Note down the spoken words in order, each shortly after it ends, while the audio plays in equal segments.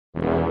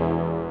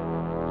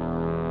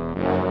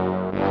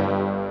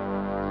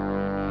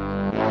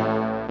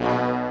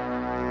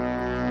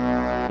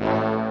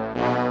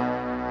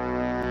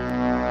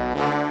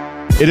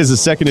It is the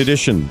second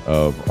edition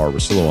of our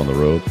Russillo on the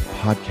Road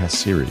podcast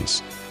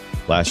series.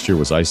 Last year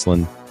was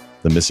Iceland,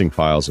 the missing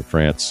files of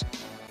France,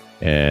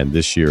 and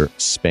this year,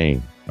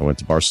 Spain. I went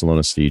to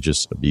Barcelona,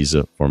 Sitges,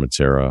 Ibiza,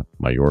 Formentera,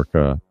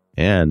 Mallorca,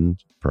 and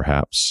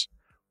perhaps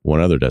one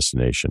other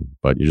destination.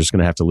 But you're just going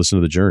to have to listen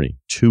to the journey.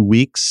 2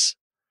 weeks,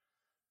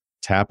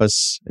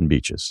 tapas, and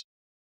beaches.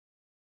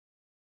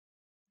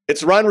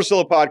 It's the Ryan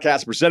Russillo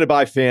podcast presented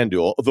by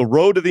FanDuel. The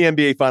road to the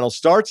NBA Finals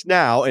starts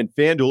now, and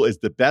FanDuel is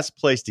the best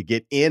place to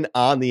get in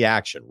on the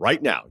action.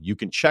 Right now, you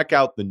can check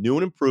out the new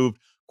and improved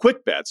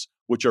Quick Bets,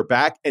 which are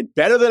back and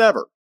better than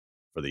ever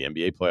for the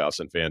NBA playoffs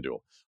on FanDuel.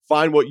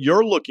 Find what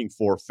you're looking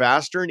for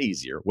faster and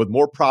easier with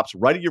more props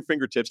right at your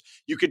fingertips.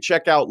 You can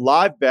check out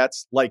live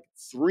bets like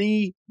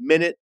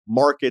 3-minute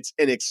markets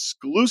and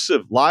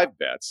exclusive live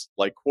bets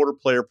like quarter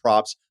player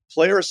props,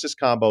 player assist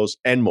combos,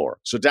 and more.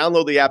 So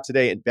download the app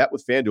today and bet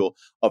with FanDuel,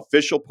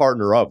 official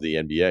partner of the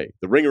NBA.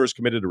 The Ringer is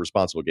committed to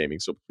responsible gaming,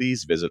 so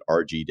please visit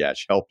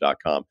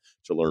rg-help.com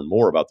to learn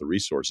more about the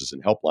resources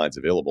and helplines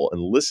available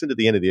and listen to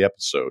the end of the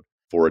episode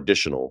for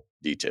additional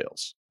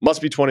details.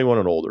 Must be 21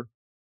 and older,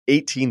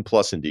 18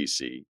 plus in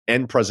DC,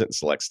 and present in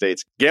select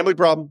states. Gambling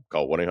problem?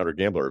 Call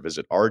 1-800-GAMBLER or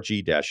visit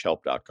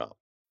rg-help.com.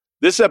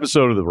 This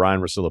episode of the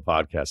Ryan Russillo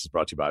podcast is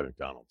brought to you by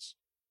McDonald's.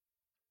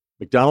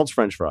 McDonald's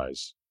French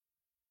fries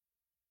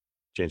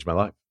changed my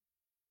life.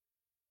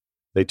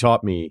 They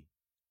taught me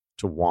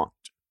to want.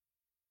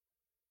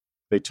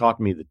 They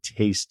taught me the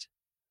taste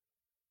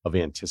of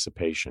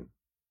anticipation.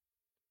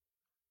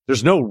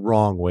 There's no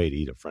wrong way to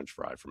eat a French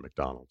fry from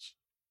McDonald's,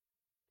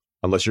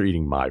 unless you're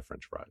eating my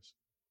French fries.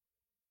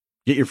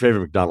 Get your favorite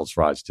McDonald's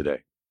fries today.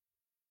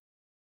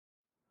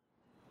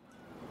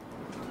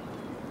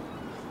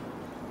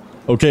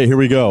 Okay, here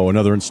we go.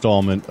 Another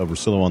installment of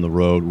Russillo on the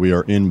Road. We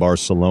are in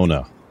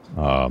Barcelona.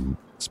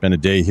 Spent a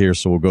day here,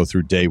 so we'll go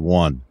through day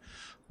one.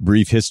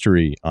 Brief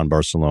history on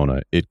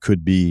Barcelona. It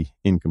could be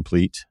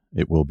incomplete.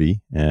 It will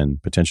be,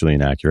 and potentially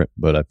inaccurate,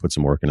 but I put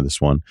some work into this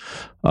one.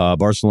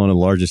 Barcelona,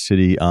 largest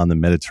city on the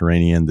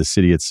Mediterranean. The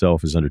city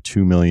itself is under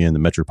 2 million. The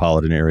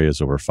metropolitan area is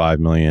over 5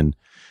 million.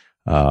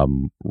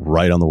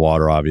 Right on the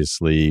water,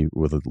 obviously,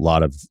 with a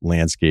lot of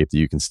landscape that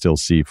you can still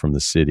see from the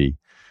city.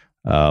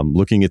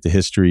 Looking at the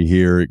history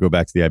here, go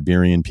back to the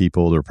Iberian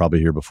people. They're probably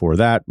here before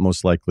that.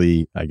 Most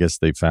likely, I guess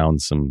they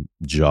found some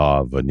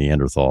jaw of a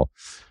Neanderthal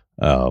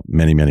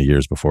many, many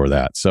years before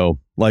that. So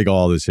like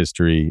all this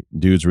history,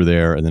 dudes were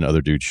there and then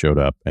other dudes showed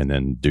up and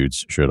then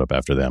dudes showed up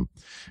after them.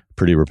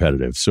 Pretty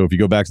repetitive. So if you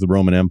go back to the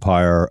Roman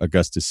Empire,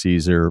 Augustus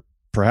Caesar,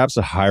 perhaps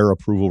a higher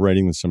approval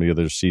rating than some of the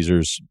other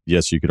Caesars.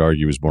 Yes, you could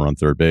argue he was born on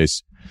third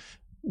base.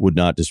 Would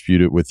not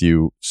dispute it with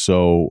you.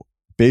 So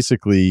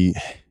basically,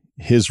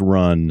 his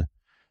run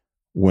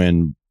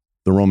when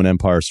the Roman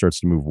Empire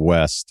starts to move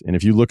west, and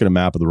if you look at a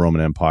map of the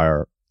Roman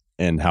Empire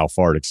and how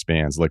far it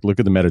expands, like look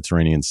at the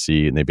Mediterranean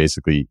Sea, and they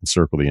basically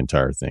encircle the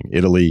entire thing.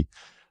 Italy,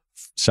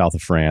 south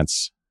of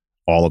France,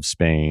 all of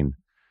Spain,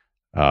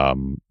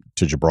 to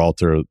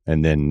Gibraltar,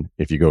 and then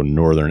if you go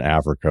northern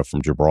Africa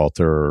from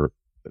Gibraltar,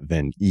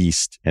 then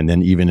east, and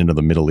then even into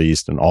the Middle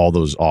East and all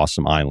those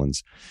awesome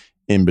islands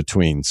in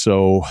between.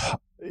 So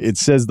it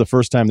says the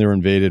first time they were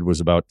invaded was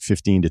about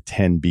 15 to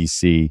 10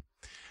 BC.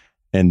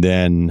 And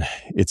then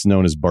it's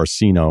known as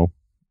Barcino.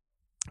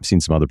 I've seen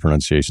some other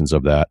pronunciations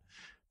of that.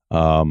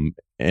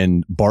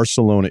 And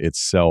Barcelona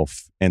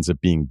itself ends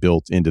up being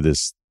built into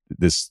this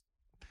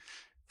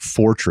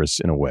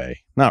fortress in a way.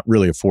 Not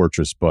really a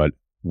fortress, but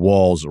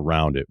walls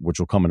around it, which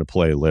will come into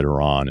play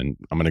later on. And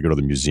I'm going to go to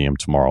the museum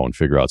tomorrow and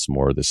figure out some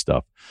more of this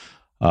stuff.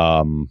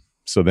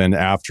 So then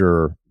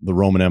after the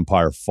Roman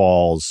Empire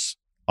falls,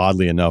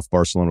 oddly enough,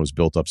 Barcelona was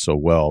built up so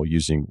well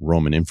using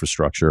Roman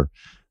infrastructure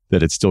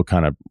that it's still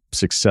kind of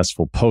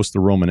successful post the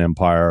Roman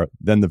Empire.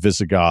 Then the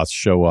Visigoths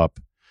show up,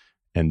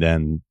 and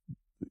then,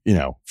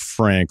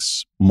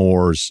 Franks,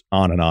 Moors,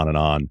 on and on and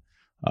on.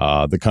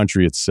 The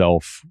country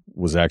itself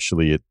was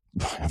actually at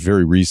a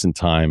very recent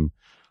time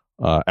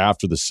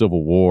after the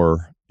Civil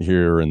War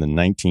here in the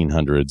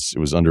 1900s. It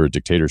was under a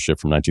dictatorship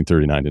from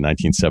 1939 to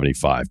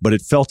 1975, but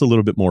it felt a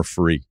little bit more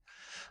free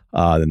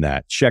than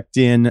that. Checked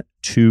in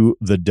to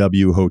the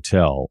W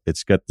Hotel.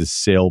 It's got this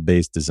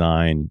sail-based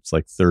design. It's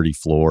like 30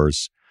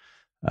 floors.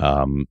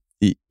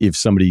 If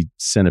somebody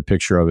sent a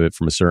picture of it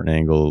from a certain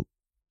angle,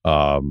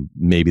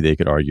 maybe they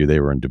could argue they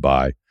were in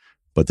Dubai,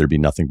 but there'd be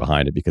nothing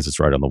behind it because it's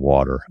right on the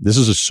water. This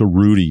is a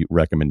Cerruti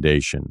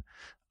recommendation.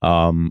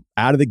 Out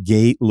of the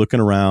gate, looking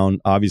around,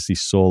 obviously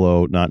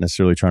solo, not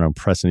necessarily trying to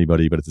impress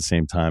anybody, but at the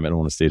same time, I don't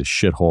want to stay at a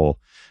shithole.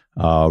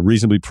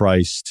 Reasonably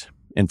priced,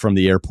 and from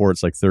the airport,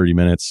 it's like 30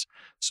 minutes,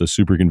 so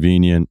super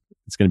convenient.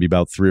 It's going to be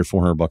about $300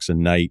 or $400 a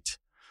night.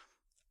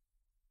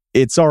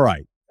 It's all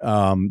right.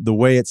 The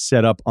way it's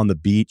set up on the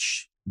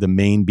beach, the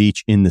main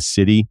beach in the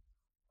city,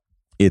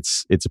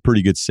 it's a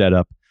pretty good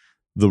setup.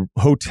 The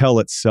hotel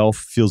itself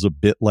feels a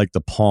bit like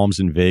the Palms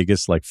in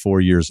Vegas, like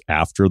 4 years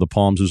after the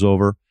Palms was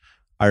over.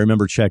 I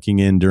remember checking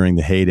in during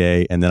the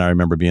heyday, and then I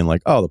remember being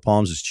like, oh, the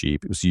Palms is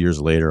cheap. It was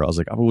years later. I was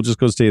like, oh, we'll just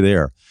go stay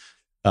there.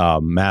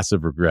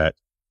 Massive regret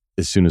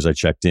as soon as I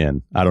checked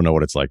in. I don't know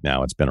what it's like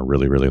now. It's been a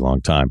really, really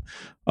long time.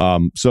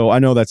 So I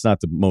know that's not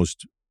the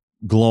most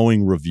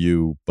glowing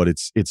review, but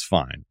it's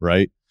fine,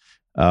 right?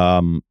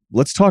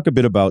 Let's talk a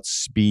bit about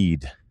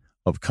speed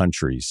of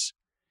countries.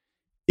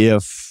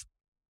 If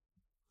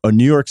a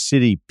New York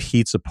City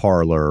pizza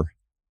parlor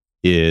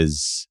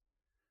is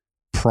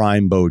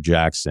prime Bo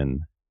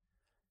Jackson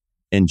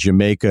and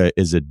Jamaica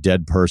is a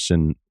dead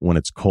person when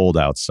it's cold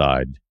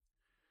outside,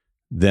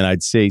 then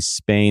I'd say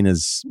Spain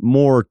is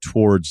more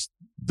towards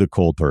the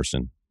cold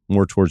person,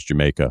 more towards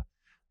Jamaica.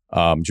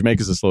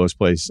 Jamaica's the slowest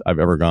place I've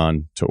ever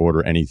gone to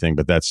order anything,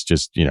 but that's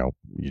just, you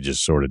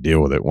just sort of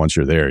deal with it. Once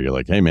you're there, you're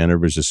like, hey man,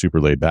 everybody's just super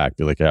laid back.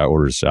 Be like, yeah, I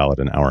ordered a salad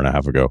an hour and a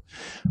half ago.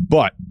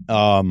 But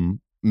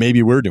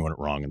maybe we're doing it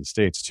wrong in the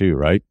States too,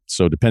 right?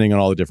 So depending on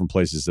all the different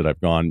places that I've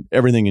gone,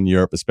 everything in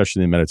Europe,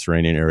 especially the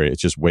Mediterranean area,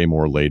 it's just way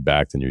more laid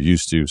back than you're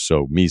used to.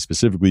 So me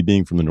specifically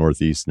being from the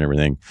Northeast and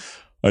everything,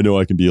 I know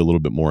I can be a little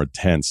bit more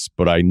intense,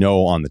 but I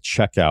know on the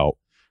checkout,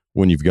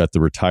 when you've got the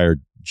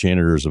retired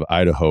janitors of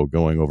Idaho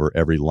going over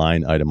every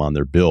line item on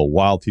their bill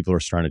while people are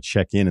trying to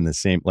check in the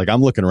same, like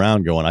I'm looking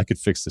around going, I could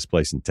fix this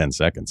place in 10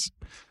 seconds.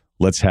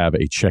 Let's have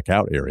a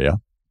checkout area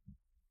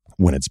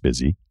when it's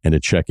busy and a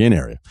check-in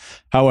area.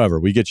 However,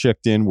 we get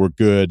checked in. We're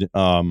good.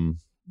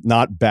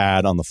 Not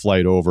bad on the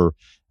flight over.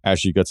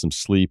 Actually got some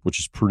sleep, which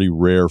is pretty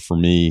rare for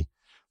me.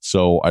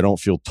 So I don't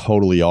feel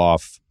totally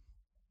off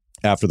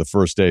after the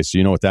first day. So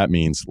you know what that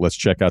means. Let's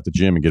check out the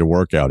gym and get a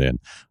workout in.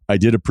 I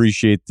did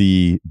appreciate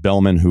the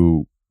bellman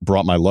who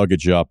brought my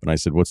luggage up and I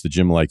said, what's the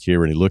gym like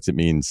here? And he looked at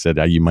me and said,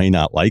 you may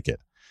not like it.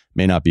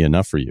 May not be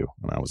enough for you.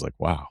 And I was like,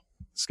 wow,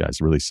 this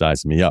guy's really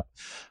sizing me up.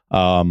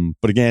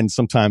 But again,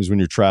 sometimes when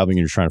you're traveling and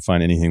you're trying to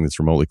find anything that's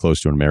remotely close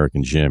to an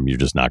American gym, you're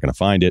just not going to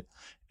find it.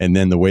 And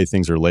then the way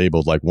things are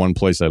labeled, like one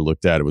place I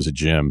looked at, it was a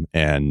gym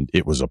and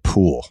it was a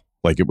pool.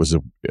 Like it was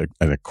an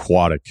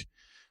aquatic,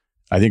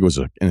 I think it was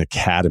an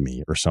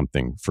academy or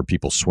something for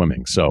people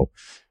swimming. So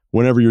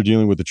whenever you're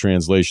dealing with the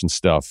translation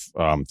stuff,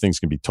 things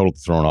can be totally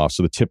thrown off.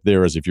 So the tip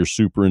there is if you're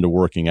super into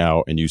working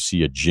out and you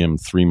see a gym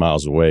 3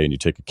 miles away and you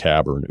take a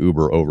cab or an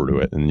Uber over to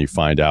it, and then you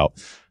find out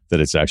that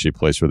it's actually a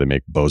place where they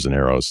make bows and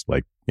arrows,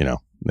 like,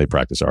 they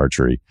practice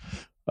archery.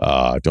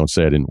 Don't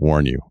say I didn't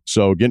warn you.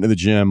 So get into the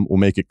gym. We'll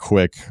make it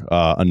quick.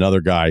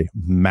 Another guy,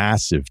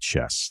 massive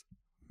chest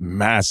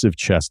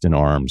and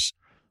arms.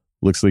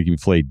 Looks like he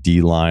played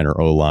D-line or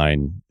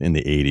O-line in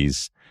the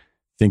 80s.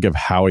 Think of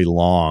Howie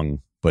Long,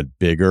 but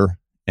bigger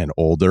and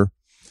older.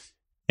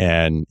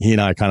 And he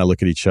and I kind of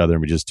look at each other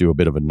and we just do a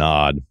bit of a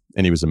nod.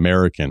 And he was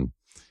American.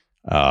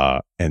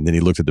 And then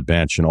he looked at the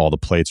bench and all the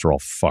plates are all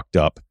fucked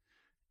up.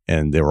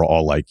 And they were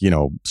all like,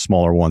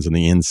 smaller ones on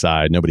the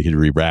inside. Nobody had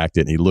re-racked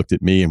it. And he looked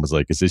at me and was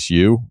like, is this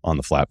you on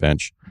the flat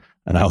bench?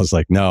 And I was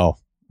like, no.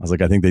 I was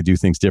like, I think they do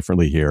things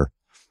differently here.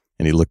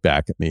 And he looked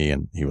back at me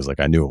and he was like,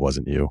 I knew it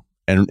wasn't you.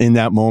 And in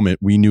that moment,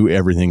 we knew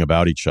everything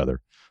about each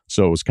other.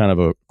 So it was kind of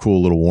a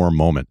cool little warm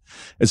moment.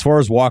 As far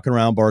as walking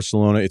around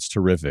Barcelona, it's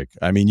terrific.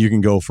 I mean, you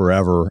can go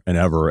forever and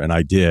ever. And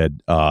I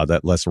did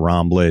that Les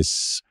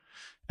Rambles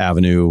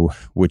Avenue,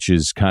 which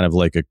is kind of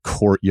like a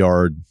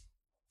courtyard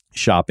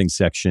shopping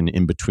section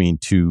in between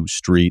two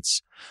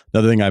streets.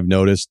 Another thing I've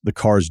noticed, the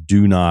cars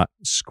do not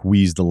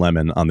squeeze the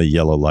lemon on the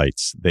yellow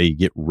lights. They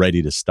get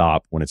ready to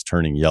stop when it's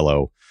turning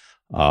yellow.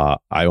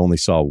 I only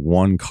saw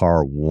one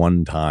car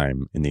one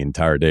time in the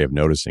entire day of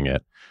noticing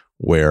it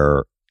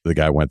where the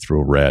guy went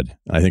through a red.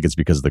 And I think it's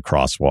because of the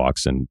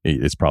crosswalks, and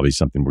it's probably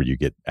something where you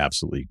get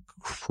absolutely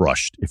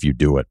crushed if you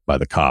do it by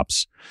the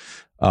cops.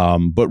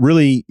 But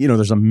really,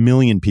 there's a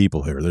million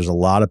people here. There's a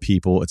lot of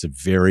people. It's a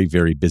very,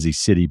 very busy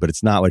city, but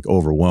it's not like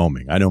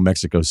overwhelming. I know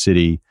Mexico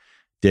City,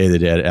 Day of the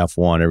Dead,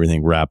 F1,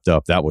 everything wrapped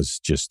up. That was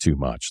just too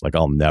much. Like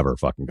I'll never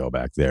fucking go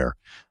back there.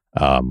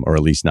 Or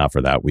at least not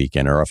for that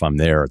weekend. Or if I'm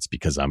there, it's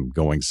because I'm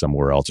going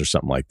somewhere else or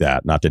something like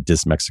that. Not to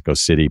diss Mexico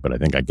City, but I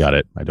think I got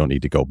it. I don't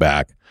need to go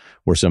back.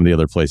 Where some of the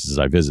other places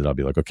I visit, I'll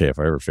be like, okay, if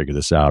I ever figure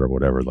this out or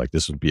whatever, like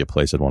this would be a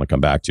place I'd want to come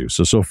back to.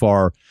 So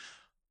far,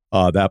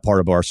 that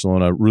part of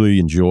Barcelona, really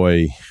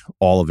enjoy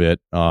all of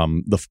it.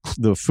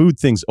 The food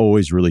thing's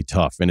always really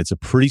tough, and it's a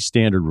pretty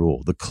standard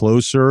rule. The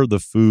closer the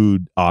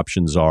food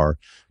options are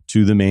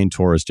to the main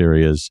tourist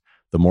areas,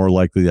 the more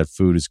likely that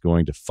food is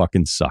going to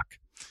fucking suck.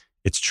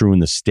 It's true in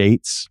the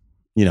States.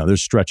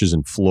 There's stretches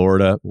in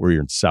Florida where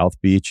you're in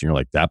South Beach and you're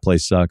like, that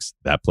place sucks,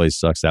 that place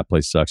sucks, that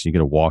place sucks. You got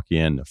to walk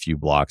in a few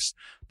blocks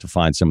to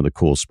find some of the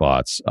cool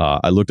spots.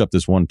 I looked up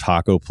this one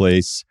taco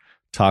place,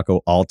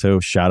 Taco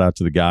Alto. Shout out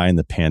to the guy in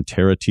the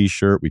Pantera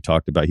t-shirt. We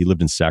talked about, he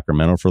lived in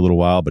Sacramento for a little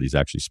while, but he's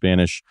actually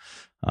Spanish.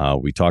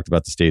 We talked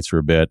about the States for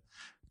a bit.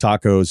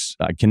 Tacos,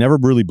 I can never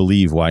really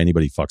believe why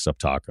anybody fucks up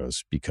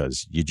tacos,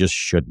 because you just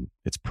shouldn't.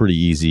 It's pretty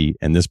easy.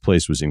 And this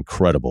place was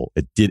incredible.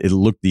 It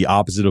looked the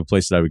opposite of a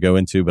place that I would go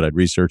into, but I'd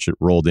research it,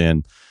 rolled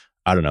in,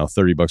 I don't know,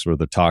 $30 worth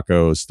of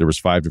tacos. There was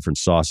 5 different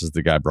sauces.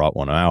 The guy brought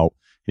one out.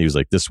 And he was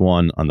like, this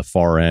one on the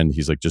far end,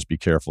 he's like, just be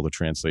careful. The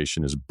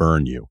translation is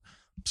burn you.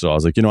 So I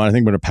was like, I think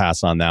I'm going to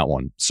pass on that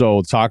one.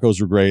 So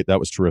tacos were great. That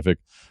was terrific.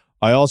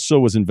 I also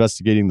was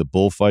investigating the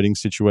bullfighting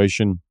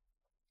situation.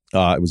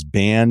 It was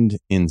banned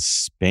in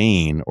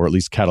Spain, or at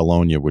least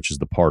Catalonia, which is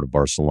the part of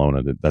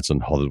Barcelona. That's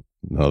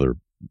another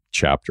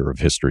chapter of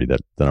history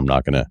that I'm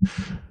not going to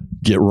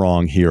get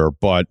wrong here.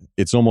 But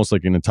it's almost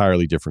like an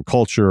entirely different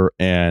culture.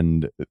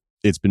 And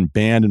it's been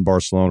banned in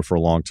Barcelona for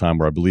a long time,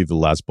 where I believe the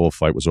last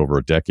bullfight was over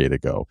a decade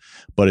ago.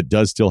 But it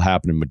does still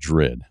happen in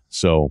Madrid.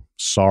 So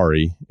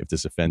sorry if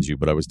this offends you,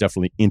 but I was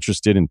definitely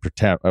interested in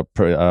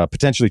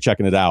potentially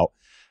checking it out.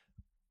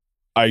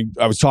 I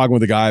was talking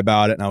with a guy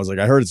about it, and I was like,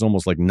 I heard it's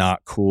almost like not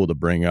cool to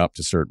bring up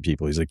to certain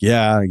people. He's like,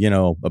 yeah,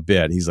 a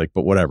bit. He's like,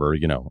 but whatever,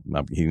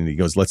 he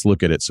goes, let's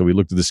look at it. So we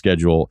looked at the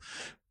schedule,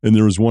 and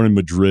there was one in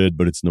Madrid,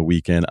 but it's in the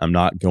weekend. I'm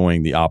not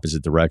going the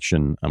opposite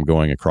direction. I'm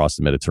going across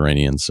the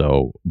Mediterranean.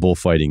 So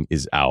bullfighting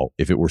is out.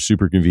 If it were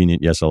super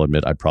convenient, yes, I'll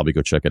admit I'd probably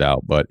go check it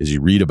out. But as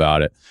you read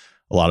about it,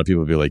 a lot of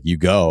people will be like, you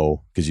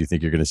go because you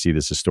think you're going to see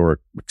this historic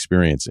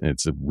experience, and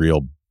it's a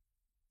real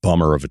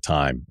bummer of a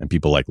time, and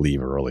people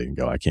leave early and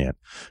go, I can't.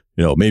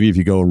 Maybe if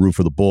you go and root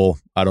for the bull,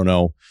 I don't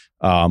know.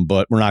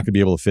 But we're not going to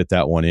be able to fit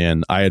that one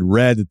in. I had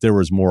read that there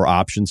was more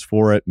options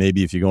for it.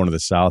 Maybe if you go into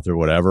the south or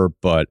whatever,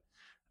 but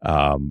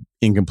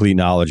incomplete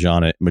knowledge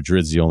on it.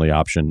 Madrid's the only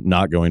option.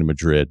 Not going to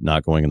Madrid,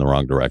 not going in the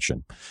wrong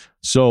direction.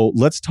 So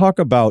let's talk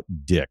about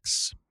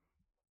dicks.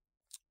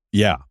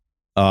 Yeah.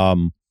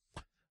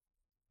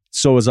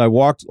 So as I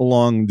walked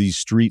along the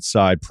street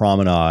side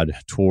promenade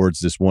towards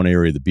this one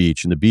area of the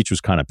beach, and the beach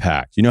was kind of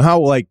packed. You know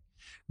how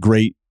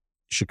great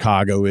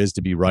Chicago is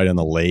to be right on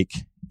the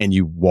lake, and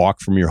you walk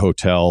from your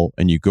hotel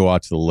and you go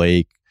out to the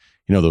lake,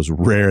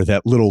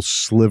 that little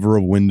sliver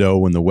of window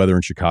when the weather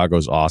in Chicago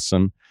is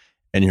awesome.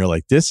 And you're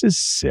like, this is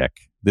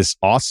sick. This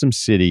awesome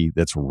city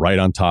that's right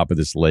on top of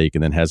this lake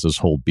and then has this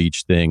whole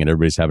beach thing and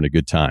everybody's having a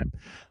good time.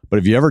 But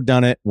have you ever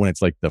done it when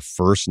it's like the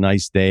first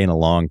nice day in a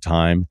long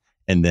time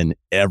and then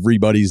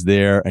everybody's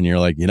there and you're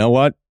like, you know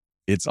what?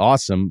 It's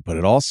awesome, but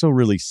it also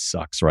really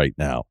sucks right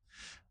now.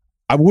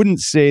 I wouldn't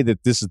say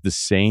that this is the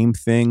same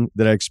thing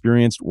that I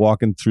experienced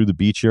walking through the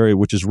beach area,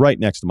 which is right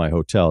next to my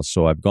hotel.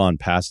 So I've gone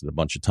past it a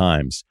bunch of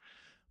times,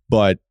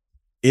 but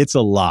it's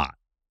a lot.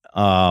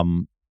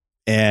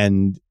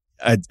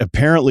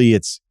 Apparently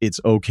it's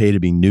okay to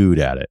be nude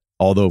at it,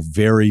 although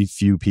very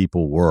few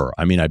people were.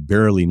 I mean, I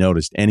barely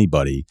noticed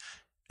anybody,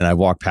 and I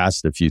walked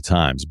past it a few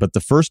times. But the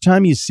first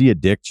time you see a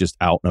dick just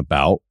out and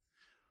about,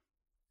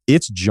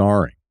 it's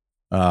jarring.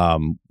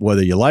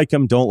 Whether you like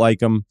them, don't like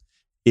them,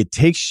 it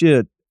takes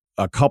you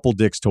a couple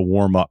dicks to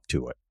warm up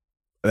to it.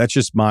 That's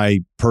just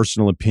my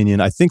personal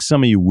opinion. I think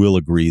some of you will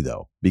agree,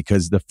 though,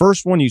 because the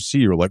first one you see,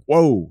 you're like,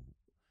 whoa,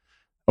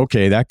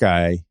 okay, that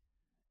guy's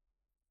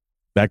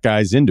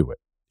into it.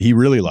 He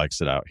really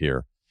likes it out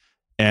here.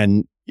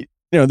 And,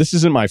 this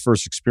isn't my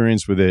first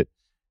experience with it.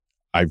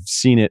 I've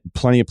seen it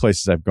plenty of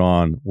places I've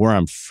gone. Where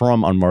I'm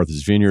from on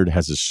Martha's Vineyard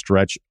has a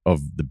stretch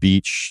of the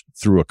beach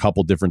through a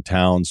couple different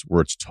towns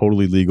where it's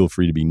totally legal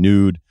for you to be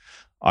nude.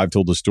 I've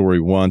told the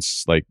story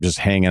once, just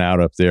hanging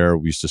out up there.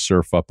 We used to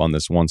surf up on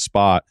this one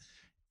spot,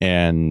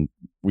 and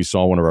we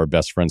saw one of our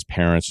best friend's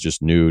parents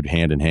just nude,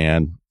 hand in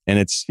hand. And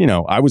it's,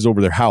 I was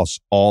over their house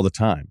all the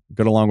time.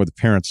 Got along with the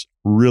parents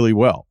really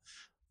well.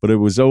 But it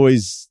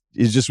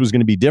just was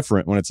going to be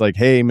different when it's like,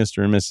 hey,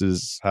 Mr. and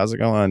Mrs., how's it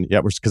going?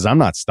 Yeah, because I'm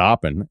not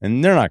stopping,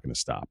 and they're not going to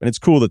stop. And it's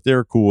cool that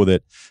they're cool with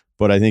it.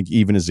 But I think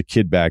even as a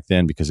kid back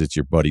then, because it's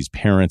your buddy's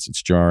parents,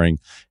 it's jarring.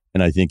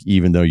 And I think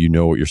even though you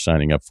know what you're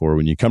signing up for,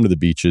 when you come to the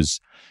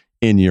beaches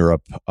in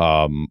Europe,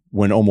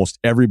 when almost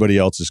everybody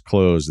else is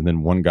closed, and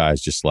then one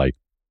guy's just like,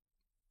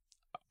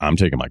 I'm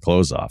taking my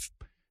clothes off.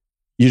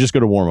 You just got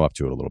to warm up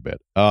to it a little bit.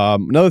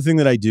 Another thing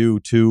that I do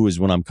too is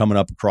when I'm coming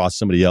up across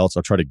somebody else,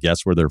 I'll try to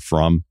guess where they're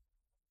from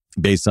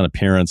based on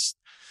appearance,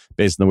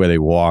 based on the way they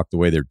walk, the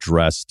way they're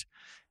dressed.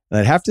 And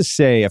I'd have to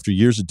say, after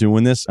years of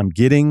doing this, I'm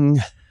getting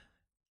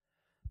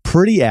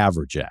pretty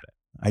average at it.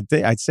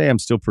 I'd say I'm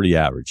still pretty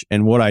average.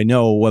 And what I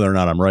know, whether or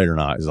not I'm right or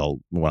not, is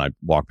when I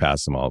walk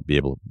past them, I'll be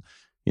able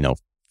to,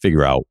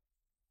 figure out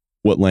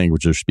what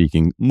language they're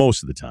speaking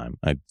most of the time.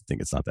 I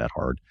think it's not that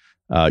hard.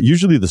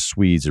 Usually the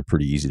Swedes are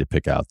pretty easy to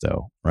pick out,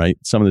 though, right?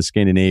 Some of the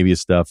Scandinavia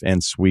stuff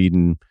and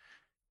Sweden,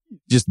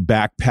 just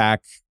backpack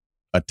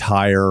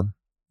attire,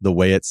 the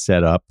way it's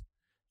set up,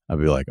 I'd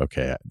be like,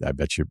 okay, I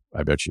bet you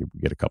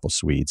get a couple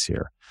Swedes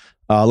here.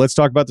 Let's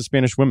talk about the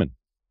Spanish women,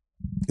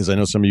 because I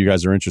know some of you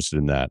guys are interested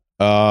in that.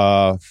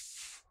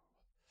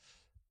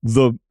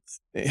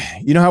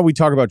 You know how we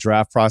talk about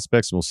draft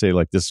prospects and we'll say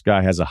this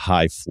guy has a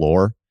high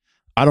floor?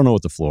 I don't know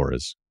what the floor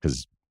is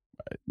because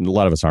a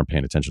lot of us aren't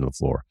paying attention to the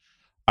floor.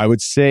 I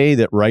would say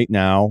that right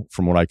now,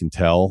 from what I can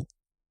tell,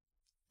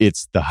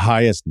 it's the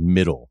highest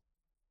middle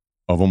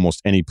of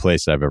almost any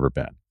place I've ever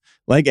been.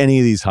 Like any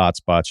of these hot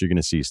spots, you're going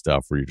to see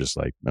stuff where you're just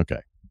like, okay,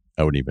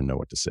 I wouldn't even know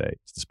what to say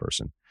to this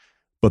person.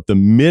 But the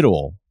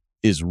middle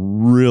is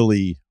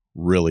really,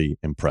 really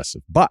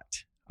impressive.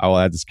 But I will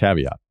add this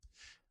caveat.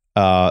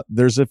 I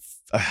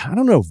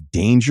don't know if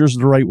danger is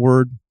the right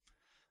word.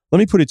 Let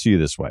me put it to you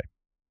this way.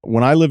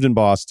 When I lived in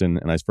Boston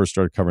and I first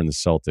started covering the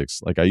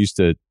Celtics, I used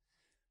to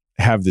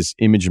have this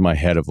image in my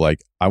head of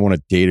I want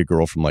to date a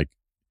girl from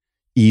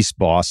East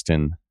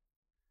Boston,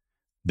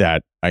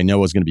 that I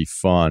know is going to be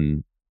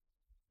fun,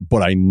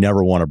 but I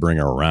never want to bring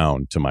her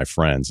around to my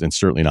friends, and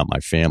certainly not my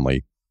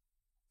family.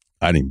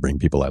 I didn't bring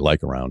people I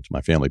like around to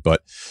my family,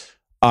 but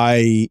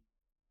I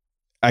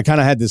kind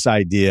of had this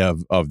idea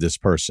of this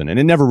person, and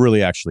it never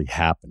really actually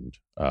happened.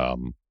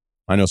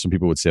 I know some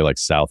people would say like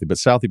Southie, but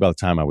Southie, by the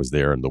time I was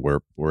there and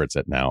where it's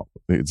at now,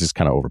 it's just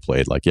kind of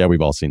overplayed. Like, yeah,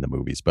 we've all seen the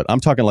movies, but I'm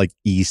talking like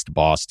East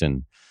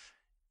Boston,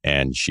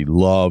 and she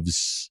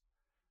loves,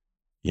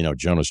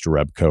 Jonas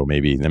Jerebko.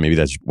 Maybe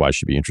that's why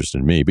she'd be interested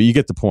in me. But you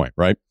get the point,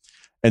 right?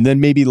 And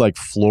then maybe like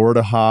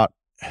Florida hot,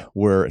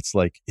 where it's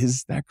like,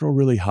 is that girl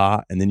really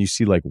hot? And then you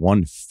see like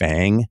one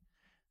fang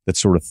that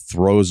sort of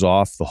throws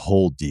off the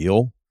whole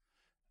deal,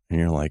 and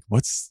you're like,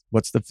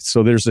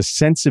 so there's a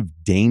sense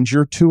of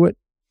danger to it.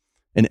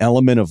 An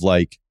element of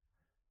like,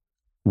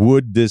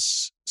 would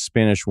this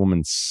Spanish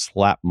woman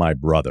slap my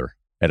brother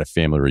at a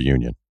family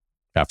reunion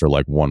after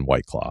like one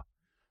White Claw?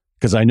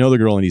 Because I know the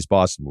girl in East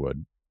Boston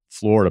would.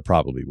 Florida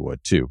probably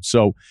would too.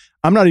 So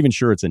I'm not even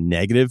sure it's a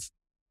negative.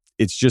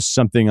 It's just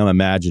something I'm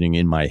imagining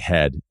in my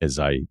head as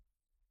I,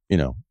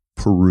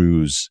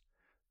 peruse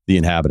the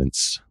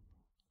inhabitants.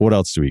 What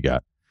else do we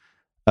got?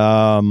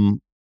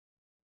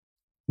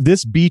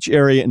 This beach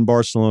area in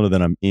Barcelona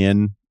that I'm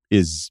in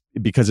is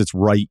because it's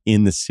right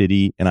in the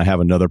city, and I have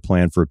another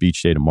plan for a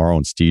beach day tomorrow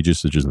in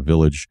Stegis, which is a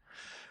village,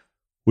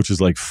 which is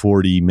like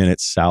 40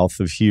 minutes south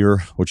of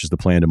here, which is the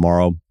plan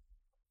tomorrow.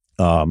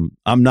 I'm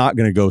not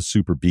going to go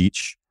super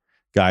beach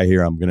guy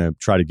here. I'm going to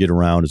try to get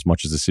around as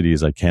much as the city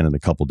as I can in a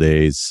couple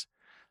days.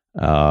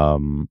 I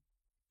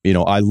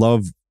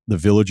love the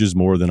villages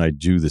more than I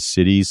do the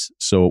cities.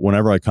 So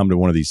whenever I come to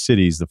one of these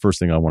cities, the first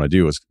thing I want to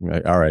do is,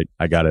 all right,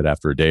 I got it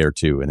after a day or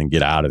two, and then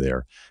get out of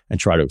there and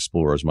try to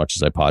explore as much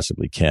as I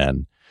possibly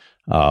can.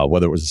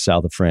 Whether it was the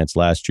south of France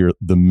last year,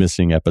 the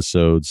missing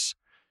episodes,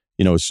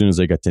 as soon as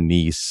I got to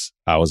Nice,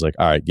 I was like,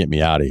 all right, get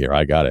me out of here.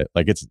 I got it.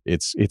 Like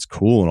it's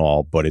cool and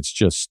all, but it's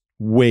just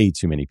way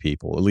too many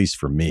people, at least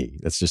for me.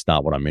 That's just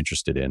not what I'm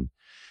interested in.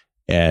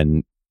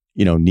 And,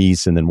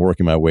 Nice, and then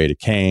working my way to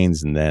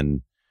Cannes, and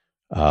then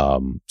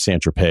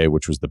Saint-Tropez,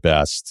 which was the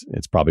best.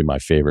 It's probably my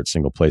favorite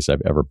single place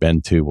I've ever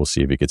been to. We'll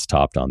see if it gets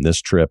topped on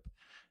this trip.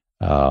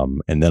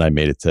 And then I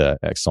made it to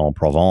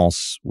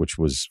Aix-en-Provence, which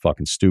was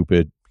fucking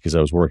stupid because I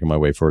was working my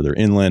way further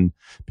inland,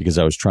 because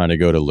I was trying to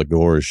go to La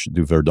Gorge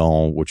du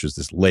Verdon, which is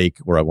this lake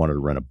where I wanted to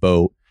rent a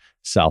boat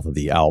south of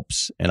the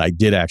Alps. And I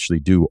did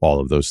actually do all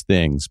of those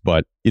things.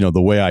 But,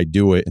 the way I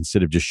do it,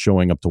 instead of just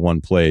showing up to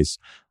one place,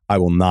 I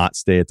will not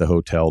stay at the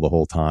hotel the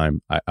whole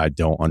time. I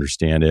don't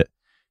understand it.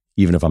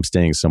 Even if I'm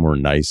staying somewhere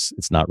nice,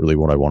 it's not really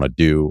what I want to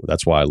do.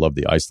 That's why I loved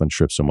the Iceland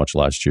trip so much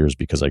last year, is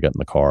because I got in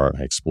the car,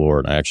 I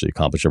explored, and I actually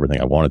accomplished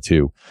everything I wanted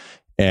to.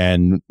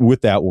 And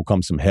with that will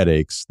come some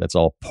headaches. That's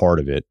all part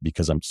of it,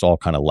 because it's all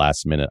kind of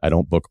last minute. I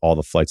don't book all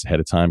the flights ahead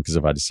of time, because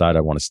if I decide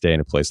I want to stay in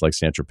a place like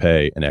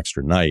Saint-Tropez an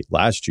extra night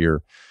last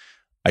year,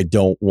 I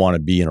don't want to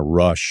be in a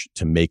rush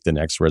to make the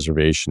next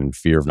reservation in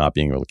fear of not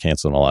being able to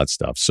cancel and all that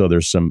stuff. So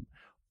there's some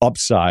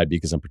upside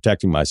because I'm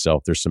protecting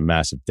myself. There's some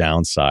massive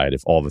downside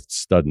if all of a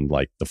sudden,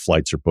 like, the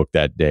flights are booked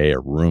that day or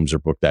rooms are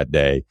booked that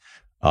day,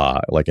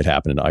 like it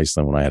happened in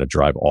Iceland when I had to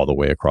drive all the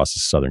way across the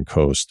southern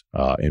coast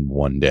in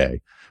one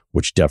day,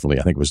 which definitely,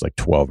 I think it was like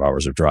 12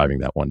 hours of driving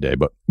that one day.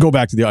 But go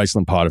back to the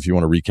Iceland pod if you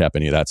want to recap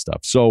any of that stuff.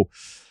 So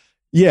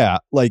yeah,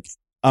 like,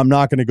 I'm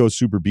not going to go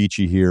super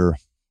beachy here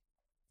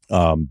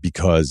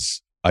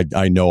because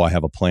I know I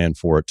have a plan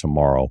for it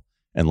tomorrow.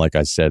 And like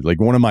I said,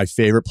 like, one of my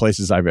favorite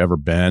places I've ever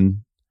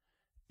been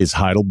is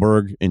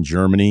Heidelberg in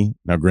Germany.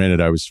 Now,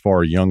 granted, I was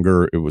far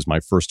younger. It was my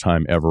first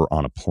time ever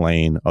on a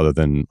plane other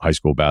than high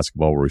school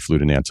basketball, where we flew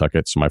to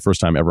Nantucket. So my first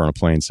time ever on a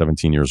plane,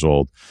 17 years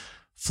old,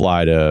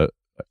 fly to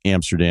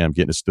Amsterdam,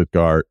 get into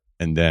Stuttgart,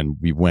 and then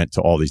we went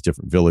to all these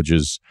different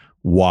villages.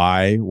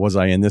 Why was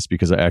I in this?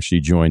 Because I actually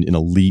joined an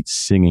elite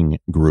singing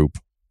group.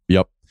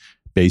 Yep.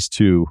 Base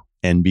 2,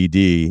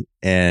 NBD.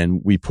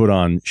 And we put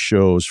on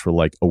shows for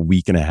like a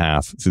week and a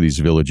half through these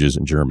villages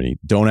in Germany.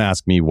 Don't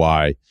ask me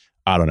why.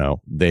 I don't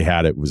know. They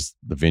had it, was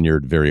the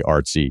vineyard, very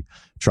artsy.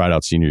 Tried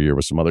out senior year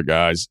with some other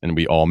guys, and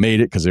we all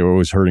made it because they were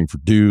always hurting for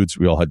dudes.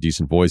 We all had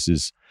decent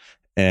voices.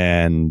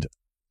 And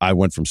I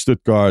went from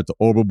Stuttgart to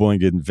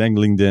Oberboingen,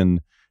 Wenglingen,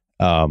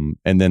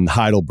 and then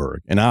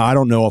Heidelberg. And I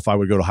don't know if I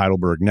would go to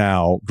Heidelberg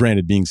now,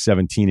 granted, being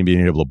 17 and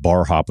being able to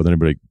bar hop with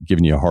anybody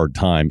giving you a hard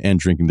time and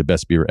drinking the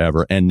best beer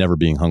ever and never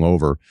being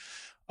hungover.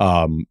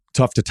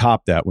 Tough to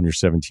top that when you're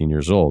 17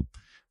 years old.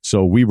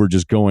 So we were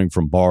just going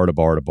from bar to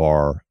bar to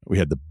bar. We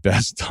had the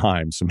best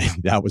time. So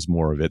maybe that was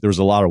more of it. There was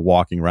a lot of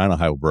walking around in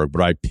Heidelberg,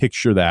 but I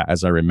picture that,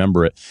 as I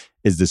remember it,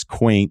 is this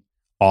quaint,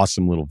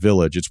 awesome little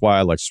village. It's why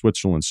I liked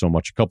Switzerland so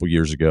much a couple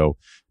years ago,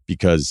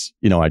 because,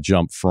 I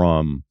jumped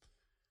from,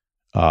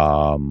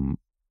 I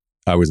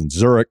was in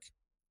Zurich.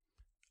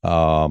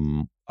 I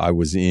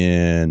was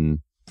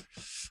in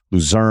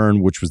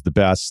Lucerne, which was the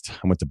best.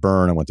 I went to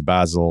Bern. I went to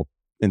Basel.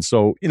 And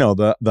so,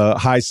 the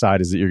high side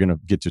is that you're going to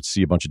get to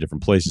see a bunch of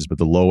different places, but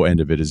the low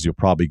end of it is you'll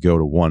probably go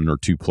to one or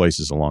two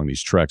places along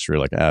these treks where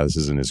you're like, this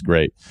isn't as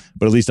great.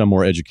 But at least I'm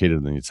more educated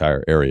in the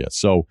entire area.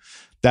 So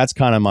that's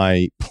kind of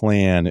my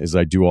plan as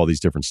I do all these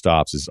different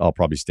stops. Is I'll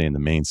probably stay in the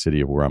main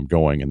city of where I'm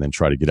going and then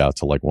try to get out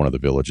to like one of the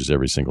villages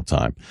every single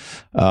time.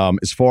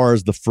 As far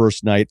as the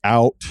first night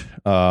out,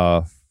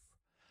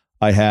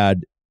 I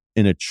had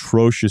an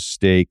atrocious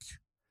steak.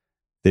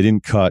 They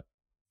didn't cut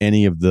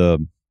any of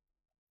the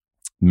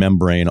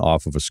membrane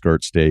off of a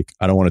skirt steak.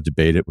 I don't want to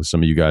debate it with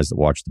some of you guys that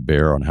watch The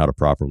Bear on how to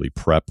properly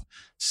prep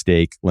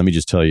steak. Let me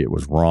just tell you, it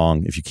was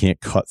wrong. If you can't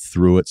cut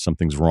through it,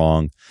 something's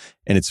wrong.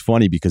 And it's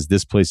funny because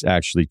this place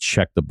actually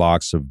checked the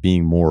box of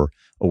being more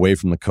away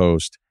from the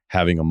coast,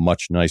 having a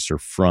much nicer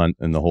front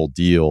and the whole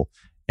deal.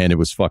 And it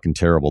was fucking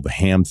terrible. The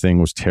ham thing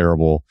was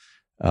terrible.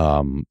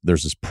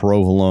 There's this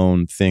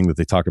provolone thing that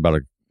they talk about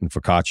in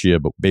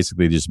focaccia, but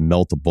basically they just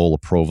melt a bowl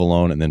of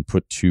provolone and then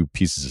put 2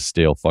 pieces of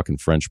stale fucking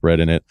French bread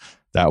in it.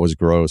 That was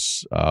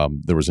gross.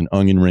 There was an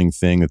onion ring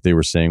thing that they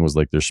were saying was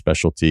like their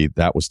specialty.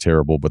 That was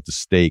terrible, but the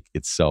steak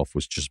itself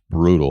was just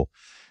brutal.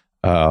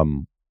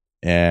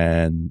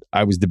 And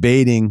I was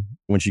debating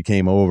when she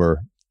came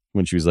over,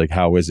 when she was like,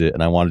 how is it?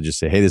 And I wanted to just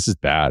say, hey, this is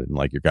bad. And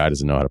like, your guy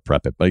doesn't know how to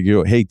prep it. But you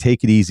go, hey,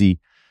 take it easy,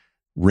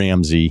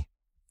 Ramsey,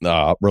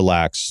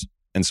 relax.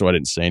 And so I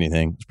didn't say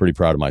anything. I was pretty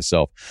proud of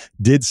myself.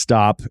 Did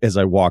stop as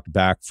I walked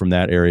back from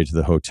that area to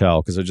the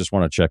hotel because I just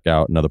want to check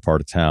out another part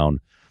of town.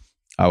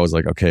 I was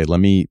like, okay,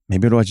 maybe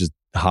do I just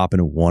hop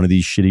into one of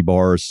these shitty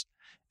bars?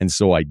 And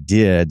so I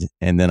did.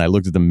 And then I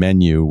looked at the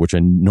menu, which I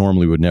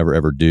normally would never,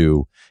 ever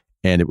do.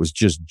 And it was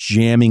just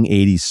jamming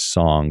 80s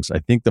songs. I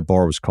think the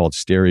bar was called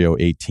Stereo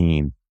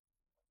 18.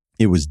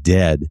 It was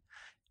dead.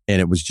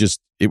 And it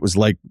was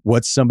like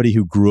what somebody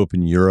who grew up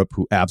in Europe,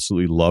 who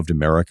absolutely loved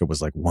America,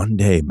 was like, one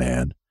day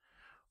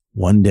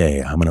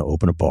I'm going to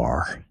open a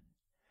bar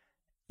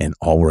and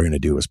all we're going to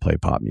do is play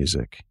pop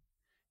music.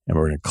 And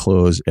we're going to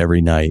close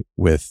every night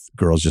with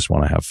Girls Just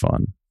Want to Have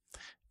Fun.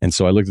 And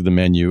so I looked at the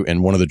menu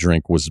and one of the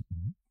drink was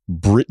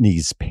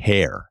Britney's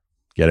Pear.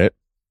 Get it?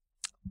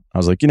 I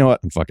was like, you know what?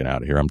 I'm fucking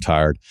out of here. I'm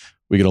tired.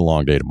 We get a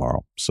long day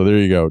tomorrow. So there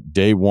you go.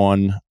 Day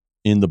 1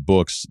 in the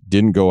books.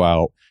 Didn't go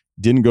out.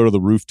 Didn't go to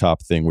the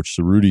rooftop thing, which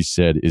Cerruti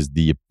said is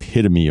the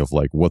epitome of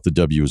like what the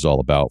W is all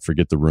about.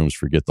 Forget the rooms,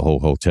 forget the whole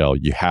hotel.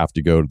 You have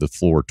to go to the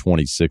floor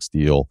 26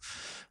 deal,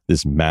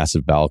 this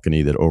massive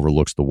balcony that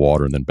overlooks the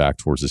water and then back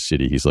towards the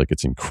city. He's like,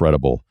 it's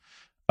incredible.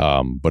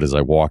 But as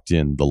I walked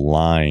in, the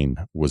line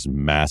was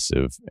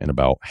massive and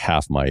about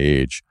half my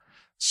age.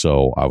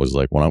 So I was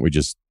like, why don't we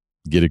just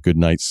get a good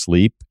night's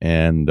sleep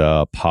and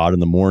pod in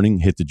the morning,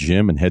 hit the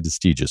gym and head to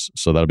Stegis.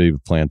 So that'll be the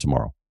plan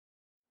tomorrow.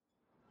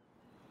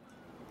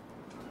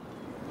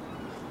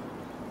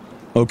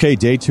 Okay,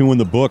 day 2 in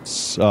the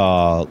books.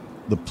 The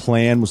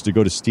plan was to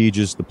go to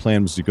Stegis. The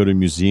plan was to go to a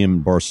museum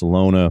in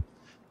Barcelona.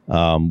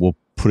 We'll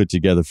put it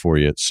together for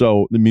you.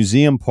 So the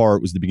museum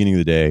part was the beginning of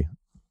the day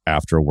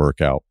after a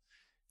workout.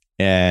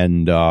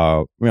 And,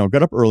 got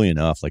up early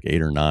enough, like 8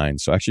 or 9.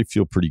 So I actually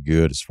feel pretty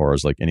good as far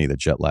as like any of the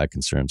jet lag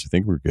concerns. I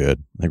think we're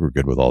good. I think we're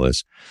good with all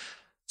this.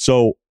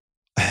 So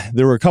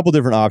there were a couple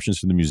different options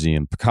for the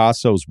museum.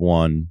 Picasso's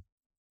one.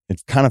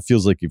 It kind of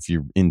feels like if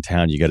you're in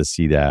town, you got to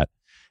see that.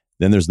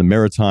 Then there's the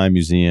Maritime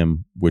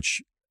Museum,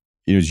 which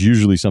is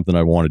usually something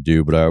I want to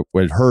do, but I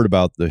had heard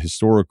about the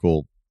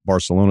historical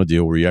Barcelona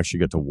deal where you actually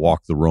get to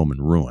walk the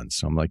Roman ruins.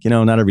 So I'm like,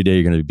 not every day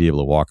you're going to be able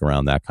to walk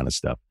around that kind of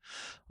stuff.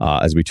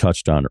 As we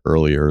touched on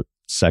earlier,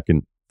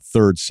 2nd,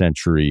 3rd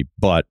century,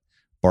 but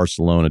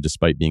Barcelona,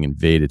 despite being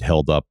invaded,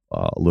 held up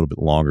a little bit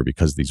longer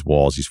because of these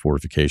walls, these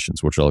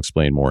fortifications, which I'll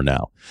explain more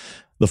now.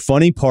 The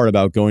funny part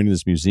about going to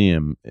this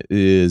museum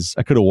is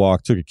I could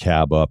have took a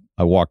cab up.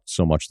 I walked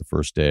so much the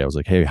first day. I was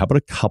like, hey, how about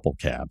a couple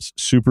cabs?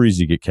 Super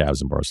easy to get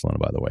cabs in Barcelona,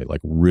 by the way, like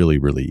really,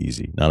 really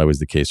easy. Not always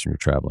the case when you're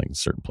traveling in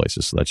certain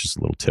places. So that's just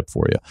a little tip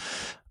for you.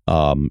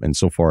 And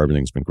so far,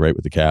 everything's been great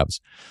with the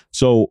cabs.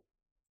 So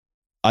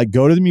I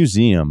go to the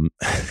museum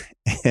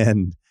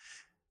and,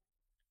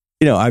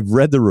 I've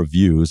read the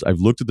reviews. I've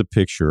looked at the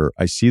picture.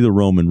 I see the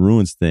Roman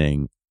ruins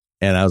thing.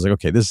 And I was like,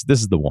 okay, this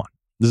is the one.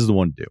 This is the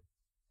one to do.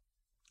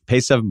 Pay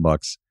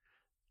 $7,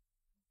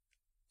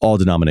 all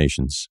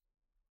denominations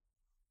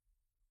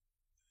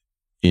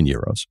in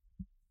euros.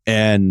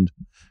 And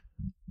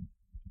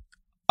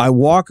I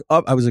walk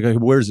up, I was like,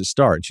 where does it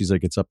start? And she's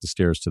like, it's up the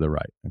stairs to the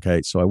right.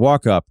 Okay. So I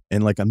walk up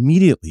and like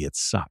immediately it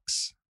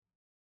sucks.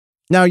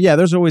 Now, yeah,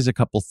 there's always a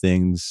couple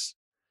things,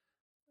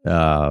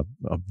 a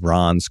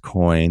bronze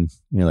coin.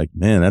 You're like,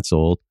 man, that's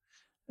old.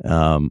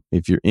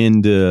 If you're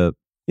into,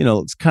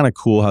 it's kind of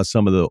cool how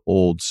some of the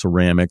old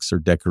ceramics are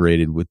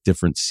decorated with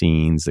different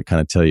scenes that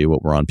kind of tell you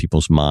what were on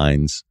people's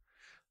minds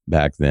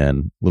back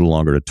then. A little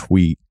longer to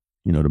tweet,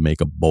 to make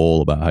a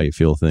bowl about how you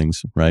feel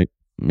things, right?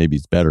 Maybe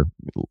it's better,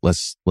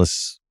 less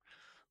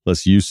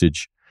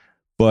usage.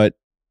 But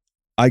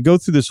I go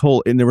through this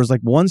whole, and there was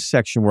like one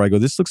section where I go,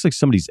 this looks like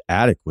somebody's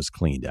attic was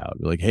cleaned out.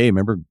 We're like, hey,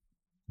 remember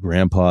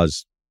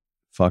grandpa's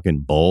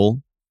fucking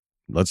bowl?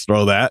 Let's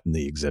throw that in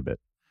the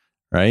exhibit.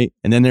 Right.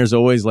 And then there's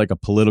always like a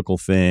political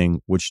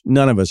thing, which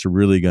none of us are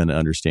really going to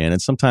understand.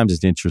 And sometimes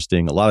it's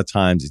interesting. A lot of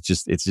times it's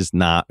just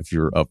not, if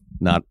you're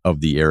not of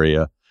the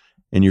area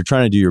and you're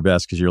trying to do your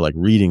best because you're like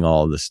reading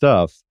all of the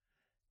stuff.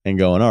 and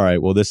going, all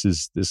right, well, this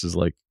is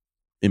like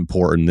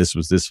important. This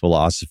was this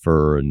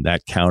philosopher and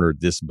that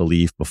countered this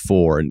belief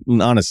before.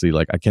 And honestly,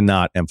 like I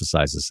cannot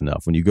emphasize this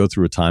enough. When you go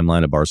through a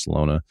timeline of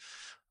Barcelona,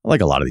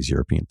 like a lot of these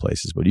European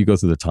places, but you go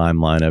through the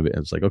timeline of it,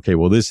 it's like, okay,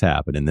 well, this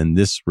happened, and then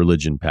this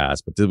religion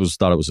passed, but this was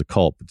thought it was a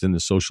cult, but then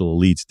the social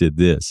elites did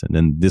this, and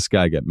then this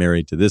guy got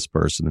married to this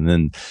person, and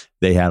then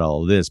they had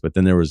all of this, but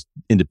then there was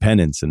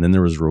independence, and then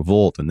there was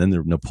revolt, and then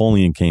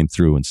Napoleon came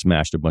through and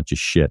smashed a bunch of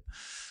shit.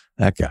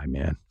 That guy,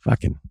 man,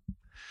 fucking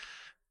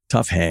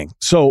tough hang.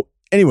 So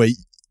anyway,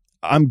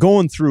 I'm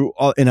going through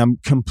and I'm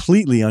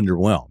completely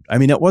underwhelmed. I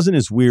mean, it wasn't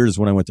as weird as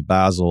when I went to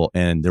Basel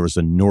and there was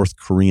a North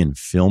Korean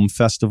film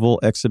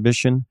festival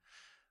exhibition,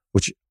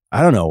 which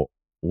I don't know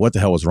what the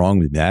hell was wrong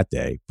with me that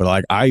day, but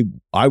like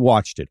I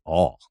watched it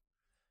all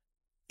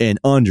and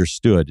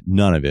understood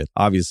none of it.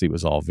 Obviously, it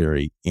was all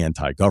very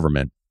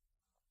anti-government,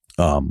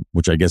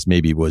 which I guess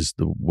maybe was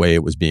the way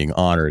it was being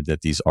honored,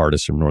 that these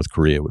artists from North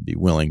Korea would be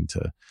willing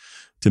to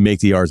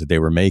make the art that they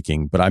were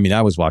making. But I mean,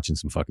 I was watching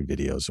some fucking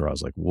videos where I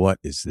was like, what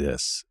is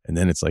this? And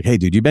then it's like, hey,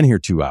 dude, you've been here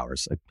 2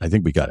 hours. I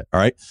think we got it. All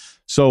right.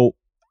 So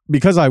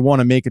because I want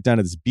to make it down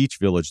to this beach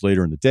village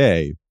later in the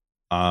day,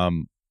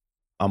 I'm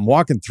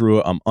walking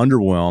through it. I'm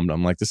underwhelmed.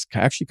 I'm like, this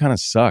actually kind of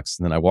sucks.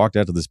 And then I walked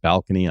out to this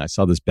balcony and I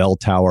saw this bell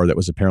tower that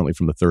was apparently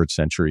from the 3rd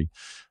century.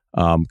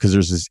 Because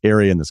there's this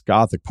area in this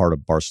Gothic part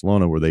of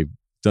Barcelona where they've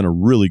done a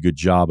really good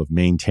job of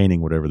maintaining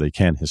whatever they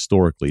can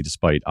historically,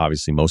 despite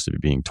obviously most of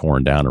it being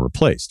torn down and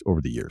replaced over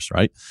the years,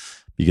 right?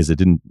 Because it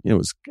didn't, it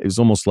was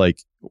almost like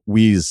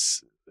we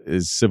as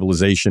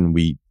civilization,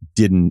 we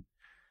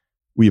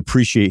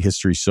appreciate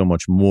history so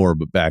much more,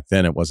 but back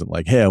then it wasn't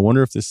like, hey, I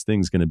wonder if this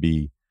thing's going to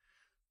be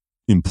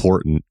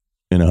important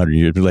in 100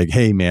 years. It'd be like,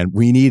 hey man,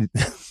 we need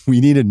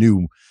a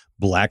new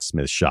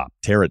blacksmith shop,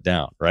 tear it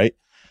down, right?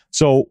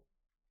 So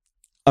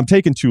I'm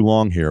taking too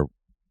long here,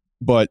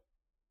 but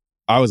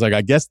I was like,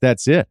 I guess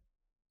that's it.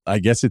 I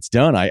guess it's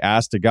done. I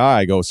asked a guy,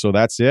 I go, so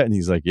that's it? And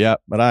he's like, yeah,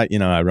 but I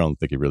don't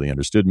think he really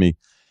understood me.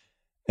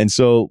 And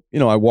so,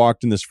 I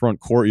walked in this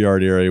front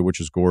courtyard area, which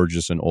was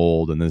gorgeous and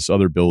old, and this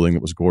other building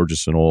that was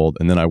gorgeous and old.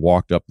 And then I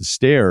walked up the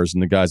stairs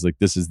and the guy's like,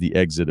 this is the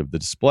exit of the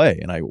display.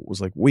 And I was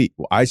like, wait,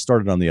 I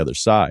started on the other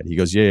side. He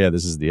goes, yeah,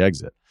 this is the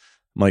exit.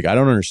 I'm like, I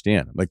don't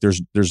understand. Like,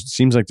 there's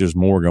seems like there's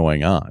more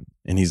going on.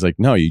 And he's like,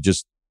 no, did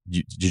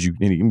you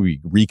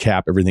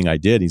recap everything I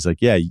did? And he's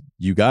like, yeah,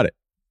 you got it.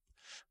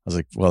 I was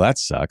like, well, that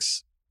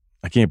sucks.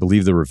 I can't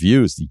believe the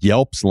reviews. The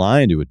Yelp's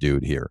lying to a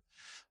dude here.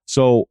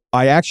 So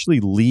I actually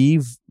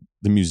leave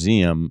the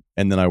museum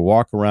and then I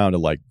walk around to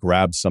like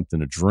grab something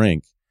to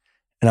drink.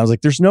 And I was like,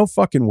 there's no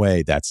fucking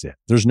way that's it.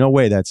 There's no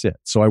way that's it.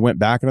 So I went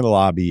back into the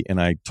lobby and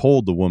I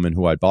told the woman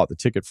who I bought the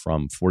ticket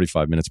from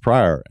 45 minutes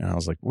prior. And I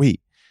was like, wait,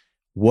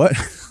 what?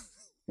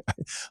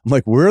 I'm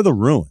like, where are the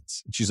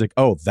ruins? And she's like,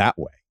 oh, that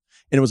way.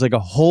 And it was like a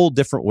whole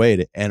different way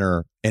to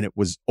enter. And it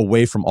was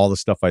away from all the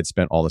stuff I'd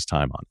spent all this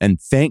time on. And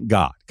thank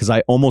God, because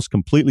I almost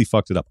completely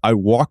fucked it up. I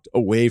walked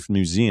away from the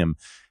museum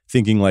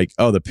thinking like,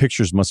 oh, the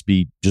pictures must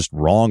be just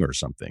wrong or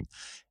something.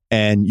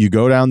 And you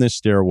go down this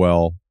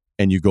stairwell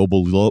and you go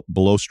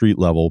below street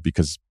level,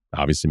 because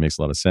obviously it makes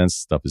a lot of sense.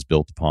 Stuff is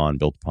built upon.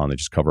 They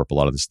just cover up a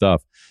lot of the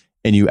stuff.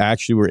 And you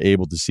actually were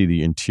able to see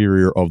the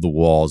interior of the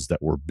walls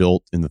that were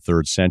built in the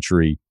 3rd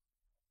century,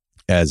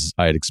 as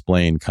I had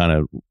explained, kind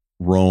of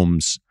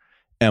Rome's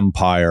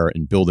empire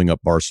and building up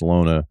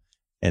Barcelona.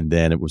 And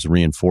then it was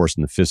reinforced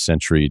in the 5th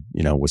century,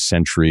 with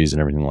centuries and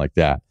everything like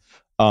that.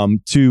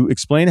 To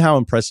explain how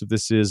impressive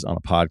this is on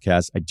a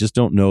podcast, I just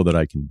don't know that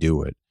I can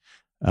do it.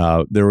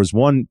 There was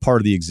one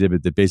part of the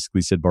exhibit that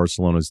basically said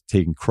Barcelona's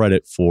taking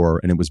credit for,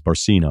 and it was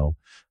Barcino,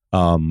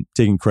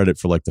 taking credit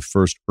for like the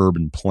first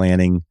urban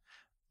planning.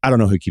 I don't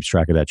know who keeps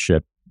track of that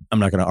shit. I'm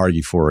not going to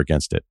argue for or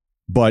against it.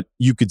 But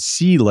you could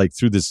see like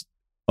through this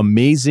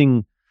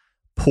amazing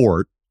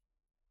port.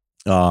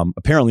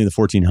 Apparently in the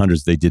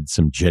 1400s, they did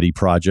some jetty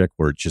project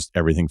where just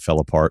everything fell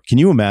apart. Can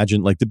you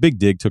imagine? Like the Big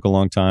Dig took a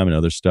long time and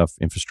other stuff,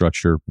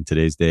 infrastructure in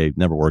today's day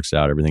never works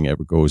out. Everything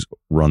ever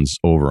runs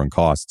over on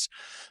costs.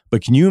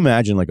 But can you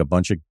imagine like a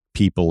bunch of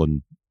people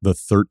in the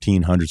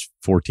 1300s,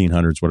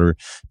 1400s, whatever,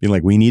 being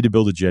like, we need to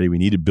build a jetty. We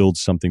need to build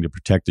something to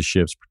protect the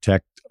ships,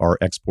 protect our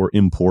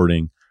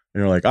importing.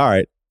 And you're like, all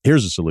right,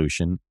 here's a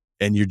solution.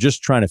 And you're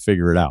just trying to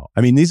figure it out.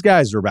 I mean, these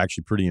guys are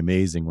actually pretty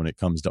amazing when it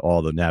comes to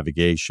all the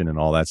navigation and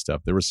all that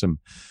stuff. There were some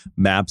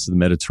maps of the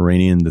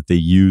Mediterranean that they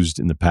used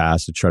in the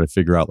past to try to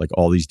figure out like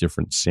all these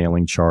different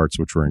sailing charts,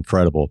 which were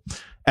incredible.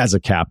 As a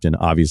captain,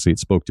 obviously it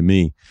spoke to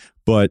me,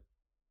 but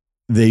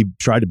they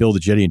tried to build a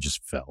jetty and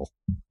just fell.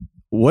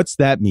 What's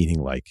that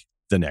meeting like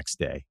the next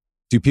day?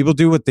 Do people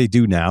do what they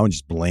do now and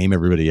just blame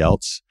everybody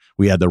else?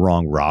 We had the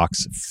wrong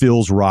rocks.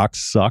 Phil's rocks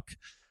suck.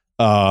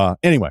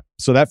 Anyway,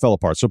 so that fell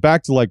apart. So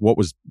back to like what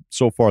was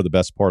so far the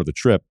best part of the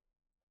trip,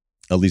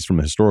 at least from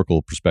a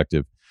historical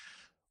perspective,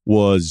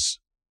 was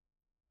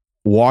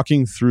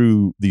walking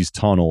through these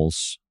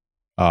tunnels.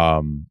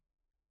 And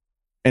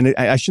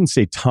I shouldn't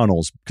say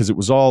tunnels because it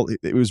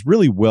was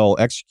really well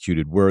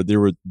executed, where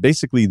there were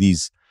basically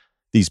these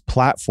these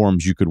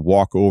platforms you could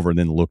walk over and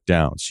then look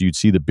down. So you'd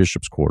see the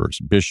bishop's quarters,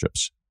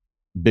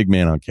 big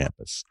man on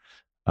campus.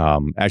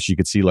 Actually, you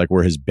could see like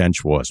where his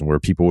bench was and where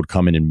people would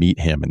come in and meet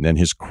him, and then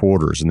his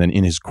quarters. And then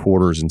in his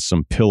quarters, in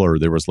some pillar,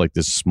 there was like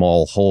this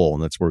small hole,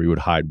 and that's where he would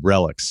hide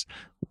relics,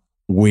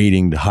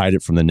 waiting to hide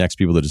it from the next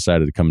people that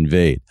decided to come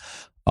invade.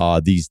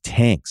 These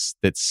tanks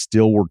that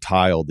still were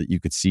tiled that you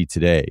could see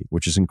today,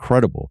 which is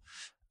incredible,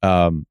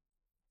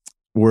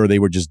 where they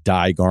would just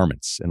dye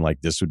garments. And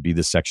like this would be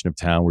the section of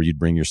town where you'd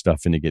bring your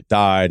stuff in to get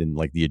dyed. And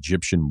like the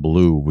Egyptian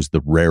blue was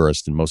the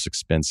rarest and most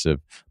expensive,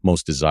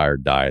 most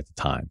desired dye at the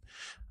time.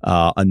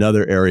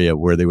 Another area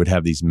where they would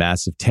have these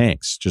massive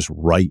tanks just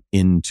right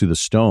into the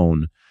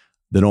stone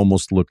that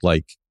almost looked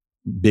like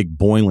big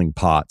boiling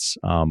pots,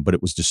 but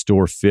it was to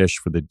store fish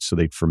so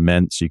they'd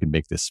ferment, so you could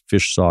make this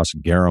fish sauce,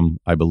 garum,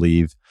 I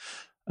believe.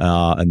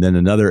 And then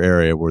another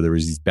area where there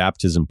was these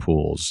baptism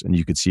pools, and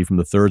you could see from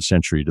the 3rd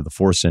century to the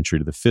 4th century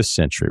to the 5th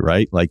century,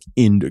 right? Like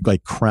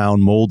crown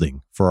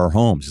molding for our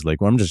homes. It's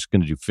like, well, I'm just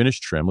going to do finish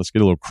trim. Let's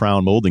get a little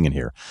crown molding in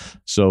here.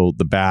 So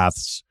the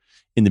baths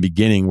in the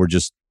beginning were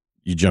just,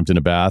 you jumped in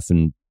a bath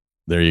and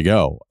there you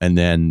go. And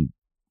then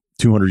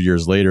 200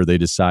 years later, they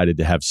decided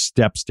to have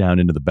steps down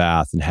into the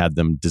bath and had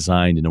them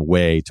designed in a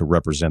way to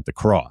represent the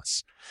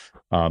cross.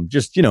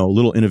 Just,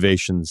 little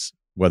innovations,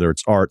 whether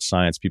it's art,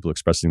 science, people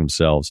expressing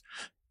themselves,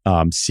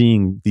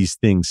 seeing these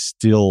things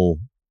still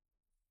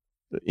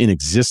in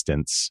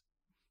existence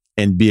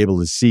and be able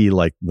to see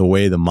like the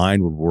way the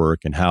mind would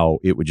work and how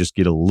it would just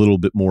get a little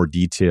bit more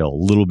detail,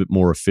 a little bit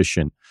more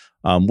efficient,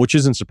 which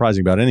isn't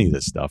surprising about any of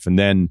this stuff. And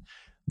then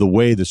the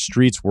way the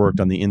streets worked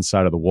on the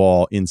inside of the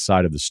wall,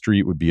 inside of the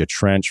street would be a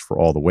trench for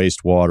all the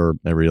wastewater,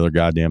 every other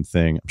goddamn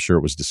thing. I'm sure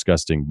it was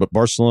disgusting. But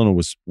Barcelona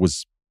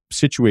was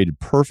situated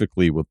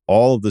perfectly with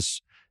all of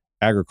this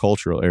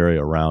agricultural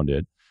area around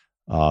it,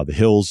 the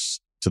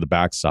hills to the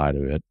backside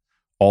of it,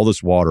 all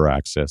this water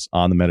access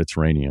on the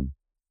Mediterranean.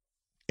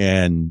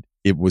 And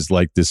it was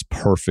like this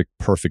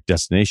perfect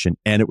destination.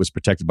 And it was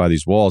protected by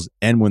these walls.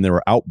 And when there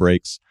were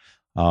outbreaks,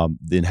 the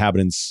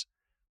inhabitants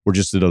were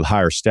just at a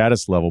higher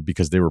status level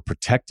because they were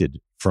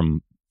protected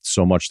from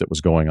so much that was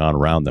going on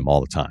around them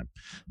all the time.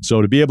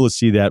 So to be able to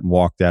see that and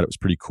walk that, it was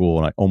pretty cool.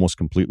 And I almost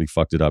completely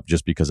fucked it up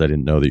just because I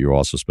didn't know that you were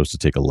also supposed to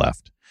take a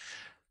left.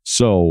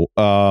 So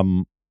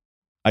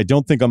I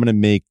don't think I'm going to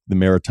make the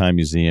Maritime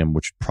Museum,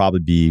 which would probably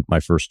be my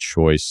first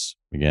choice.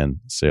 Again,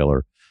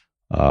 sailor.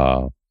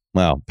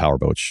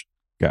 Powerboats.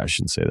 God, I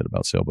shouldn't say that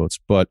about sailboats.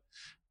 But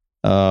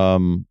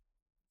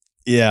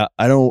yeah,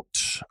 I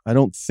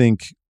don't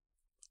think...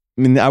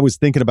 I mean, I was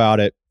thinking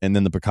about it and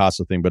then the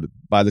Picasso thing, but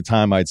by the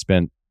time I'd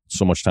spent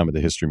so much time at the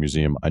History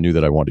Museum, I knew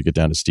that I wanted to get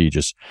down to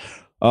Stegis.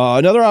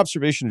 Another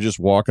observation of just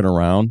walking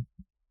around.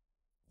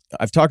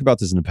 I've talked about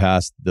this in the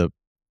past, the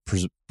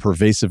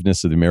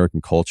pervasiveness of the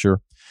American culture.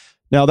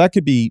 Now, that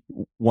could be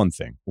one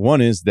thing.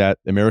 One is that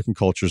American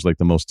culture is like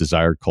the most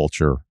desired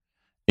culture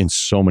in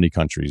so many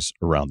countries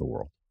around the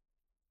world.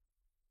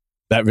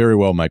 That very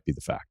well might be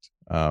the fact.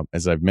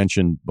 As I've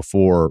mentioned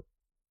before,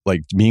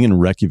 like being in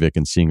Reykjavik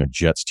and seeing a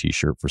Jets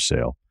t-shirt for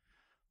sale,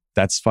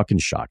 that's fucking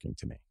shocking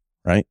to me,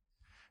 right?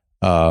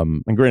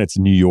 And granted, it's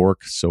New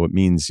York, so it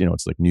means,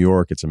 it's like New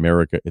York, it's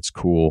America, it's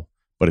cool,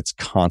 but it's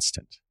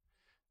constant.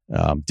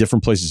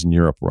 Different places in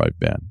Europe where I've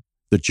been,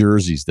 the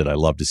jerseys that I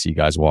love to see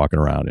guys walking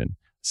around in,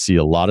 see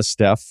a lot of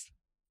Steph,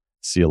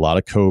 see a lot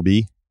of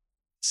Kobe,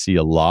 see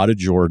a lot of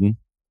Jordan,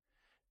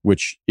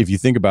 which if you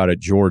think about it,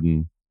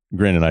 Jordan,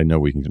 granted, I know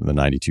we can get to the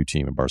 92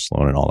 team in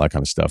Barcelona and all that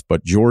kind of stuff,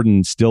 but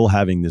Jordan still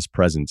having this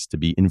presence to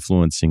be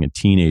influencing a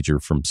teenager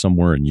from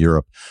somewhere in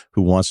Europe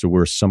who wants to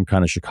wear some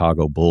kind of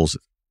Chicago Bulls,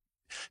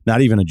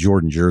 not even a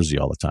Jordan jersey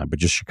all the time, but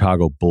just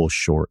Chicago Bulls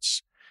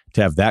shorts,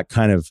 to have that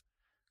kind of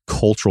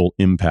cultural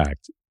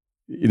impact,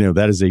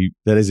 that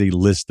is a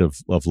list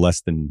of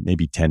less than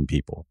maybe 10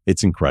 people.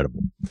 It's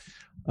incredible.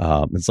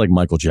 It's like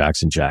Michael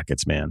Jackson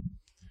jackets, man,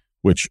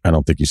 which I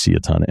don't think you see a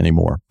ton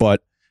anymore,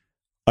 but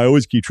I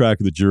always keep track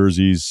of the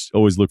jerseys,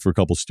 always look for a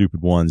couple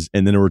stupid ones.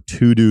 And then there were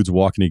two dudes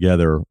walking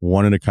together,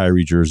 one in a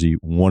Kyrie jersey,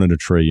 one in a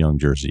Trae Young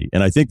jersey.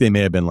 And I think they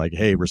may have been like,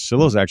 hey,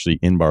 Russillo's actually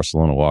in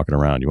Barcelona walking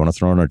around. You want to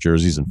throw in our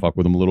jerseys and fuck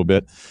with them a little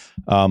bit?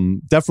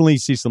 Definitely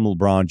see some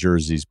LeBron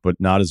jerseys, but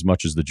not as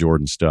much as the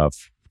Jordan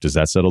stuff. Does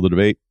that settle the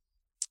debate?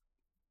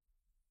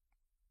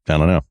 I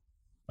don't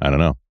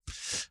know.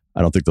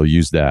 I don't think they'll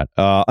use that.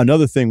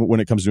 Another thing when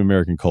it comes to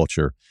American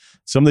culture,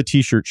 some of the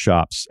t-shirt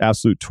shops,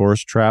 absolute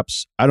tourist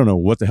traps. I don't know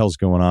what the hell's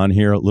going on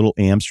here. A little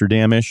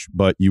Amsterdamish,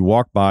 but you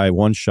walk by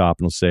one shop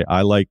and it'll say,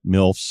 I like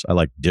MILFs. I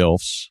like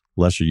DILFs,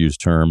 lesser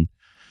used term.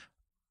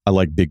 I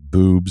like big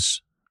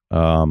boobs.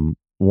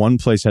 One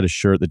place had a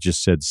shirt that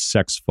just said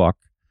sex fuck.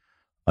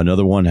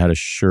 Another one had a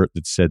shirt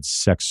that said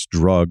sex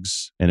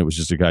drugs, and it was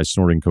just a guy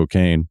snorting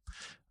cocaine.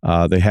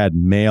 They had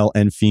male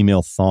and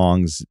female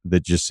thongs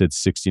that just said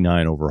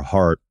 69 over a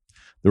heart.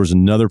 There was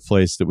another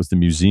place that was the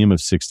Museum of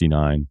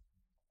 69.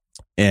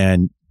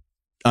 And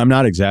I'm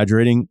not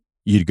exaggerating.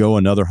 You'd go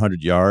another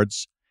 100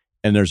 yards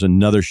and there's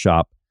another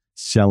shop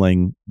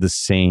selling the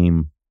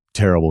same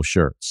terrible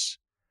shirts.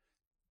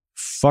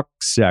 Fuck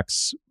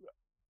sex.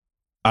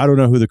 I don't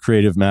know who the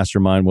creative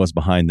mastermind was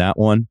behind that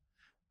one.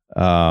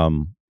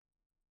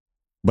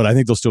 But I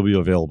think they'll still be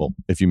available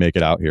if you make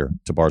it out here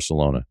to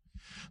Barcelona.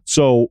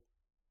 So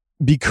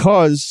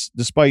because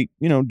despite,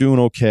 doing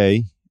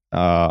okay,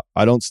 I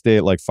don't stay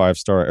at like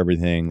 5-star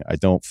everything. I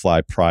don't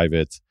fly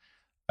private.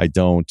 I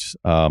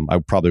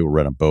probably will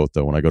rent a boat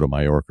though when I go to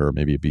Mallorca or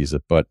maybe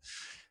Ibiza. But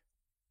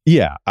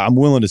yeah, I'm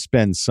willing to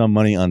spend some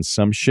money on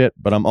some shit,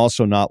 but I'm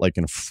also not like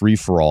in a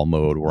free-for-all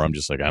mode where I'm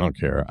just like, I don't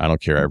care. I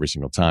don't care every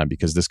single time,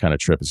 because this kind of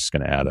trip is just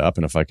going to add up.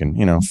 And if I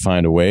can,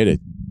 find a way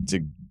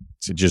to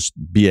just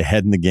be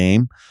ahead in the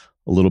game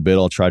a little bit,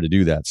 I'll try to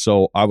do that.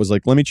 So I was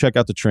like, let me check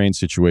out the train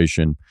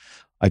situation.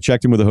 I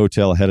checked in with a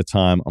hotel ahead of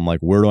time. I'm like,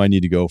 where do I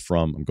need to go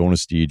from? I'm going to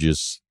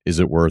Stegis. Is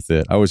it worth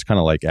it? I was kind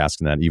of like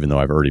asking that, even though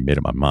I've already made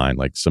up my mind.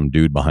 Like some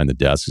dude behind the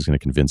desk is going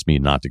to convince me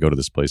not to go to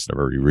this place that I've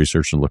already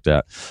researched and looked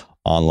at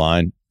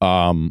online.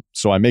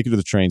 So I make it to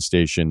the train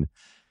station.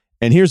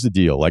 And here's the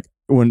deal. Like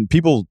when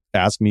people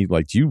ask me,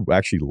 like, do you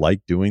actually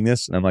like doing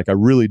this? And I'm like, I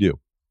really do.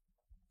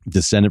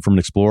 Descendant from an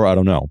explorer? I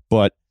don't know.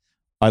 But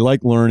I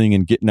like learning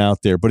and getting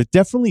out there, but it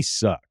definitely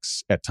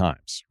sucks at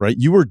times, right?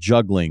 You are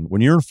juggling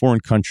when you're in a foreign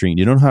country and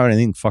you don't know how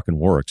anything fucking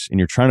works and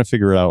you're trying to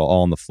figure it out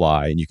all on the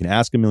fly, and you can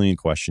ask a million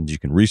questions, you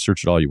can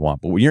research it all you want.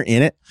 But when you're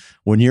in it,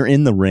 when you're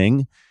in the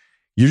ring,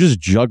 you're just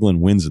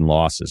juggling wins and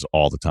losses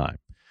all the time.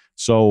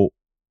 So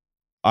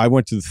I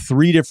went to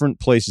 3 different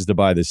places to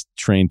buy this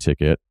train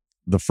ticket.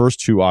 The first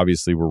 2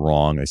 obviously were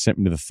wrong. They sent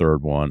me to the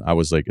third one. I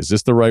was like, is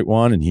this the right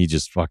one? And he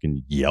just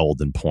fucking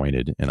yelled and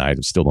pointed, and I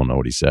still don't know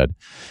what he said.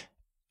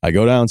 I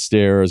go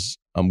downstairs.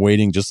 I'm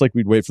waiting just like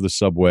we'd wait for the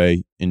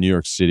subway in New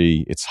York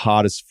City. It's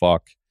hot as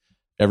fuck.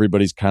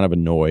 Everybody's kind of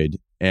annoyed.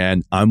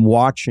 And I'm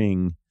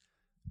watching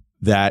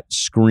that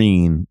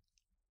screen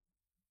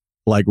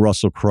like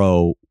Russell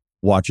Crowe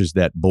watches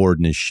that board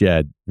in his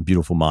shed, A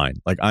Beautiful Mind.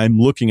 Like I'm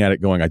looking at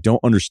it going, I don't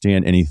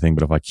understand anything,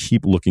 but if I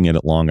keep looking at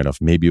it long enough,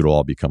 maybe it'll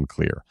all become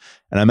clear.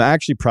 And I'm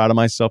actually proud of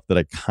myself that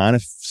I kind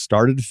of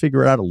started to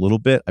figure it out a little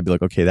bit. I'd be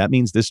like, okay, that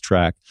means this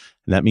track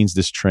and that means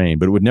this train,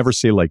 but it would never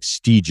say like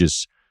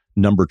Stegis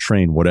number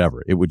train,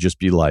 whatever. It would just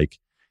be like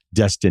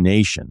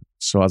destination.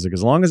 So I was like,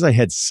 as long as I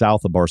head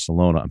south of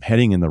Barcelona, I'm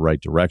heading in the right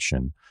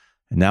direction.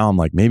 And now I'm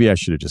like, maybe I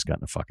should have just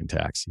gotten a fucking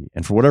taxi.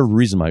 And for whatever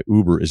reason, my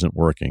Uber isn't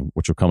working,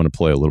 which will come into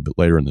play a little bit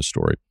later in the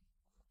story.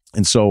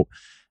 And so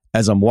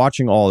as I'm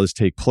watching all this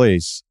take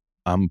place,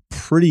 I'm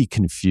pretty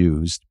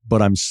confused,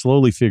 but I'm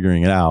slowly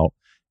figuring it out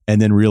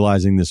and then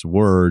realizing this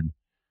word,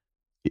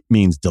 it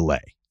means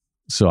delay.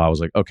 So I was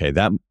like, okay,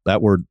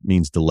 that word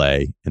means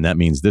delay, and that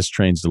means this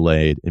train's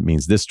delayed. It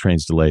means this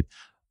train's delayed.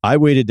 I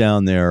waited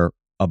down there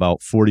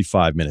about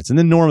 45 minutes. And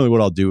then normally what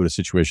I'll do in a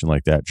situation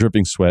like that,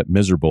 dripping sweat,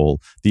 miserable,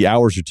 the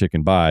hours are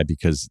ticking by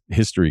because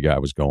history guy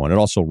was going. It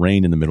also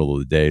rained in the middle of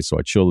the day, so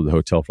I chilled at the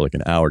hotel for like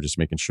an hour just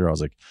making sure. I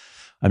was like,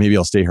 maybe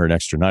I'll stay here an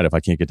extra night if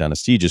I can't get down to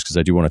Stegis because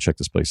I do want to check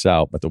this place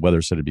out. But the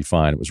weather said it'd be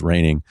fine. It was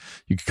raining.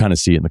 You could kind of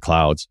see it in the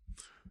clouds.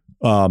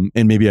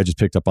 And maybe I just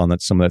picked up on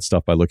some of that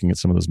stuff by looking at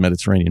some of those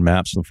Mediterranean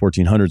maps from the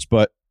 1400s.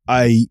 But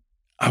I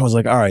was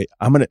like, all right,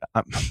 I'm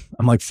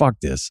like, fuck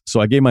this. So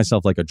I gave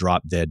myself like a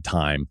drop dead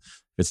time.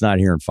 It's not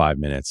here in 5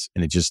 minutes.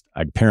 And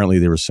apparently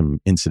there was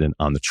some incident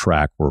on the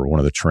track where one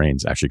of the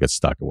trains actually got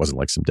stuck. It wasn't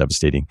like some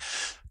devastating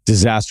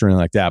disaster or anything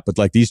like that, but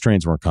like these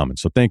trains weren't coming.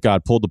 So thank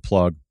God, pulled the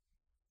plug,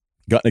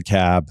 got in a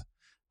cab,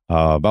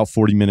 about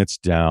 40 minutes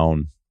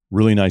down.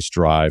 Really nice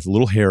drive, a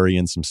little hairy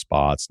in some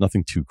spots,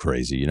 nothing too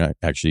crazy.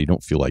 You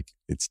don't feel like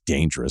it's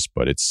dangerous,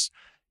 but it's,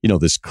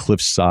 this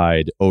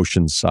cliffside,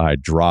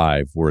 oceanside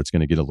drive where it's going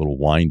to get a little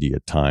windy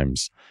at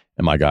times.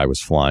 And my guy was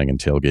flying and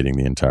tailgating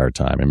the entire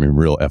time. I mean,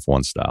 real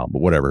F1 style,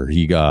 but whatever.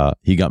 He got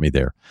me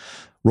there.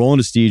 Rolling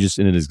to Stegis,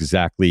 and it is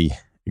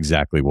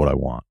exactly what I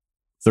want.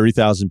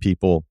 30,000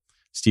 people.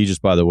 Stegis,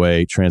 by the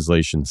way,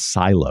 translation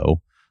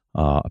silo.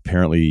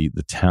 Apparently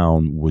the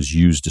town was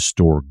used to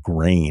store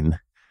grain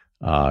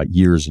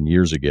years and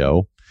years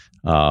ago.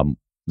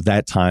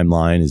 That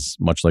timeline is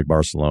much like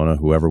Barcelona.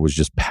 Whoever was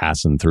just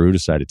passing through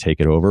decided to take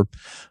it over.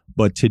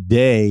 But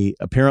today,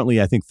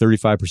 apparently, I think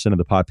 35% of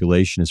the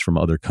population is from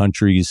other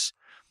countries.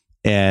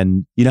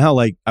 And you know how,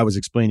 like, I was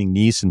explaining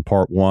Nice in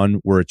part 1,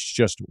 where it's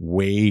just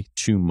way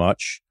too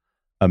much?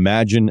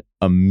 Imagine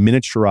a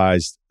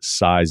miniaturized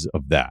size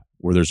of that,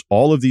 where there's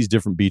all of these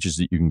different beaches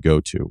that you can go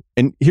to.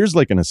 And here's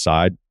like an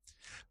aside.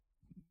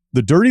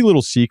 The dirty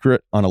little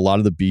secret on a lot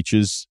of the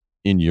beaches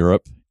in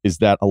Europe is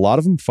that a lot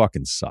of them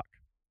fucking suck.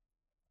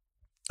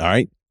 All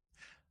right.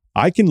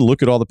 I can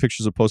look at all the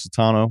pictures of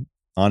Positano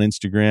on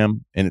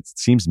Instagram, and it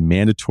seems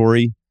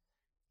mandatory.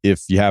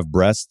 If you have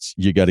breasts,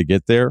 you got to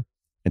get there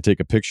and take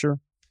a picture.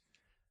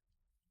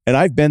 And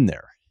I've been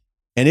there,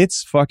 and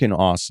it's fucking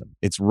awesome.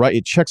 It's right.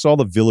 It checks all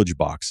the village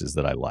boxes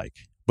that I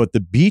like. But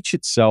the beach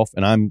itself,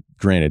 and I'm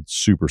granted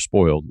super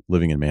spoiled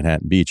living in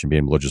Manhattan Beach and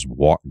being able to just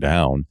walk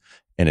down,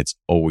 and it's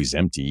always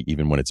empty.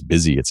 Even when it's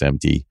busy, it's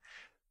empty.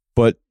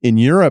 But in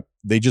Europe,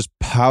 they just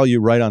pile you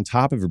right on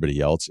top of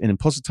everybody else. And in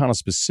Positano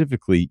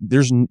specifically,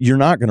 you're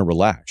not going to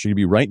relax. You're going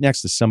to be right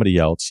next to somebody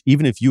else.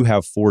 Even if you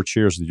have 4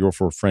 chairs with your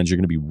 4 friends, you're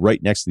going to be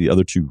right next to the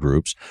other 2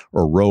 groups,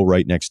 or a row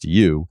right next to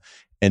you.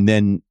 And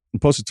then in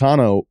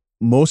Positano,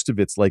 most of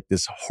it's like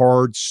this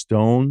hard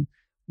stone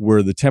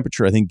where the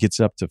temperature, I think, gets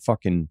up to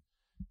fucking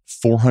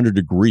 400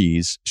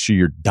 degrees. So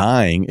you're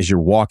dying as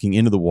you're walking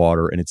into the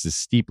water, and it's a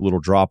steep little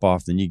drop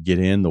off. Then you get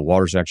in, the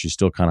water's actually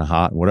still kind of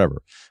hot and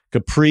whatever.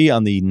 Capri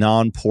on the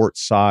non-port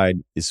side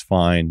is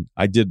fine.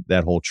 I did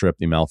that whole trip,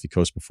 the Amalfi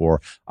Coast,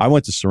 before. I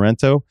went to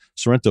Sorrento.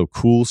 Sorrento,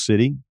 cool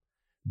city.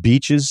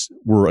 Beaches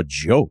were a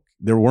joke.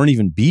 There weren't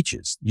even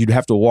beaches. You'd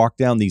have to walk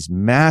down these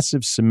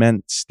massive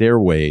cement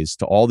stairways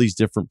to all these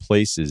different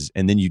places.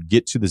 And then you'd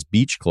get to this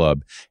beach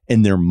club,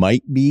 and there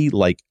might be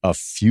like a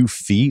few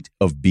feet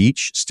of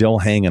beach still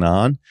hanging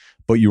on,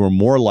 but you were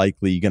more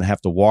likely you're going to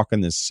have to walk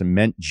on this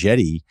cement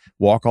jetty,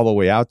 walk all the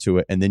way out to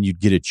it, and then you'd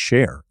get a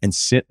chair and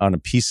sit on a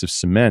piece of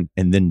cement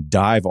and then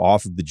dive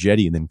off of the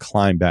jetty and then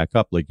climb back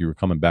up like you were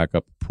coming back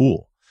up a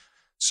pool.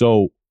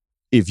 So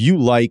if you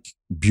like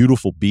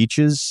beautiful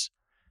beaches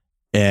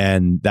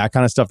and that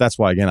kind of stuff, that's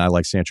why, again, I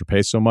like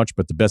Saint-Tropez so much.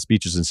 But the best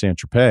beaches in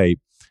Saint-Tropez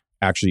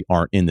actually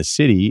aren't in the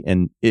city,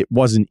 and it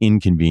wasn't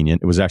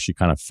inconvenient. It was actually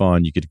kind of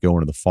fun. You get to go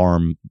into the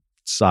farm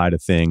side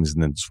of things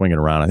and then swing it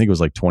around. I think it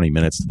was like 20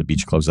 minutes to the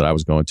beach clubs that I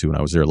was going to when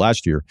I was there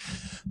last year.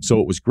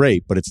 So it was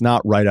great, but it's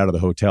not right out of the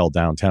hotel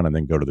downtown and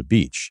then go to the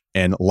beach.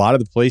 And a lot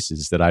of the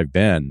places that I've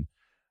been,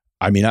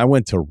 I mean, I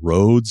went to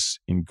Rhodes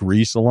in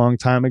Greece a long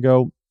time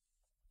ago,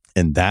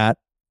 and that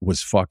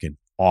was fucking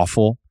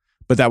awful.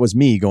 But that was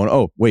me going,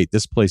 oh, wait,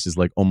 this place is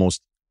like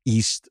almost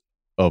east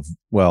of,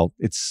 well,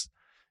 it's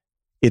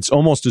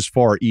almost as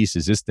far east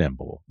as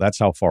Istanbul. That's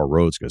how far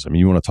Rhodes goes. I mean,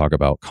 you want to talk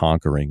about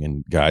conquering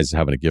and guys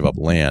having to give up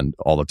land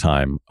all the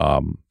time.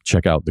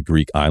 Check out the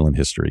Greek island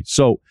history.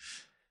 So,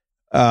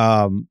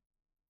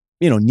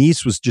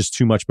 Nice was just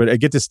too much, but I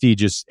get to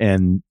Stygius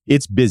and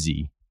it's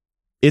busy.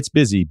 It's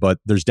busy, but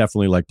there's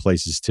definitely like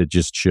places to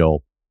just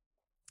chill.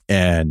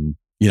 And,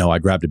 I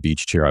grabbed a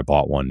beach chair. I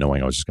bought one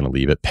knowing I was just going to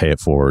leave it, pay it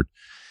forward.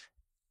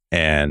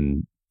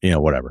 And,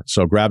 whatever.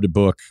 So I grabbed a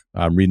book.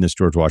 I'm reading this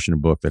George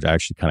Washington book that I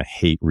actually kind of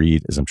hate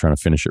read as I'm trying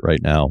to finish it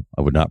right now.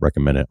 I would not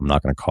recommend it. I'm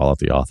not going to call out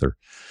the author.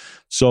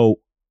 So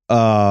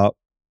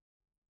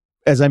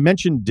as I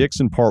mentioned, Dick's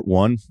in part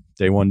 1,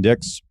 day 1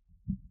 Dick's.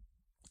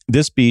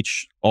 This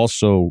beach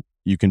also,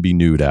 you can be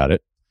nude at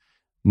it.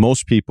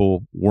 Most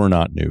people were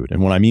not nude.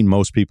 And when I mean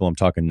most people, I'm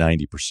talking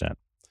 90%.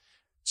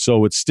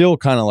 So it's still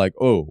kind of like,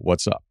 oh,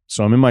 what's up?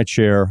 So I'm in my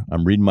chair.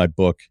 I'm reading my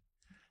book.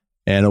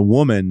 And a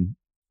woman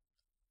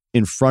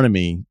in front of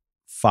me,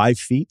 5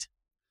 feet,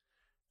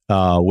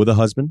 with a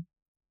husband,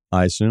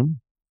 I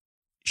assume.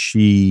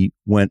 She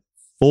went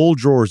full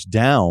drawers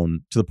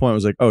down to the point I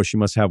was like, oh, she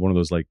must have one of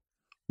those like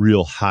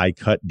real high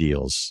cut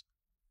deals,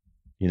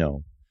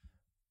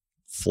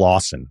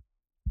 flossing.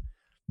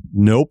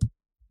 Nope,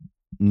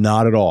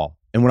 not at all.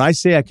 And when I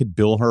say I could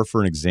bill her for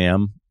an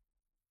exam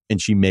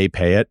and she may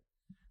pay it,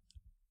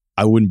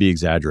 I wouldn't be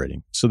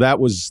exaggerating. So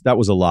that was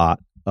a lot.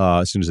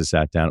 As soon as I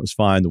sat down, it was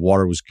fine. The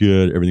water was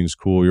good. Everything was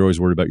cool. You're always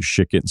worried about your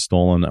shit getting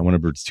stolen. I went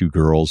over to 2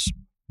 girls,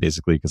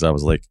 basically, because I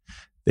was like,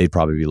 they'd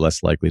probably be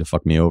less likely to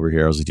fuck me over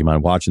here. I was like, do you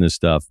mind watching this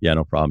stuff? Yeah,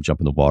 no problem. Jump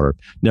in the water.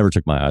 Never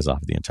took my eyes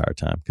off it the entire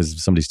time, because if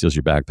somebody steals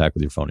your backpack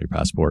with your phone or your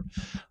passport,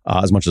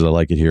 as much as I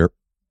like it here,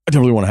 I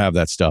don't really want to have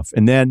that stuff.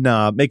 And then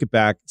make it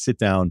back, sit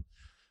down,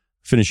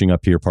 finishing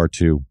up here, part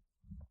 2.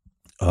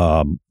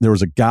 There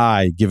was a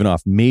guy giving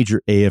off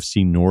major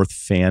AFC North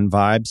fan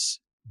vibes,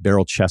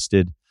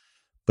 barrel-chested,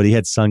 but he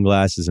had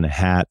sunglasses and a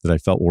hat that I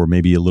felt were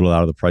maybe a little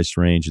out of the price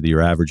range of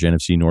your average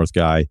NFC North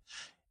guy.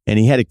 And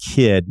he had a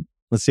kid.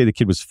 Let's say the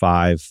kid was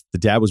 5. The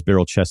dad was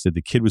barrel-chested.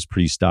 The kid was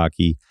pretty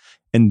stocky.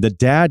 And the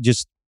dad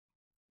just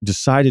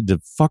decided to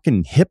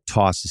fucking hip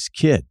toss his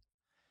kid.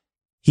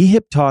 He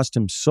hip tossed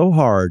him so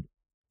hard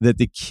that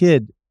the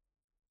kid,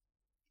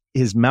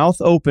 his mouth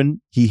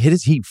open,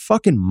 he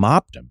fucking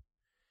mopped him.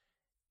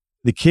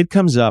 The kid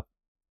comes up,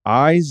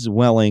 eyes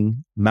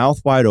welling,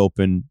 mouth wide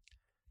open,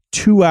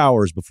 2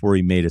 hours before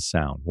he made a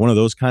sound. One of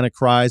those kind of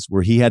cries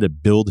where he had to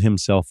build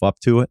himself up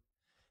to it,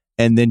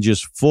 and then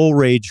just full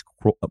rage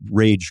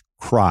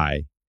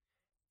cry.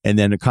 And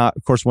then, of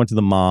course, went to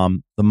the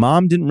mom. The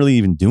mom didn't really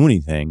even do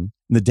anything.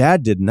 The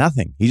dad did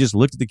nothing. He just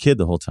looked at the kid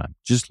the whole time,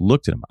 just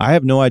looked at him. I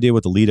have no idea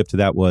what the lead up to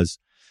that was.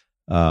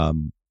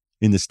 In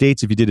the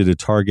States, if you did it at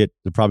Target,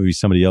 there'd probably be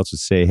somebody else would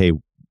say, hey,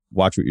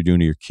 watch what you're doing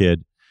to your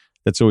kid.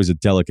 That's always a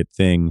delicate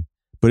thing.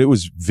 But it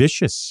was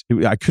vicious.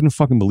 I couldn't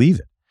fucking believe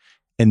it.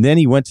 And then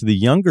he went to the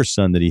younger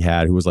son that he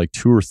had, who was like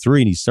 2 or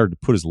 3, and he started to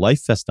put his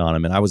life vest on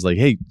him. And I was like,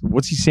 hey,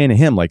 what's he saying to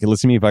him? Like,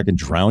 listen to me if I can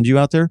drown you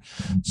out there.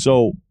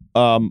 So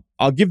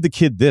I'll give the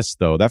kid this,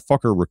 though. That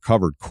fucker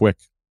recovered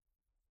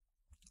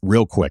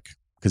real quick,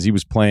 because he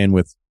was playing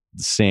with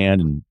the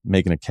sand and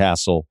making a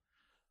castle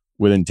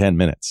within 10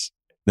 minutes.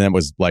 Then it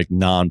was like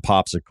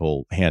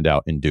non-popsicle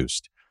handout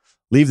induced.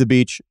 leave the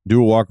beach,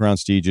 do a walk around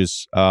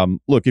Sitges.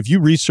 Look, if you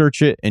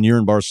research it and you're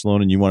in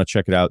Barcelona and you want to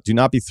check it out, do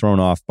not be thrown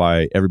off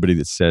by everybody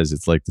that says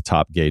it's like the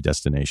top gay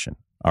destination.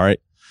 All right.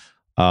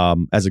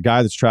 As a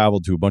guy that's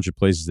traveled to a bunch of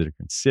places that are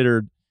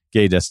considered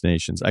gay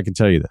destinations, I can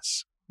tell you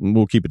this.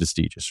 We'll keep it to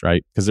Sitges,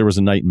 right? Because there was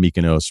a night in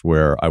Mykonos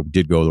where I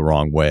did go the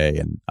wrong way,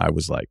 and I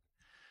was like,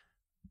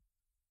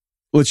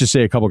 let's just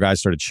say a couple guys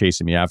started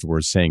chasing me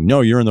afterwards saying,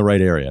 no, you're in the right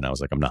area. And I was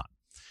like, I'm not.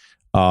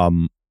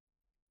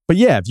 But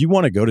yeah, if you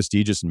want to go to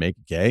Sitges and make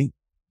it gay,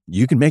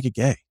 you can make it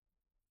gay.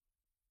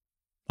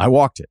 I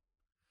walked it.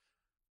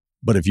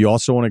 But if you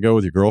also want to go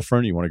with your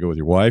girlfriend, you want to go with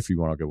your wife, you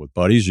want to go with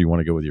buddies, or you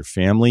want to go with your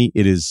family,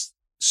 it is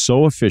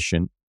so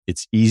efficient.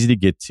 It's easy to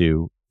get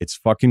to. It's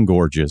fucking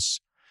gorgeous.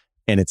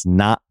 And it's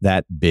not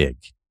that big.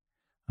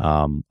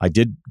 I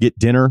did get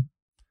dinner.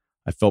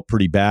 I felt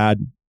pretty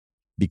bad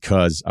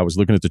because I was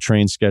looking at the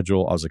train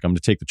schedule. I was like, I'm going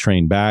to take the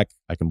train back.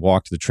 I can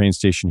walk to the train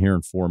station here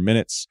in 4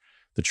 minutes.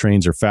 The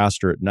trains are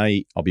faster at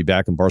night. I'll be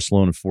back in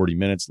Barcelona in 40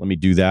 minutes. Let me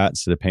do that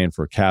instead of paying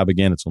for a cab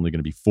again. It's only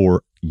going to be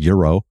 €4.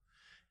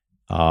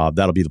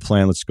 That'll be the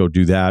plan. Let's go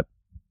do that.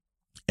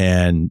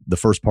 And the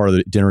first part of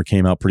the dinner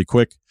came out pretty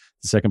quick.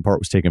 The second part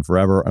was taking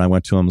forever. And I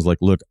went to him, I was like,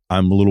 look,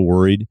 I'm a little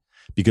worried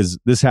because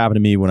this happened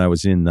to me when I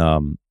was in,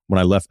 when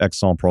I left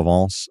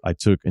Aix-en-Provence. I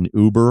took an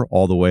Uber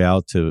all the way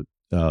out to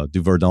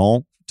du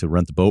Verdon to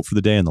rent the boat for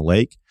the day on the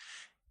lake.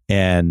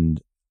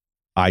 And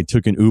I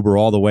took an Uber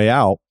all the way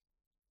out.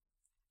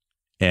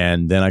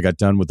 And then I got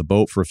done with the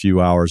boat for a few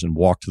hours and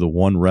walked to the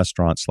one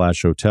restaurant /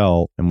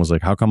 hotel and was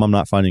like, how come I'm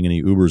not finding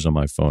any Ubers on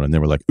my phone? And they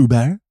were like,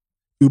 Uber?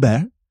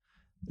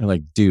 They're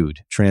like,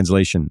 dude,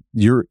 translation,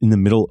 you're in the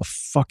middle of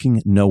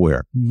fucking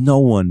nowhere. No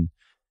one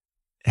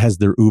has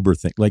their Uber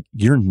thing. Like,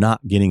 you're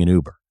not getting an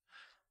Uber.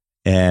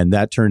 And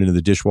that turned into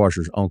the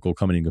dishwasher's uncle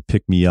coming in to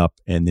pick me up.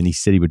 And then he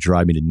said he would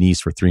drive me to Nice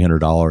for $300.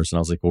 And I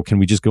was like, well, can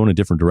we just go in a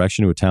different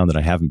direction to a town that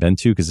I haven't been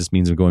to? Because this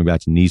means I'm going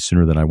back to Nice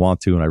sooner than I want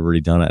to. And I've already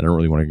done it. I don't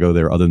really want to go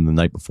there other than the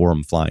night before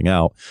I'm flying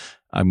out.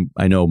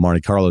 I know Monte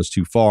Carlo is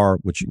too far,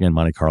 which again,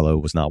 Monte Carlo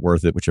was not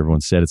worth it, which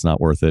everyone said it's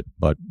not worth it.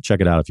 But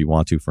check it out if you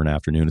want to for an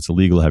afternoon. It's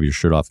illegal to have your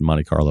shirt off in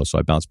Monte Carlo. So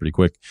I bounced pretty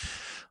quick.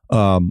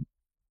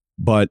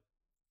 But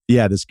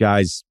yeah, this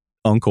guy's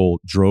uncle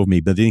drove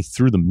me, but then he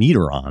threw the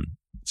meter on.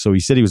 So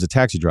he said he was a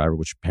taxi driver,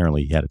 which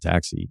apparently he had a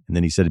taxi. And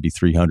then he said it'd be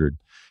 €300.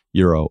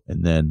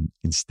 And then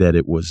instead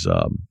it was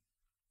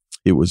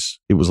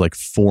like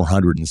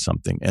 400 and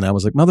something. And I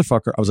was like,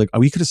 motherfucker, I was like,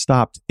 we could have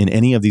stopped in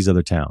any of these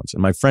other towns.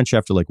 And my French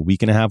after like a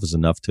week and a half was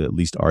enough to at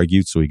least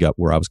argue. So he got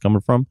where I was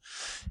coming from.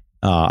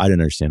 I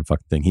didn't understand the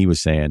fucking thing he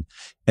was saying.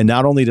 And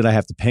not only did I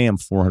have to pay him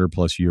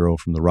 €400+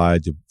 from the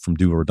ride from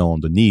du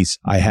Verdon to Nice,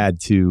 I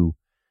had to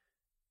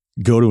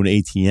go to an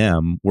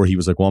ATM where he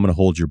was like, well, I'm going to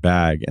hold your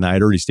bag. And I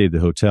had already stayed at the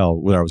hotel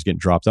where I was getting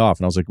dropped off.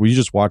 And I was like, will you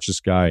just watch this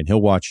guy and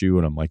he'll watch you?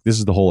 And I'm like, this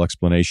is the whole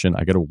explanation.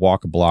 I got to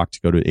walk a block to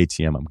go to an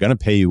ATM. I'm going to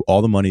pay you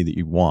all the money that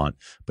you want,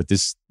 but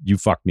you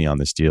fucked me on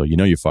this deal. You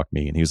know, you fucked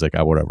me. And he was like,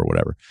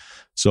 whatever.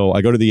 So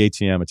I go to the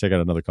ATM. I take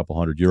out another couple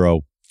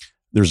 €100.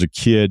 There's a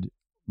kid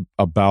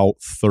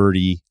about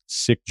 30,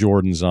 sick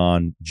Jordans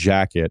on,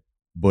 jacket,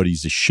 but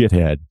he's a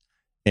shithead.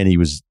 And he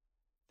was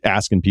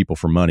asking people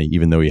for money,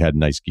 even though he had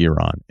nice gear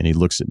on. And he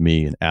looks at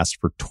me and asks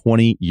for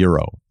 €20.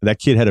 That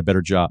kid had a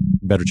better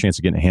chance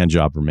of getting a hand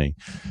job for me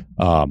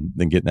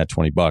than getting that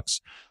 $20.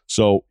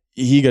 So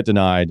he got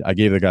denied. I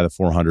gave the guy the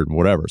 400 and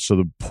whatever. So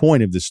the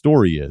point of the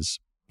story is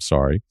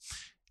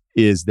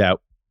that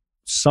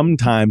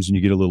sometimes when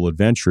you get a little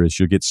adventurous,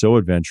 you'll get so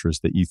adventurous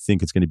that you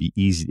think it's going to be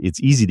easy. It's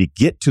easy to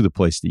get to the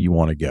place that you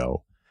want to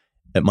go.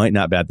 It might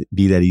not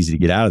be that easy to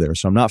get out of there.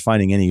 So I'm not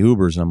finding any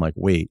Ubers. And I'm like,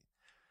 wait,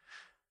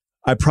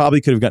 I probably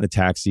could have gotten a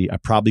taxi. I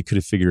probably could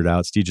have figured it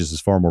out. Sitges is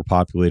far more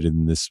populated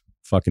than this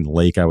fucking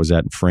lake I was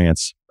at in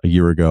France a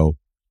year ago.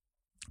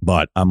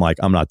 But I'm like,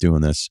 I'm not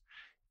doing this.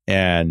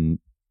 And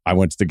I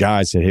went to the guy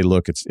and said, hey,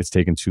 look, it's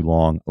taking too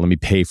long. Let me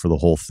pay for the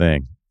whole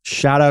thing.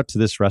 Shout out to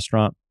this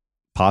restaurant,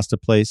 pasta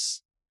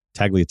place,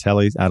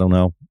 Tagliatelle. I don't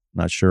know.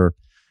 Not sure.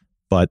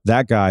 But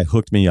that guy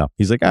hooked me up.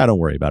 He's like, don't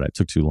worry about it. It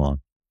took too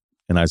long.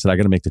 And I said, I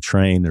got to make the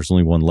train. There's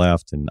only one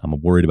left. And I'm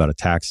worried about a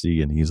taxi.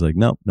 And he's like,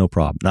 no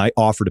problem. And I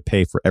offered to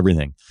pay for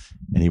everything.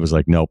 And he was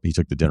like, nope. He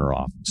took the dinner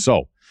off.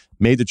 So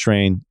made the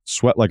train,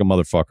 sweat like a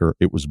motherfucker.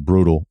 It was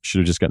brutal. Should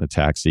have just gotten a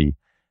taxi.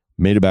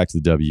 Made it back to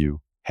the W.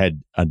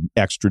 Had an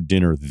extra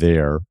dinner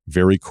there.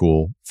 Very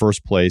cool.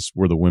 First place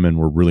where the women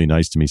were really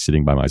nice to me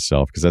sitting by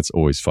myself, because that's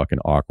always fucking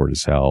awkward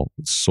as hell.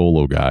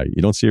 Solo guy.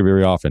 You don't see it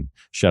very often.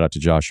 Shout out to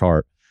Josh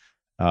Hart.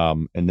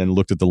 And then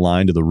looked at the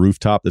line to the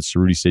rooftop that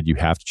Cerruti said you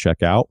have to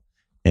check out.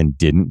 And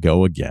didn't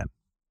go again.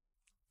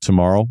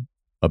 Tomorrow,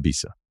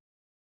 Ibiza.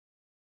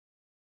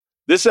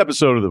 This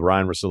episode of the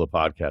Ryan Russillo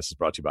podcast is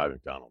brought to you by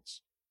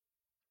McDonald's.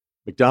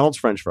 McDonald's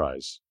French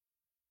fries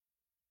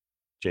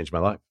changed my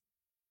life.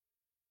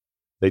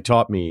 They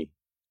taught me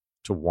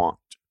to want.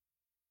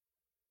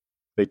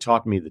 They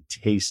taught me the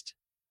taste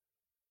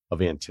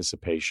of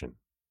anticipation.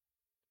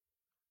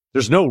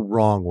 There's no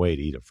wrong way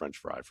to eat a French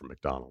fry from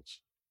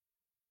McDonald's,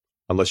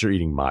 unless you're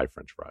eating my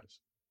French fries.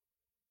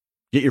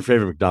 Get your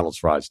favorite McDonald's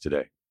fries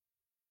today.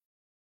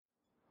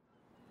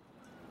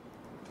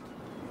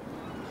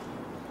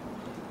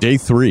 Day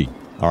 3.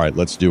 All right,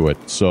 let's do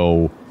it.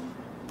 So,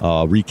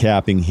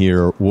 recapping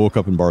here, woke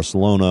up in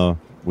Barcelona,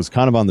 was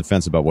kind of on the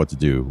fence about what to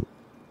do.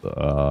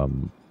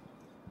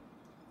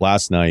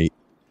 Last night,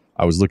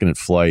 I was looking at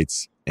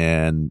flights,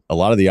 and a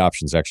lot of the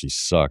options actually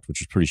sucked,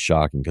 which was pretty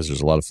shocking because there's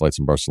a lot of flights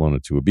in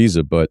Barcelona to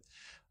Ibiza, but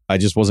I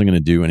just wasn't going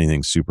to do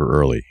anything super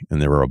early. And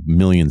there were a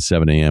million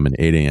 7 a.m. and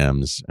 8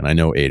 a.m.s, and I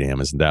know 8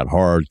 a.m. isn't that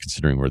hard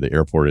considering where the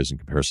airport is in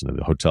comparison to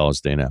the hotel I was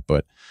staying at,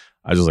 but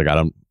I was just like, I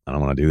don't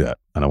want to do that.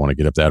 I don't want to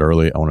get up that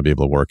early. I want to be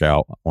able to work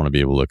out. I want to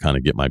be able to kind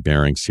of get my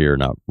bearings here,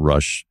 not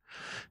rush.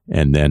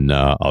 And then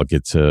I'll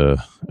get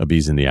to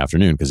Ibiza in the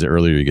afternoon, because the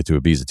earlier you get to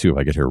Ibiza too, if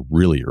I get here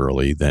really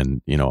early,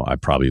 then, I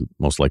probably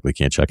most likely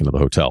can't check into the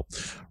hotel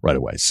right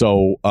away.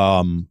 So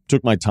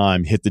took my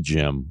time, hit the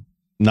gym.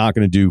 Not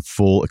going to do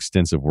full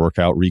extensive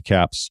workout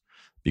recaps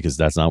because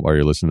that's not why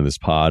you're listening to this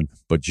pod,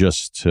 but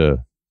just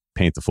to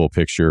paint the full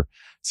picture.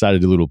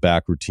 Decided to do a little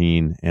back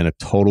routine, and a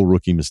total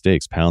rookie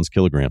mistakes. Pounds,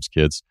 kilograms,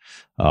 kids.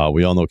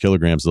 We all know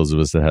kilograms, those of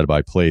us that had to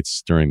buy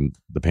plates during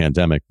the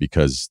pandemic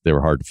because they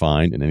were hard to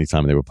find. And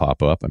anytime they would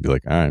pop up, I'd be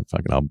like, all right,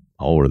 fucking, I'll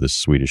order this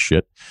sweet as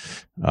shit.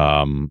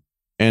 And,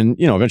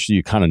 eventually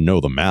you kind of know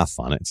the math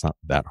on it. It's not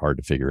that hard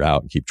to figure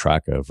out and keep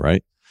track of,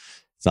 right?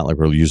 It's not like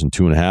we're using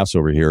 2.5s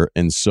over here.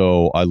 And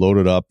so I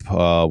loaded up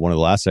one of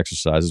the last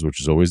exercises,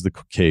 which is always the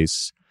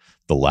case,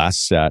 the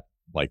last set,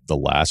 like the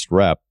last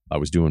rep. I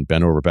was doing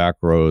bent over back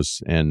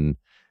rows, and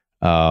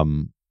I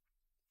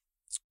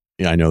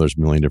know there's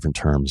a million different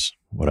terms,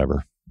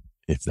 whatever.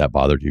 If that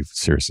bothered you,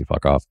 seriously,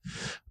 fuck off.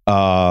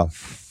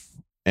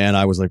 And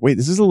I was like, wait,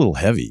 this is a little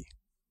heavy.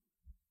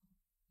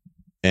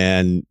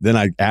 And then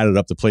I added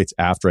up the plates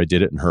after I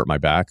did it and hurt my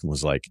back and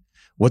was like,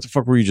 what the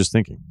fuck were you just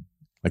thinking?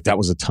 Like, that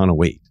was a ton of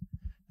weight.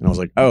 And I was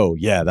like, oh,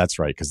 yeah, that's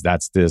right, because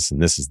that's this, and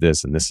this is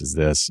this, and this is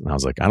this. And I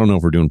was like, I don't know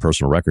if we're doing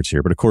personal records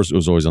here, but of course, it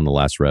was always on the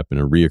last rep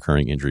and a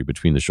reoccurring injury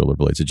between the shoulder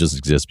blades. It just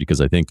exists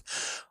because I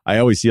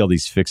always see all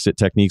these fix-it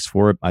techniques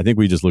for it. I think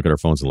we just look at our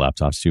phones and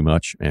laptops too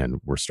much, and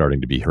we're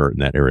starting to be hurt in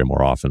that area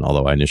more often,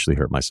 although I initially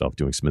hurt myself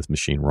doing Smith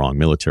machine wrong.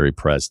 Military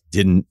press,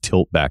 didn't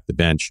tilt back the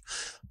bench,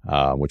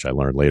 which I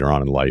learned later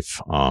on in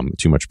life.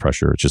 Too much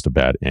pressure. It's just a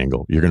bad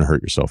angle. You're going to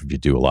hurt yourself if you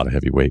do a lot of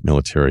heavyweight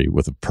military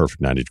with a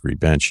perfect 90-degree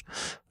bench.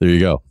 There you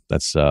go.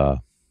 That's my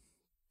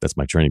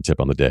training tip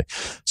on the day.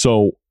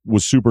 So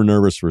was super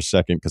nervous for a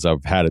second because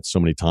I've had it so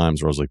many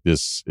times where I was like,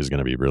 this is going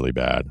to be really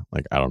bad.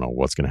 Like, I don't know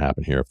what's going to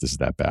happen here if this is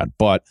that bad.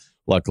 But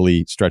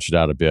luckily, stretched it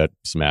out a bit,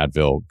 some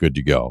Advil, good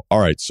to go. All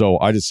right, so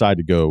I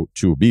decided to go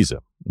to Ibiza,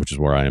 which is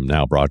where I am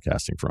now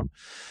broadcasting from.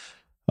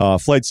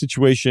 Flight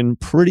situation,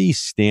 pretty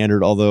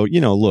standard, although,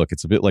 look,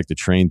 it's a bit like the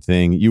train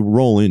thing. You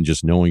roll in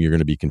just knowing you're going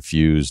to be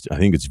confused. I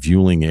think it's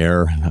Vueling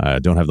Air. I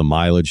don't have the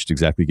mileage to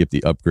exactly get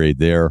the upgrade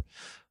there.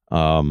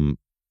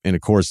 And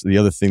of course, the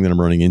other thing that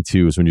I'm running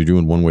into is when you're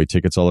doing one-way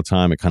tickets all the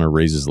time, it kind of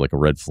raises like a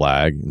red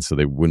flag. And so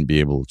they wouldn't be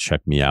able to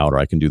check me out, or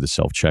I can do the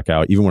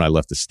self-checkout. Even when I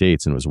left the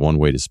States and it was one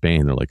way to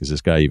Spain, they're like, is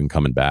this guy even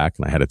coming back?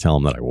 And I had to tell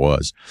them that I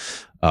was,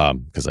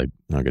 because I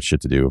got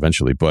shit to do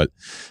eventually. But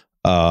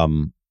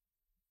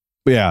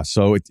yeah,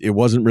 so it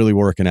wasn't really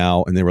working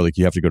out. And they were like,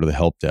 you have to go to the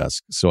help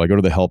desk. So I go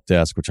to the help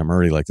desk, which I'm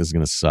already like, this is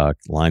going to suck.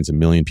 Line's a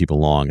million people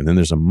long. And then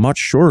there's a much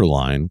shorter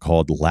line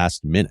called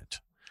Last Minute.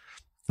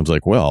 I was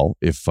like, well,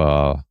 if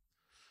that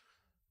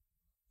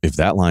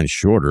line's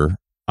shorter,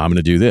 I'm going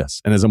to do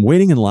this. And as I'm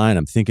waiting in line,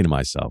 I'm thinking to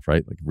myself,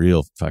 right? Like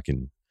real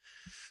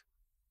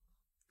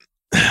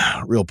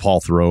Paul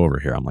Thoreau over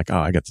here. I'm like, oh,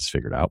 I got this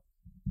figured out.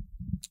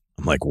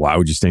 I'm like, why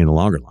would you stay in the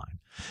longer line?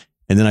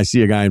 And then I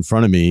see a guy in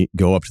front of me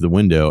go up to the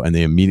window, and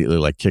they immediately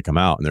like kick him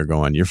out. And they're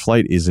going, your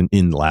flight isn't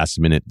in last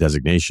minute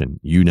designation.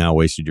 You now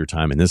wasted your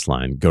time in this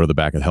line. Go to the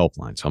back of the help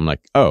line. So I'm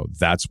like, oh,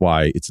 that's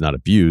why it's not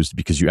abused,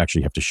 because you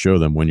actually have to show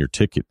them when you're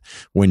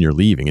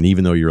leaving. And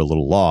even though you're a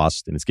little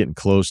lost and it's getting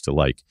close to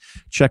like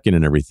check-in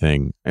and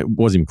everything, it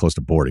wasn't even close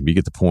to boarding, but you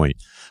get the point.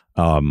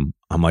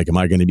 I'm like, am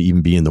I going to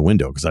even be in the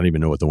window? Because I don't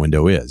even know what the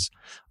window is.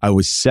 I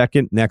was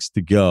second next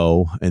to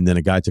go, and then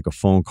a guy took a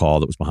phone call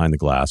that was behind the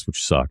glass,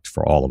 which sucked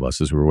for all of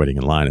us as we were waiting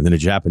in line. And then a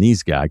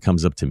Japanese guy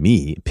comes up to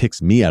me,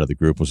 picks me out of the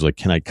group, and was like,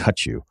 can I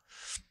cut you?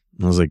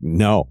 And I was like,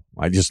 no.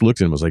 I just looked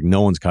at him. I was like,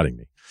 no one's cutting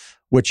me.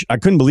 Which I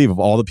couldn't believe, of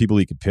all the people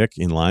he could pick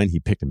in line, he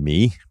picked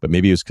me. But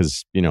maybe it was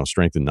because,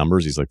 strength in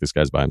numbers. He's like, this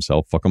guy's by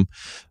himself. Fuck him.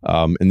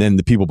 And then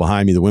the people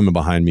behind me, the women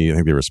behind me, I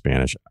think they were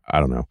Spanish. I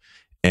don't know.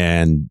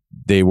 And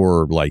they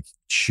were like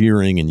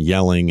cheering and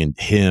yelling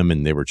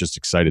and they were just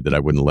excited that I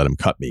wouldn't let him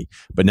cut me.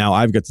 But now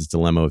I've got this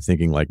dilemma of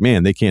thinking like,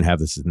 man, they can't have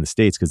this in the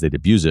States because they'd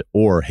abuse it.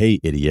 Or,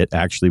 hey, idiot,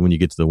 actually, when you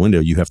get to the window,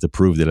 you have to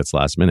prove that it's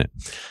last minute.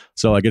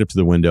 So I get up to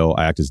the window.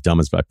 I act as dumb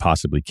as I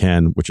possibly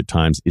can, which at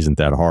times isn't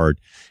that hard.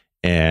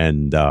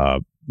 And,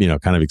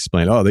 kind of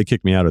explained, oh, they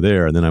kicked me out of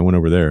there. And then I went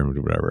over there and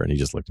whatever. And he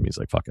just looked at me. He's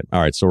like, fuck it. All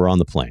right. So we're on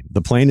the plane.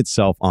 The plane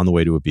itself on the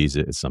way to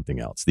Ibiza is something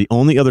else. The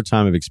only other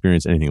time I've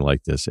experienced anything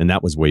like this, and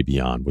that was way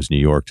beyond, was New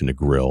York to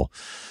Negril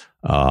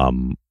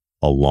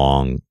a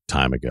long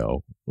time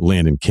ago.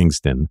 Land in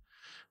Kingston.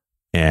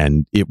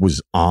 And it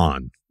was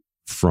on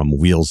from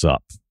wheels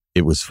up.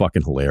 it was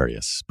fucking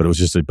hilarious. But it was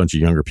just a bunch of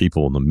younger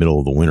people in the middle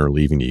of the winter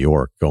leaving New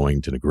York,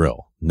 going to the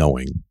grill,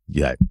 knowing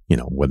that,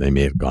 when they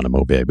may have gone to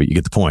Mobay, but you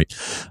get the point.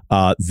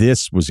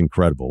 This was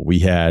incredible. We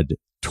had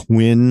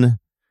twin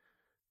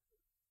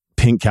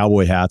pink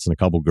cowboy hats and a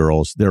couple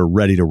girls. They're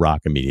ready to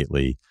rock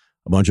immediately.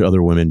 A bunch of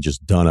other women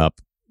just done up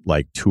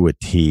like to a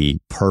T,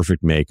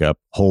 perfect makeup,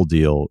 whole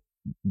deal,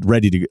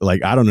 ready to,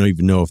 like, I don't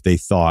even know if they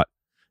thought,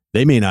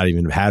 they may not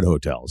even have had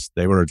hotels.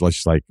 They were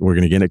just like, we're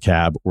going to get in a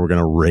cab, we're going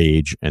to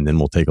rage, and then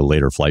we'll take a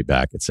later flight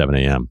back at 7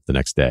 a.m. the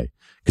next day.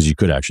 Because you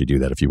could actually do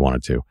that if you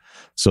wanted to.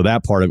 So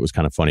that part of it was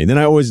kind of funny. Then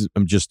I always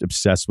am just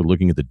obsessed with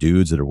looking at the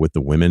dudes that are with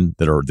the women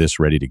that are this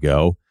ready to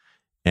go.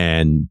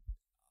 And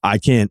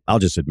I'll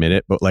just admit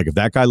it, but like if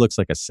that guy looks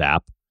like a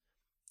sap,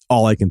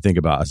 all I can think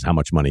about is how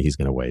much money he's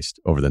going to waste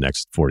over the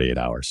next 48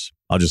 hours.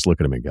 I'll just look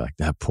at him and go like,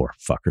 that poor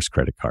fucker's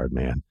credit card,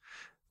 man.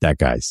 That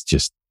guy's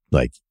just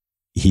like,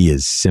 he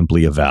is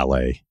simply a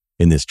valet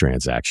in this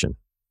transaction.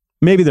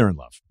 Maybe they're in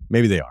love.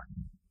 Maybe they are.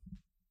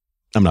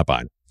 I'm not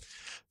buying it.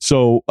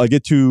 So I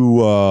get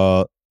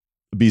to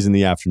Bees in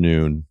the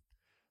afternoon.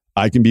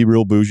 I can be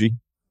real bougie.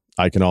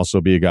 I can also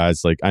be a guy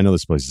that's like, I know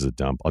this place is a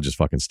dump. I'll just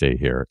fucking stay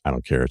here. I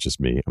don't care. It's just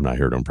me. I'm not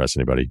here to impress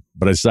anybody.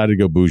 But I decided to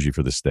go bougie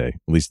for this stay, at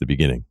least the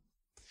beginning.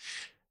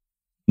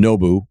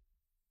 Nobu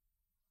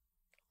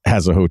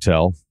has a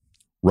hotel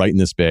right in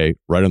this bay,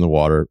 right on the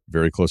water,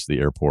 very close to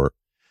the airport.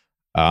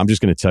 I'm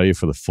just going to tell you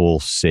for the full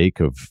sake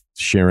of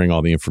sharing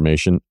all the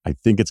information, I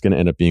think it's going to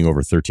end up being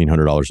over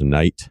 $1,300 a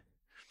night.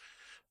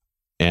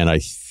 And I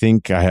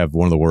think I have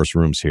one of the worst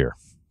rooms here.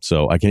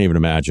 So I can't even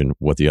imagine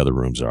what the other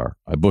rooms are.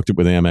 I booked it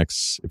with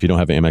Amex. If you don't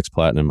have Amex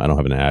Platinum, I don't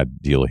have an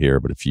ad deal here,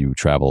 but if you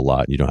travel a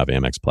lot and you don't have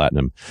Amex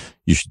Platinum,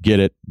 you should get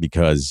it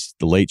because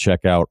the late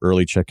checkout,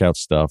 early checkout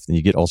stuff, and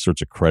you get all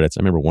sorts of credits.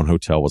 I remember one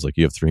hotel was like,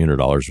 you have $300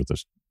 worth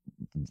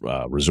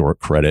of resort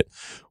credit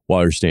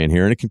while you're staying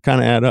here. And it can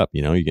kind of add up.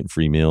 You're getting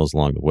free meals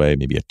along the way,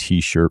 maybe a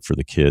t-shirt for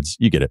the kids.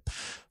 You get it.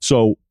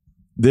 So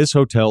this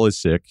hotel is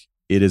sick.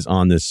 It is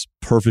on this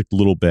perfect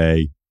little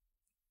bay.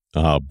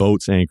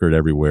 Boats anchored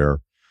everywhere.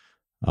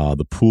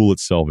 The pool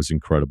itself is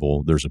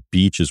incredible. There's a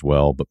beach as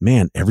well. But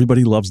man,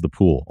 everybody loves the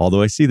pool.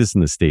 Although I see this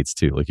in the States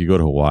too. Like you go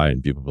to Hawaii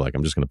and people are like,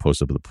 I'm just going to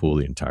post up at the pool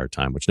the entire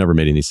time, which never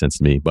made any sense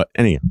to me. But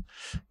anyhow,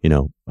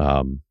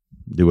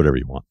 do whatever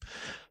you want.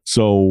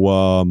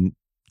 So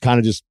kind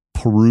of just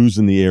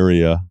perusing the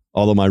area.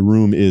 Although my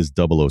room is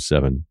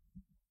 007,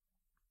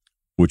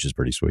 which is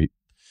pretty sweet.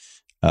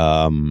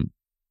 I'll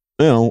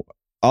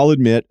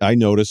admit I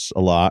notice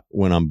a lot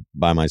when I'm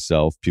by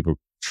myself. People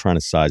trying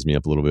to size me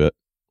up a little bit.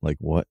 Like,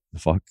 what the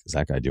fuck is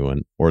that guy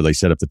doing? Or they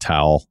set up the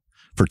towel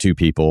for two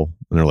people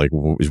and they're like,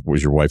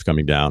 was your wife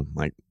coming down?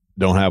 Like,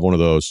 don't have one of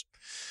those.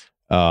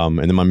 And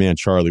then my man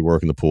Charlie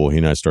working the pool, he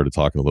and I started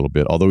talking a little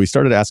bit. Although he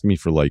started asking me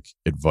for like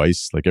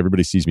advice. Like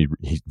everybody sees me,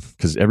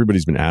 because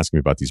everybody's been asking me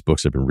about these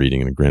books I've been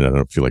reading. And granted, I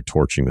don't feel like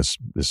torching this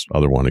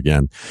other one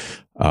again.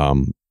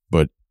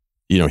 But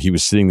he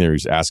was sitting there,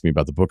 he's asking me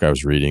about the book I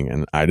was reading.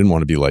 And I didn't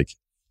want to be like,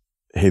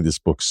 hey, this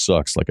book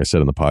sucks, like I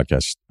said in the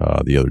podcast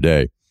the other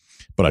day.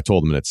 But I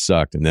told him that it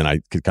sucked. And then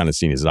I could kind of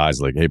see in his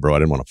eyes like, hey, bro, I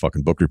didn't want a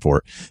fucking book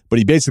report. But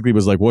he basically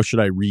was like, what should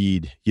I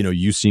read?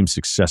 You seem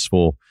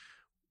successful.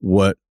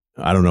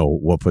 I don't know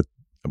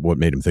what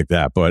made him think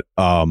that. But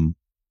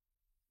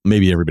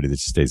maybe everybody that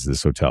stays at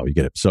this hotel, you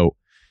get it. So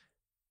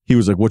he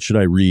was like, what should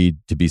I read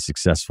to be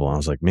successful? And I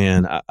was like,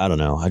 man, I don't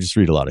know. I just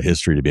read a lot of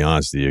history, to be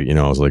honest with you.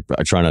 I was like,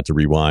 I try not to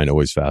rewind,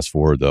 always fast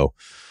forward though.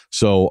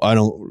 So I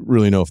don't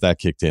really know if that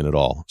kicked in at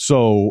all.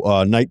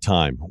 So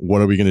nighttime,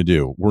 what are we going to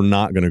do? We're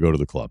not going to go to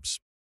the clubs.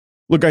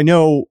 Look, I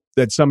know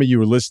that some of you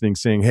are listening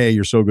saying, hey,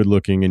 you're so good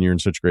looking and you're in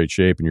such great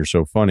shape and you're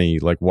so funny.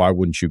 Like, why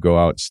wouldn't you go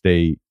out and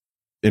stay?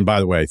 And by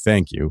the way,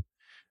 thank you.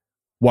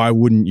 Why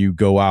wouldn't you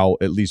go out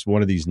at least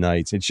one of these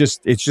nights? It's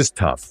just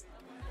tough.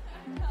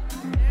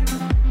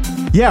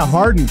 Yeah,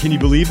 Harden, can you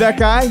believe that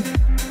guy?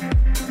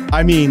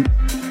 I mean,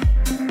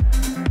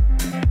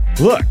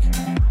 look,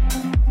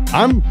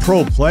 I'm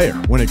pro player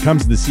when it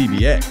comes to the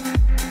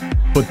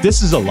CBA, but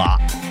this is a lot.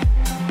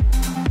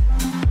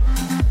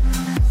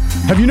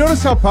 Have you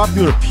noticed how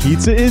popular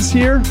pizza is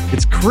here?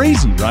 It's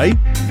crazy, right?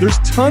 There's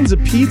tons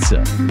of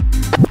pizza.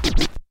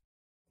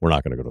 We're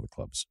not going to go to the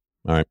clubs.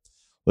 All right.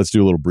 Let's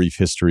do a little brief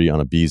history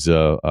on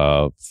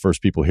Ibiza.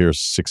 First people here,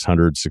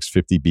 600,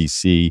 650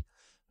 BC.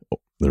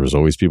 There was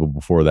always people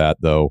before that,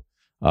 though.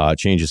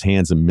 Changes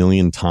hands a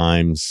million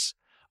times.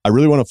 I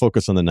really want to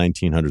focus on the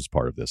 1900s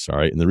part of this, all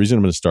right? And the reason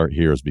I'm going to start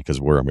here is because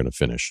of where I'm going to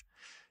finish.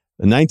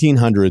 The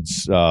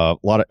 1900s, a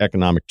lot of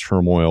economic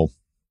turmoil.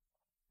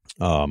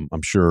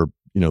 I'm sure,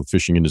 the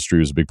fishing industry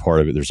was a big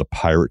part of it. There's a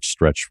pirate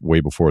stretch way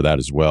before that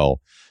as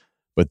well.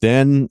 But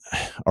then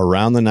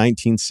around the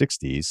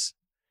 1960s,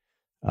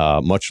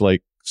 much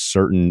like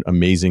certain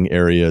amazing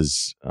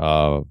areas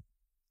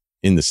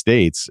in the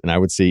States, and I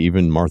would say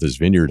even Martha's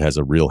Vineyard has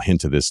a real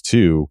hint of this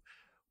too,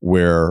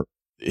 where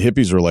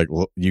hippies are like,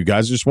 well, you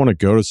guys just want to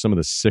go to some of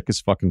the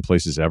sickest fucking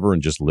places ever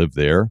and just live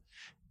there.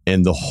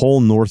 And the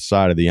whole north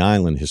side of the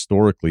island,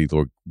 historically,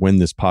 when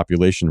this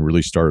population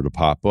really started to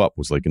pop up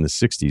was like in the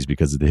 60s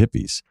because of the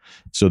hippies.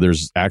 So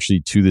there's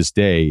actually, to this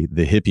day,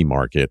 the hippie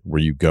market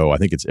where you go. I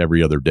think it's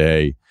every other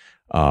day.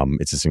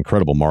 It's this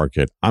incredible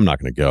market. I'm not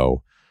going to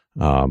go.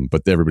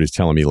 But everybody's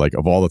telling me, like,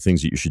 of all the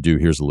things that you should do,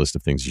 here's a list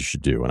of things you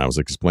should do. And I was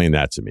like, explain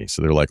that to me.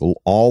 So they're like, all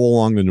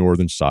along the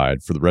northern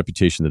side, for the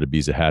reputation that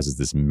Ibiza has as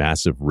this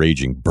massive,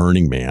 raging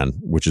Burning Man,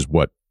 which is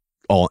what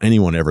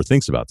anyone ever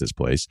thinks about this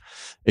place.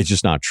 It's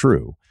just not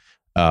true.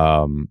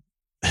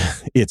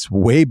 It's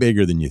way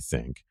bigger than you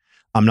think.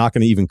 I'm not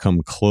going to even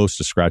come close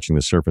to scratching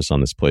the surface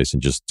on this place in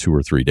just 2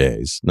 or 3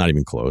 days. Not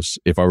even close.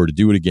 If I were to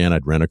do it again,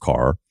 I'd rent a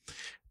car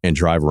and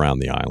drive around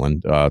the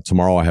island.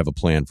 Tomorrow I have a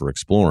plan for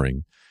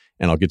exploring,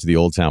 and I'll get to the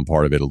Old Town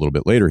part of it a little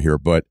bit later here.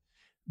 But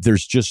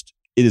it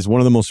is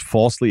one of the most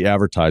falsely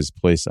advertised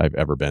place I've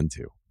ever been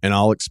to. And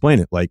I'll explain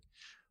it. Like,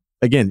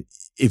 again,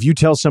 if you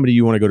tell somebody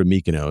you want to go to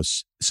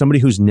Mykonos, somebody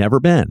who's never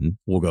been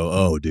will go,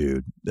 oh,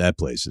 dude, that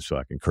place is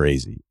fucking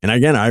crazy. And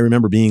again, I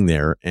remember being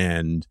there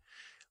and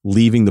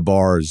leaving the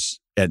bars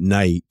at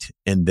night,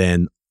 and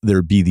then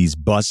there'd be these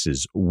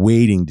buses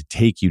waiting to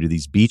take you to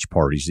these beach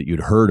parties that you'd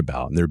heard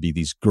about. And there'd be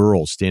these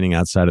girls standing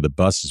outside of the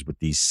buses with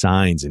these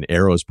signs and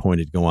arrows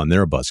pointed to go on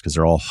their bus because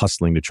they're all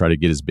hustling to try to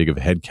get as big of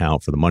a head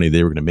count for the money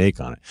they were going to make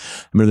on it.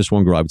 I remember this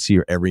one girl, I would see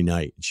her every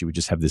night, and she would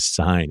just have this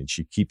sign, and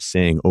she keeps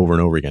saying over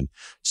and over again,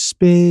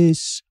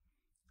 space,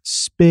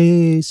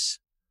 space,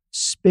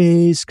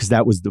 space, because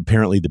that was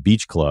apparently the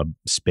beach club.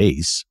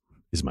 Space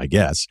is my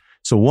guess.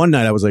 So one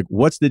night I was like,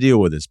 what's the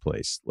deal with this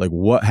place? Like,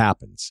 what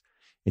happens?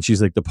 And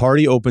she's like, the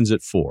party opens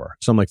at 4.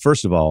 So I'm like,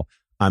 first of all,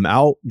 I'm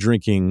out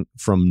drinking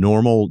from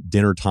normal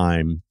dinner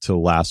time to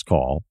last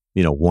call,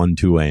 1,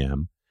 2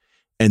 a.m.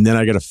 And then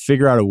I got to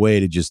figure out a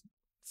way to just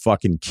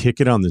fucking kick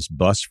it on this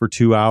bus for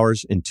 2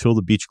 hours until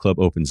the beach club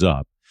opens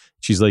up.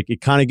 She's like,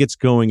 it kind of gets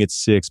going at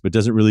 6, but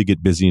doesn't really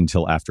get busy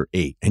until after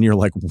 8. And you're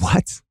like,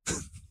 what?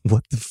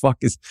 What the fuck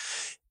is...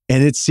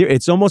 And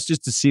it's almost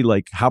just to see,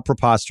 like, how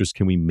preposterous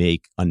can we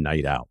make a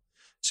night out?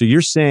 So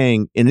you're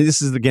saying, and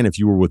this is, again, if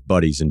you were with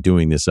buddies and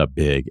doing this up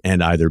big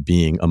and either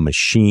being a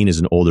machine as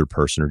an older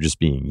person or just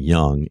being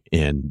young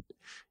and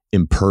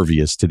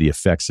impervious to the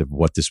effects of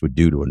what this would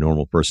do to a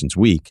normal person's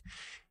week,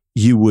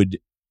 you would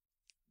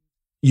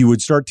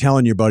start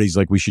telling your buddies,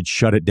 like, we should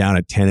shut it down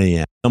at 10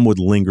 a.m. Some would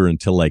linger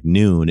until like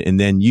noon. And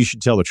then you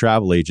should tell the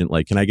travel agent,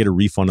 like, can I get a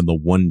refund on the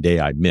one day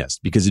I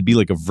missed? Because it'd be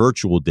like a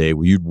virtual day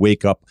where you'd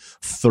wake up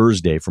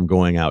Thursday from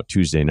going out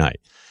Tuesday night.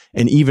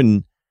 And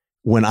even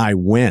when I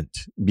went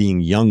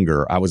being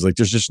younger, I was like,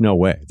 there's just no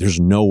way.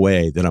 There's no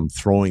way that I'm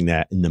throwing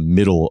that in the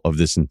middle of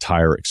this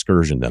entire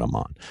excursion that I'm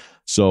on.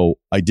 So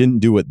I didn't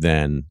do it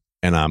then,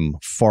 and I'm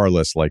far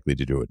less likely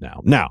to do it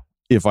now. Now,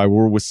 if I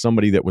were with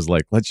somebody that was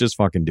like, let's just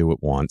fucking do it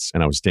once,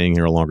 and I was staying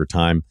here a longer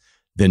time,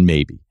 then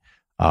maybe.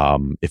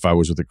 If I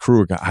was with a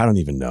crew, I don't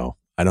even know.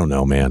 I don't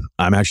know, man.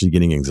 I'm actually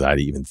getting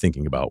anxiety even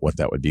thinking about what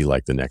that would be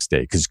like the next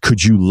day. Because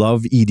could you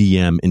love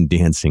EDM and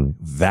dancing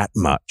that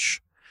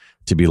much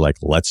to be like,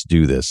 let's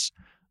do this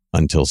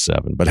until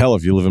 7? But hell,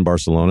 if you live in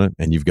Barcelona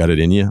and you've got it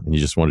in you and you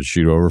just want to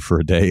shoot over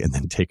for a day and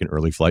then take an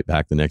early flight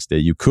back the next day,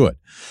 you could.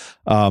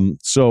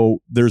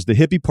 So there's the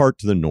hippie part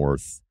to the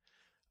north.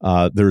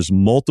 There's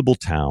multiple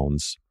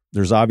towns.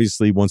 There's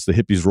obviously, once the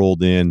hippies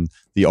rolled in,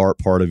 the art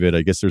part of it.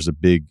 I guess there's a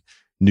big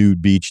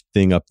nude beach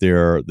thing up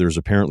there. There's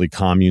apparently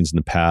communes in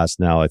the past.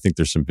 Now, I think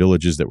there's some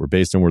villages that were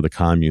based on where the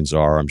communes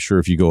are. I'm sure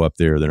if you go up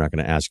there, they're not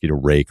going to ask you to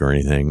rake or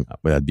anything.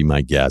 That'd be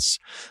my guess.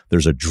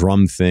 There's a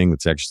drum thing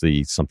that's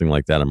actually something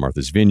like that in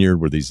Martha's Vineyard,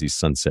 where these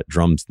sunset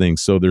drums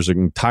things. So there's an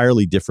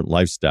entirely different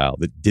lifestyle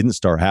that didn't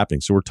start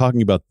happening. So we're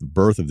talking about the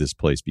birth of this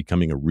place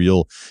becoming a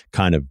real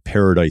kind of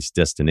paradise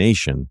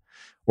destination,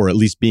 or at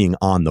least being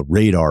on the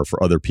radar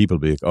for other people to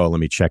be like, oh, let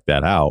me check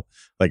that out,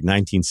 like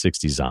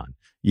 1960s on.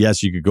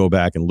 Yes, you could go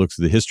back and look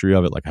through the history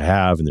of it like I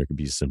have, and there could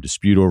be some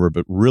dispute over it.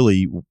 But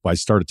really, I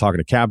started talking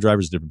to cab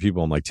drivers, different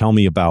people. I'm like, tell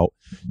me about,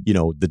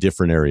 the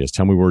different areas.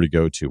 Tell me where to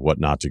go to, what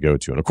not to go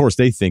to. And of course,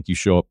 they think you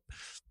show up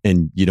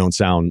and you don't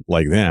sound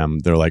like them.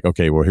 They're like,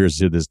 okay, well, here's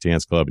this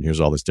dance club and here's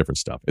all this different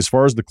stuff. As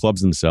far as the clubs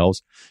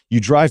themselves,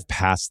 you drive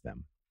past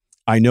them.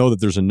 I know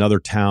that there's another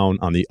town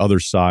on the other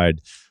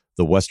side,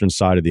 the western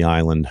side of the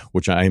island,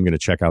 which I am going to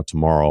check out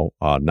tomorrow,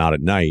 not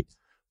at night.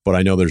 But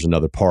I know there's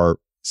another part,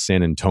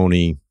 San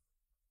Antonio,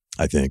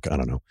 I think, I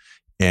don't know.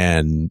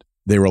 And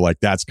they were like,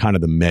 that's kind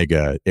of the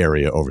mega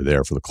area over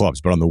there for the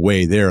clubs. But on the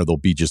way there, there'll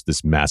be just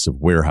this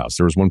massive warehouse.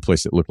 There was one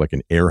place that looked like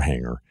an air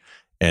hangar.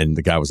 And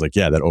the guy was like,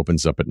 yeah, that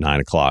opens up at 9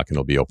 o'clock and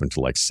it'll be open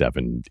till like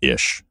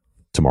 7-ish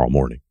tomorrow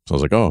morning. So I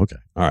was like, oh, okay.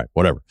 All right,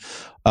 whatever.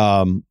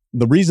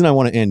 The reason I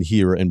want to end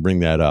here and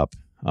bring that up,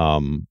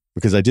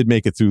 because I did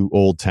make it through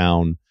Old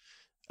Town,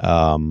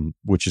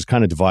 which is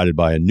kind of divided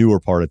by a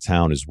newer part of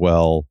town as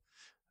well.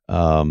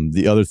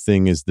 The other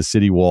thing is the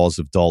city walls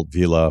of Dalt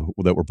Villa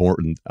that were built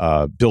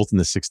in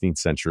the 16th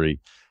century.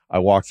 I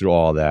walked through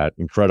all of that.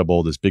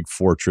 Incredible. This big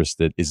fortress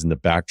that is in the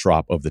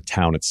backdrop of the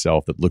town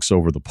itself that looks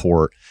over the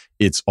port.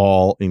 It's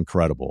all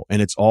incredible.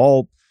 And it's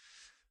all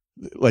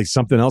like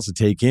something else to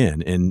take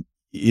in. And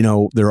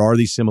there are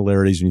these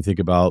similarities when you think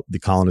about the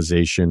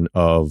colonization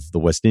of the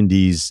West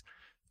Indies,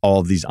 all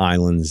of these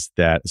islands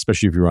that,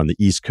 especially if you were on the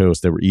East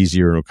Coast, that were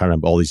easier and kind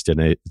of all these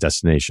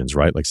destinations,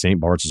 right? Like St.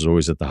 Bart's is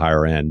always at the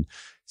higher end,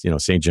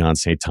 St. John,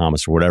 St.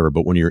 Thomas, or whatever.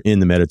 But when you're in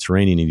the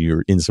Mediterranean and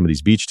you're in some of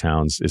these beach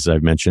towns, as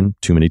I've mentioned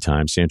too many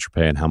times,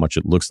 Saint-Tropez and how much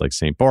it looks like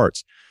St.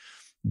 Bart's,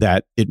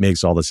 that it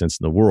makes all the sense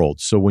in the world.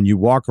 So when you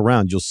walk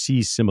around, you'll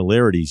see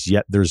similarities,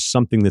 yet there's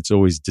something that's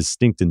always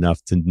distinct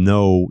enough to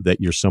know that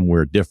you're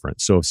somewhere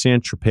different. So if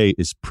Saint-Tropez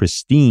is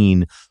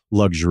pristine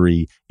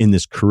luxury in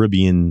this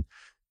Caribbean,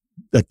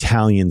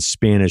 Italian,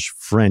 Spanish,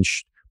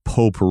 French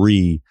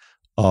potpourri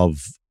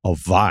of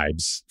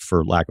vibes,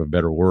 for lack of a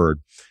better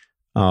word,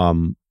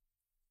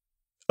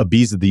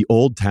 Ibiza, the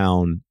old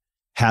town,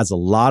 has a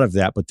lot of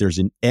that, but there's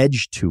an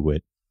edge to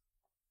it.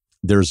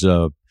 There's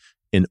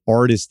an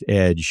artist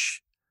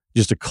edge,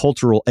 just a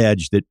cultural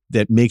edge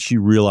that makes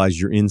you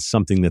realize you're in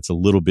something that's a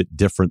little bit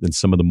different than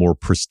some of the more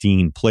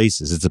pristine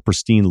places. It's a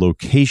pristine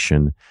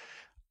location.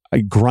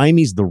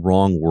 Grimy is the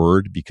wrong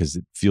word because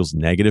it feels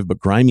negative, but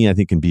grimy, I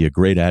think, can be a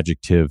great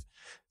adjective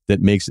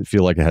that makes it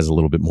feel like it has a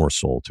little bit more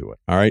soul to it.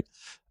 All right.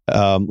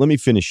 Let me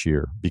finish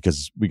here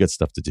because we got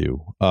stuff to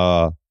do.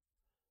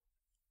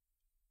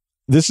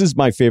 This is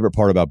my favorite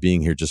part about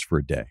being here just for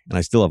a day, and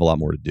I still have a lot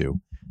more to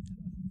do.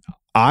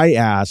 I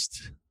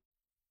asked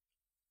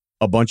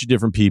a bunch of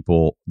different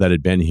people that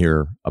had been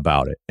here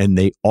about it, and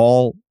they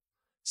all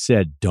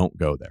said, don't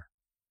go there.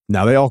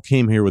 Now, they all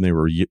came here when they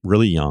were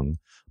really young,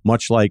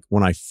 much like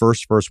when I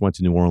first went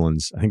to New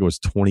Orleans. I think it was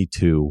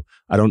 22.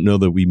 I don't know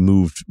that we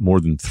moved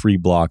more than 3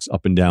 blocks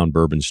up and down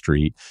Bourbon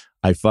Street.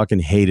 I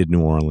fucking hated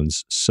New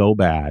Orleans so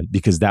bad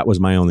because that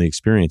was my only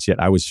experience. Yet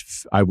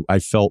I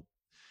felt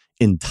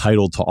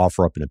entitled to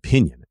offer up an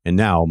opinion. And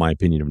now my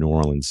opinion of New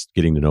Orleans,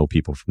 getting to know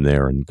people from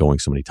there and going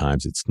so many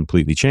times, it's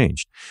completely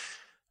changed.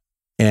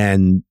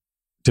 And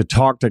to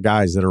talk to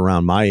guys that are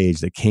around my age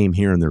that came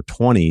here in their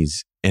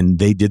 20s and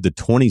they did the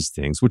 20s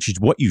things, which is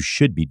what you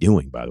should be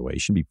doing, by the way. You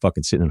should be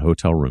fucking sitting in a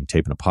hotel room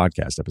taping a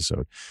podcast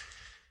episode.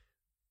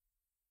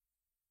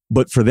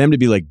 But for them to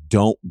be like,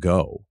 don't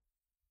go,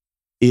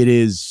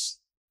 it's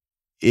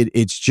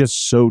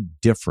just so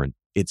different.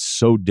 It's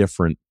so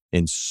different.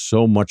 And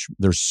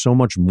there's so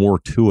much more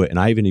to it. And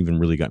I haven't even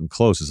really gotten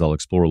close, as I'll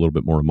explore a little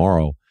bit more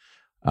tomorrow,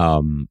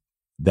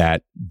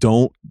 that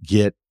don't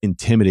get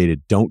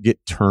intimidated. Don't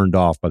get turned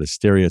off by the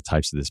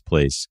stereotypes of this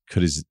place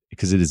because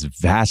it is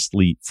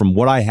vastly, from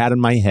what I had in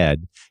my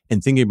head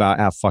and thinking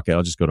about, fuck it,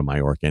 I'll just go to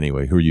Majorca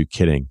anyway. Who are you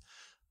kidding?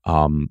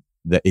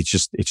 That it's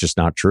just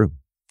not true.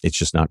 It's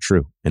just not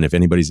true. And if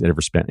anybody's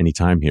ever spent any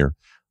time here,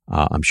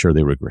 I'm sure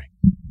they would agree.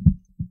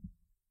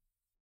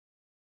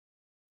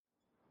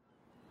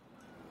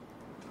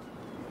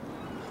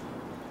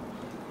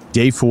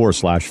 Day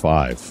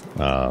 4/5.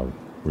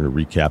 We're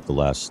going to recap the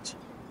last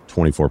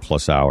 24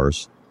 plus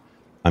hours.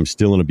 I'm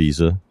still in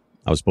Ibiza.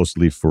 I was supposed to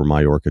leave for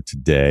Mallorca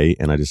today,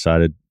 and I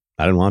decided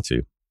I didn't want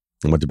to.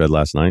 I went to bed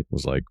last night.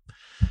 Was like,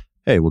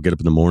 hey, we'll get up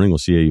in the morning. We'll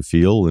see how you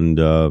feel and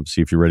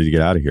see if you're ready to get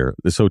out of here.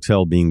 This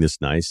hotel being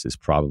this nice is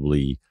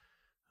probably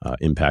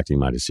impacting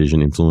my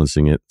decision,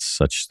 influencing it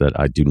such that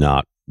I do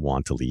not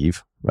want to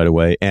leave right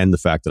away. And the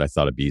fact that I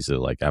thought Ibiza,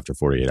 like after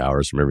 48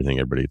 hours from everything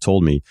everybody had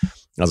told me,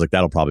 I was like,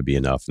 that'll probably be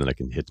enough. And then I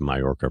can hit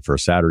Mallorca for a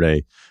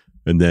Saturday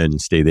and then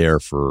stay there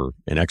for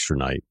an extra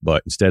night.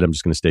 But instead, I'm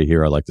just going to stay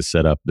here. I like the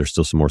setup. There's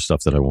still some more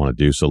stuff that I want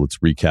to do. So let's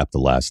recap the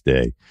last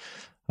day.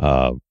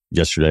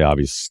 Yesterday,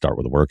 obviously, start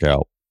with a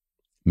workout.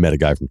 Met a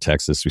guy from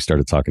Texas. We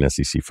started talking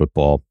SEC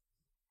football.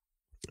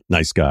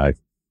 Nice guy.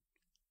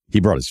 He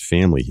brought his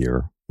family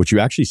here, which you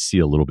actually see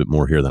a little bit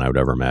more here than I would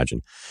ever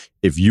imagine.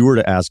 If you were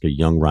to ask a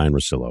young Ryan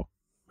Russillo,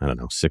 I don't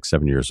know, 6,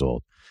 7 years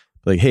old,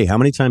 like, hey, how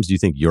many times do you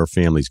think your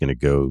family's going to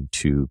go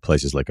to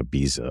places like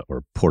Ibiza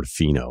or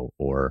Portofino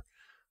or,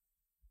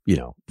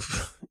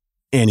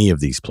 any of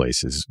these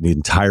places? The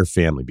entire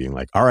family being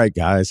like, all right,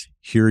 guys,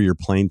 here are your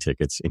plane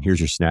tickets and here's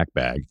your snack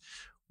bag.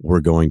 We're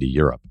going to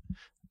Europe.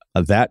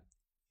 That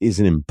is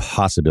an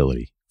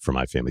impossibility for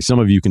my family. Some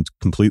of you can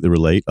completely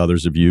relate.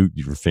 Others of you,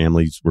 your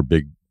families were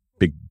big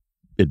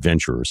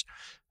adventurers.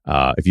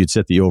 If you'd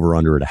set the over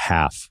under at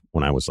 1/2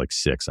 when I was like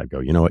 6, I'd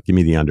go, you know what, give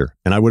me the under.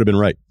 And I would have been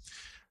right.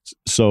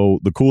 So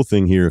the cool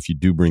thing here, if you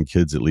do bring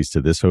kids, at least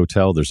to this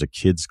hotel, there's a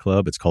kids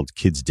club. It's called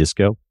Kids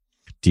Disco,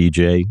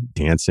 DJ,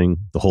 dancing,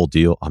 the whole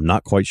deal. I'm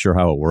not quite sure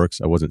how it works.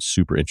 I wasn't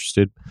super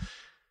interested.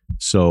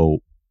 So,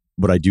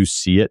 but I do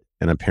see it.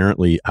 And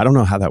apparently, I don't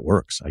know how that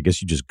works. I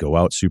guess you just go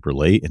out super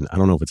late. And I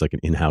don't know if it's like an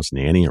in-house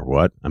nanny or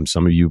what.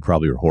 Some of you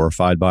probably are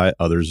horrified by it.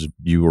 Others,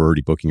 you were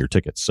already booking your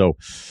tickets. So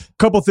a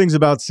couple things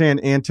about San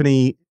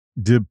Antonio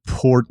de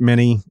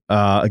Portmany.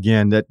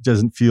 Again, that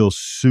doesn't feel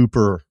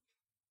super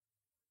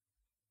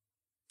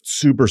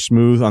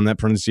smooth on that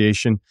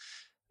pronunciation.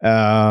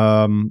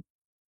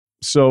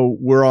 So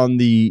we're on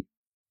the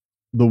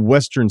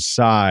western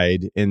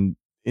side, and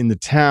in the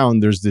town,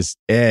 there's this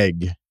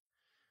egg,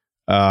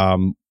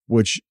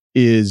 which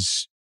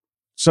is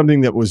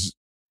something that was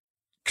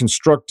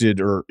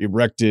constructed or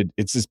erected.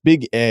 It's this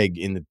big egg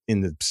in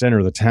the center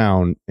of the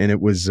town, and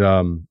it was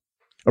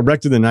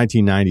erected in the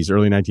 1990s,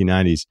 early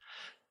 1990s,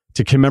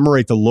 to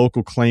commemorate the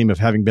local claim of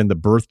having been the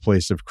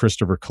birthplace of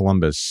Christopher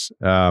Columbus.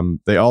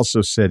 They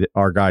also said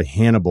our guy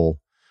Hannibal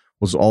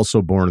was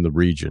also born in the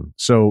region.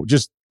 So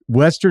just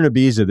Western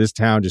Ibiza, this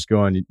town just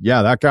going,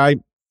 yeah, that guy,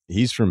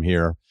 he's from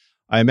here.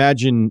 I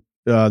imagine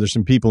there's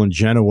some people in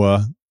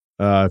Genoa.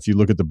 If you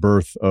look at the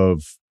birth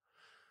of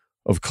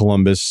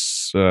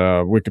Columbus,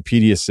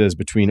 Wikipedia says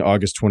between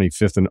August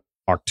 25th and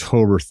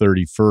October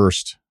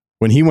 31st.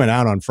 When he went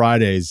out on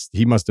Fridays,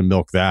 he must have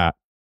milked that.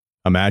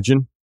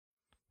 Imagine.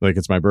 Like,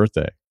 it's my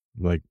birthday.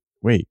 Like,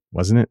 wait,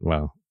 wasn't it?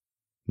 Well,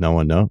 no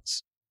one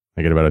knows.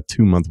 I get about a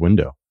 2-month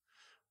window.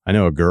 I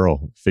know a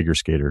girl, figure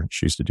skater,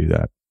 she used to do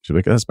that. She's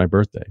like, that's my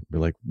birthday. We're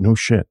like, no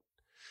shit.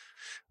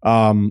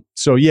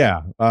 So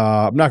yeah,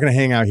 I'm not going to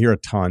hang out here a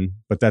ton,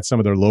 but that's some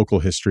of their local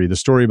history. The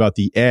story about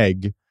the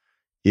egg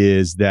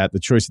is that the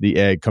choice of the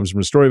egg comes from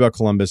a story about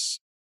Columbus,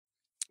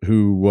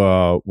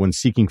 who, when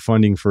seeking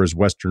funding for his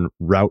western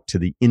route to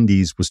the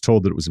Indies, was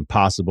told that it was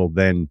impossible.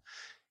 Then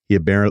he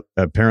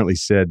apparently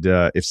said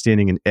if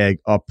standing an egg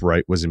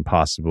upright was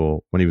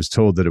impossible, when he was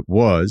told that it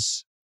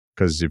was,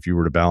 because if you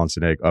were to balance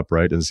an egg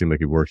upright, it doesn't seem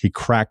like it worked. He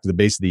cracked the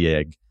base of the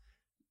egg,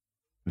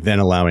 then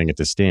allowing it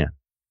to stand.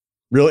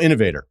 Real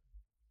innovator.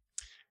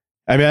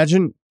 I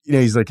imagine,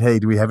 he's like, hey,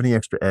 do we have any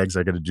extra eggs?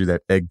 I got to do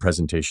that egg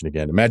presentation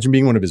again. Imagine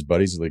being one of his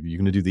buddies. Like, you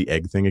going to do the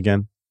egg thing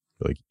again?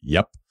 You're like,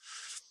 yep.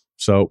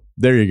 So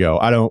there you go.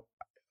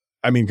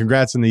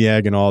 Congrats on the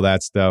egg and all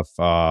that stuff.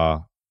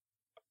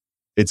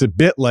 It's a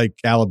bit like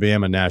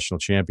Alabama national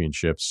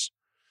championships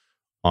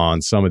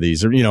on some of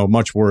these. Or,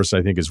 much worse,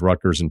 I think, is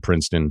Rutgers and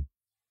Princeton.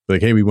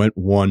 Like, hey, we went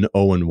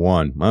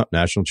 1-0-1. Well,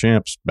 national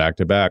champs back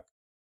to back.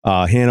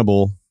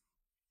 Hannibal,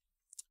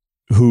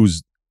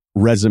 whose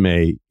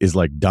resume is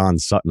like Don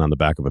Sutton on the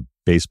back of a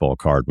baseball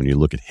card when you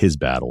look at his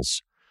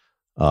battles,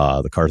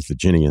 the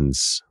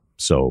Carthaginians.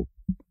 So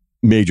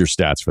major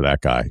stats for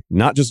that guy.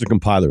 Not just a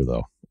compiler,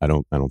 though. I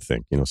don't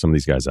think. Some of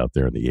these guys out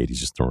there in the 80s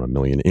just throwing a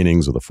million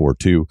innings with a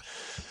 4.2.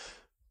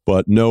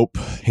 But nope,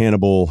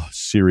 Hannibal,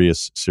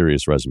 serious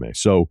resume.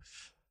 So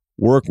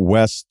work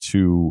west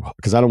to,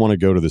 because I don't want to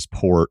go to this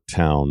port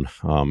town.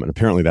 And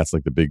apparently that's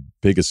like the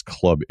biggest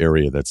club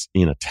area that's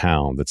in a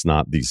town that's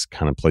not these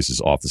kind of places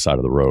off the side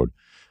of the road.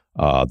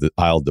 The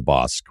Isle de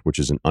Bosque, which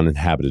is an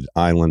uninhabited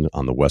island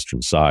on the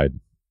western side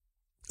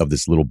of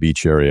this little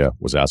beach area.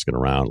 Was asking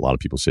around. A lot of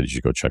people said you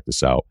should go check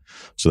this out.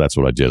 So that's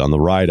what I did. On the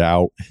ride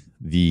out,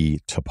 the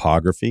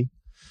topography,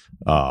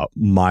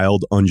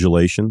 mild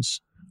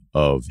undulations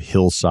of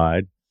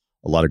hillside,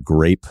 a lot of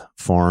grape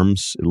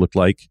farms, it looked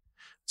like.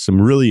 Some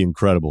really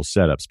incredible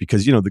setups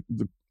because,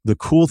 the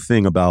cool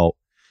thing about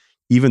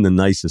even the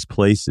nicest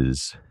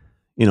places,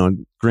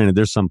 granted,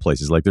 there's some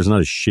places, like there's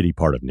not a shitty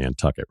part of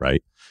Nantucket,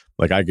 right?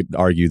 Like I could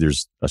argue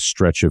there's a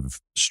stretch of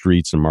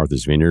streets in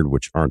Martha's Vineyard,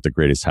 which aren't the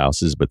greatest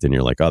houses, but then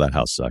you're like, oh, that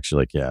house sucks. You're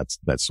like, yeah,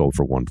 that's sold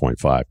for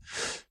 1.5.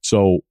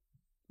 So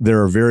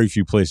there are very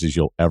few places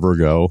you'll ever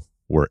go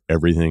where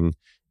everything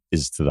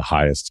is to the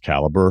highest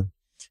caliber.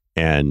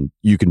 And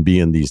you can be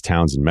in these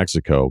towns in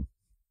Mexico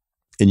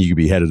and you could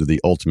be headed to the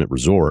ultimate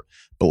resort.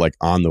 But like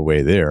on the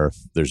way there,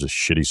 there's a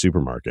shitty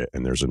supermarket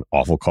and there's an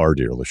awful car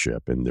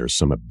dealership and there's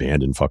some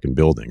abandoned fucking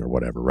building or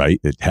whatever, right?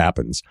 It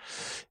happens.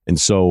 And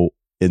so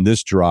in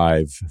this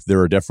drive,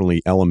 there are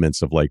definitely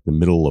elements of like the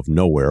middle of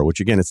nowhere, which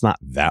again, it's not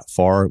that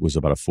far. It was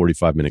about a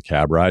 45-minute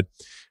cab ride.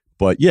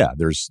 But yeah,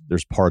 there's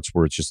parts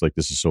where it's just like,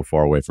 this is so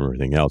far away from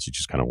everything else. You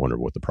just kind of wonder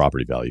what the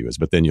property value is.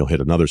 But then you'll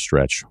hit another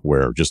stretch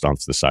where just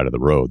onto the side of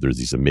the road, there's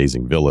these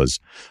amazing villas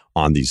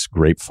on these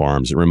grape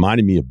farms. It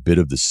reminded me a bit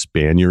of the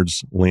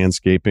Spaniards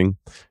landscaping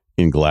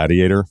in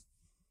Gladiator.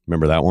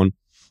 Remember that one?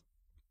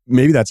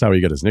 Maybe that's how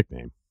he got his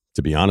nickname,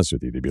 to be honest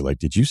with you. They'd be like,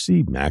 did you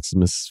see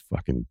Maximus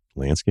fucking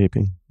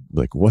landscaping?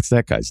 Like, what's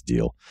that guy's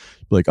deal?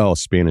 Like, oh,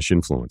 Spanish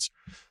influence.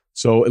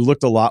 So it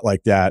looked a lot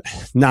like that,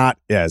 not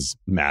as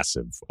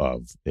massive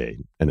of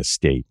an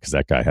estate, because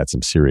that guy had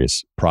some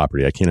serious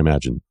property. I can't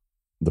imagine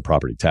the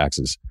property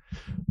taxes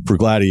for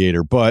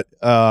Gladiator, but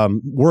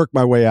worked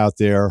my way out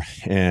there,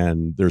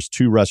 and there's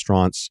 2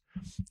 restaurants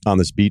on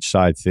this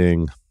beachside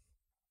thing.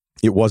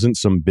 It wasn't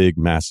some big,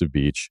 massive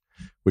beach,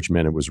 which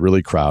meant it was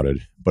really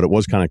crowded, but it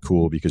was kind of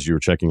cool because you were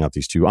checking out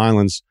these 2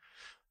 islands.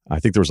 I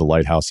think there was a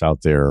lighthouse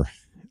out there,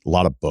 a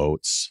lot of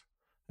boats,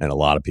 and a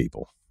lot of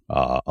people.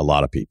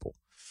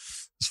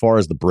 As far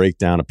as the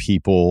breakdown of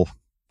people,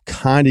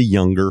 kind of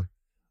younger.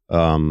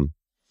 And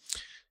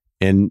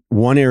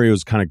one area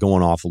was kind of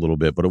going off a little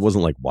bit, but it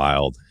wasn't like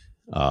wild.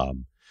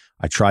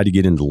 I tried to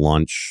get into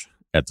lunch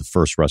at the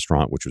first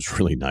restaurant, which was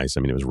really nice. I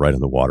mean, it was right on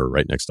the water,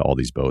 right next to all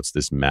these boats,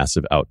 this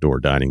massive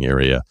outdoor dining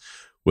area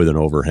with an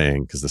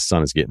overhang because the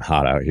sun is getting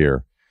hot out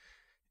here.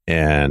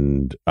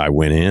 And I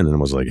went in and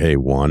was like, hey,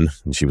 one.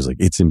 And she was like,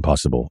 it's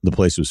impossible. The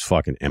place was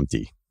fucking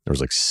empty. There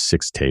was like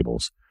 6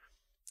 tables.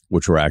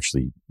 Which were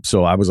actually,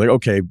 so I was like,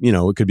 okay,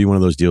 it could be one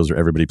of those deals where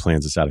everybody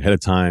plans this out ahead of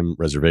time,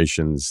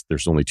 reservations.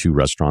 There's only 2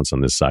 restaurants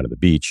on this side of the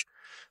beach.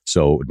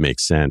 So it would make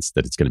sense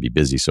that it's going to be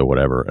busy. So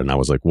whatever. And I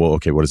was like, well,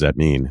 okay, what does that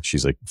mean?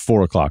 She's like,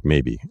 4 o'clock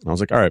maybe. And I was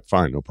like, all right,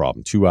 fine, no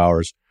problem. 2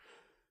 hours.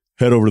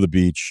 Head over to the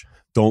beach.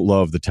 Don't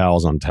love the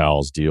towels on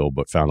towels deal,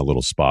 but found a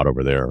little spot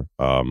over there.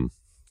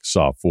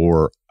 Saw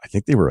 4, I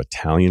think they were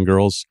Italian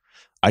girls.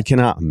 I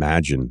cannot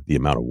imagine the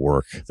amount of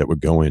work that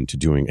would go into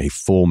doing a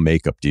full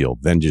makeup deal,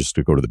 then just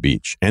to go to the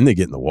beach. And they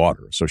get in the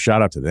water. So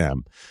shout out to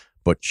them.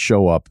 But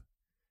show up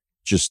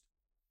just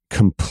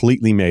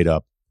completely made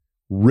up,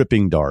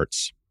 ripping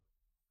darts.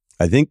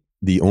 I think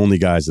the only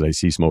guys that I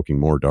see smoking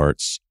more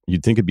darts,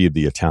 you'd think it'd be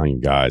the Italian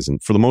guys.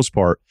 And for the most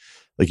part,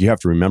 like, you have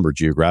to remember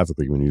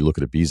geographically, when you look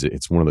at Ibiza,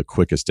 it's one of the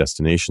quickest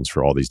destinations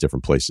for all these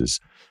different places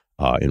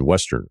in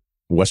Western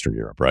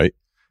Europe, right?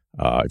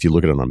 If you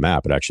look at it on a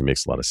map, it actually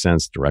makes a lot of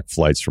sense. Direct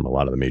flights from a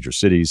lot of the major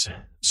cities.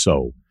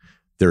 So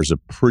there's a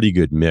pretty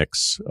good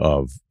mix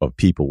of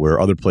people, where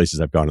other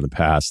places I've gone in the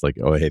past, like,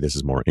 oh, hey, this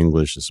is more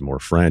English, this is more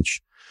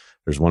French.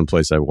 There's one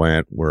place I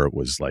went where it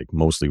was like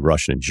mostly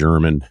Russian and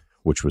German,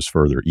 which was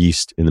further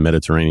east in the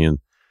Mediterranean.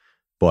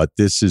 But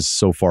this has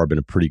so far been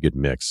a pretty good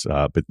mix.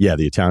 But yeah,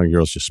 the Italian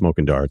girls just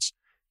smoking darts.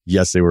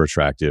 Yes, they were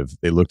attractive.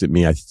 They looked at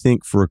me, I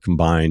think, for a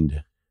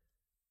combined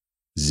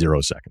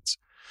 0 seconds.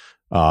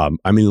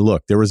 I mean,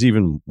 look, there was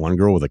even one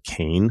girl with a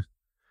cane.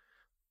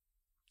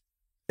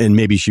 And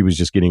maybe she was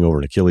just getting over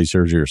an Achilles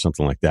surgery or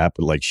something like that.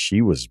 But like,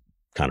 she was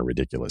kind of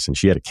ridiculous. And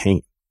she had a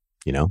cane,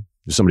 you know?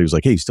 If somebody was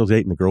like, hey, you still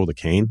dating the girl with a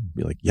cane? I'd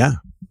be like, yeah.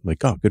 I'm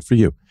like, oh, good for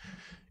you.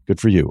 Good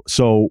for you.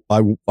 So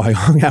I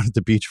hung out at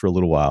the beach for a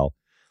little while.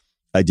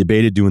 I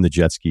debated doing the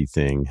jet ski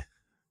thing.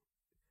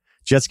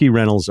 Jet ski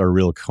rentals are a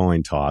real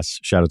coin toss.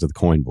 Shout out to the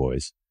coin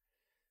boys.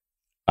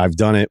 I've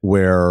done it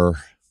where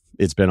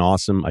it's been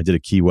awesome. I did a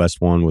Key West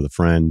one with a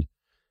friend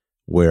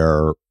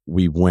where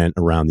we went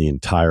around the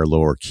entire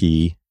lower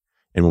key.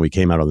 And when we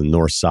came out on the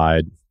north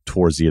side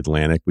towards the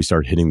Atlantic, we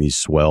started hitting these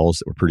swells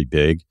that were pretty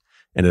big.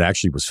 And it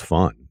actually was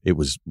fun. It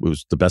was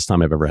the best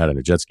time I've ever had on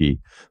a jet ski.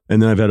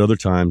 And then I've had other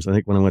times. I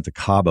think when I went to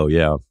Cabo,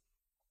 yeah,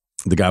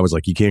 the guy was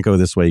like, you can't go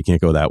this way, you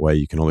can't go that way,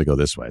 you can only go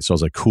this way. So I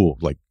was like, cool.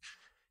 Like,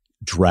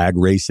 drag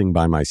racing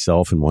by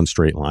myself in one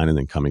straight line and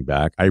then coming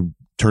back. I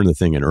turned the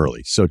thing in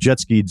early. So jet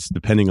skis,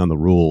 depending on the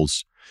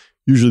rules,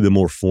 usually the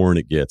more foreign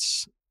it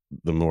gets,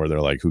 the more they're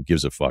like, who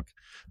gives a fuck?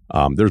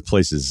 There's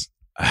places,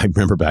 I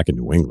remember back in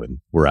New England,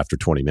 where after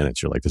 20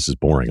 minutes, you're like, this is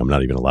boring. I'm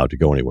not even allowed to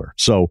go anywhere.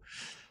 So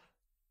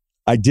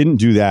I didn't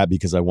do that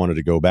because I wanted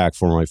to go back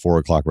for my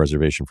 4:00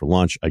 reservation for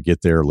lunch. I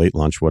get there, late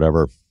lunch,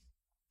 whatever,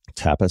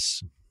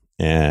 tapas,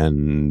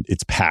 and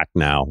it's packed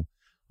now.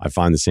 I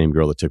find the same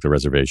girl that took the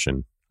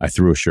reservation. I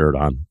threw a shirt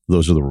on.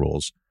 Those are the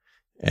rules.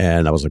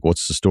 And I was like,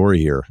 what's the story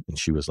here? And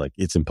she was like,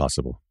 it's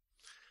impossible.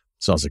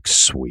 So I was like,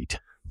 sweet.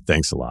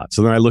 Thanks a lot.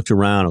 So then I looked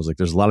around. I was like,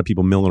 there's a lot of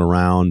people milling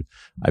around.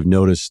 I've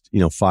noticed,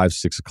 5,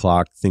 6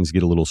 o'clock, things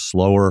get a little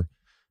slower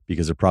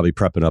because they're probably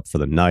prepping up for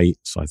the night.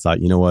 So I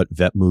thought, you know what?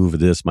 Vet move of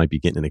this might be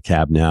getting in a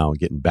cab now,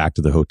 getting back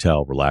to the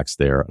hotel, relax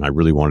there. And I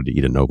really wanted to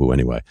eat a Nobu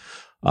anyway.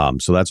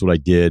 So that's what I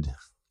did.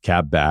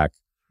 Cab back,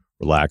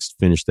 relaxed,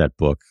 finished that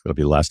book. That'll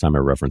be the last time I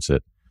reference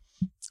it.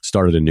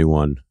 Started a new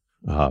one.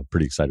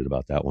 Pretty excited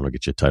about that one. I'll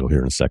get you a title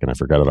here in a second. I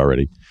forgot it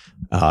already.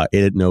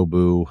 Ate at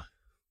Nobu,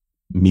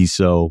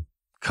 miso,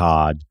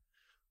 cod,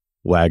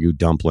 Wagyu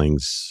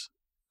dumplings,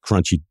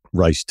 crunchy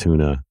rice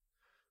tuna,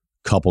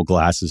 couple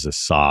glasses of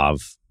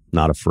Sauv,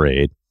 not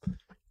afraid.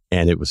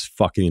 And it was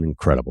fucking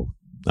incredible.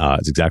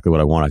 It's exactly what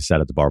I want. I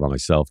sat at the bar by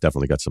myself,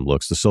 definitely got some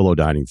looks. The solo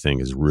dining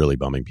thing is really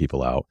bumming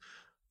people out.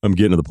 I'm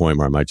getting to the point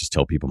where I might just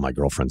tell people my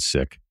girlfriend's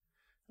sick.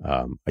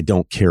 I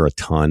don't care a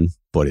ton,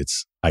 but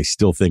I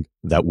still think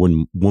that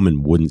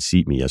woman wouldn't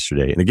seat me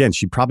yesterday. And again,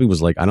 she probably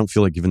was like, I don't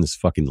feel like giving this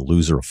fucking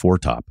loser a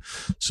 4-top.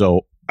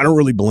 So I don't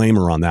really blame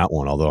her on that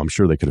one, although I'm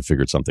sure they could have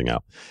figured something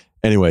out.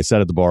 Anyway, I sat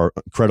at the bar,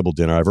 incredible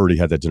dinner. I've already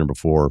had that dinner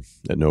before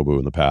at Nobu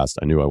in the past.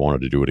 I knew I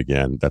wanted to do it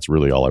again. That's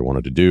really all I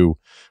wanted to do.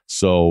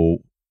 So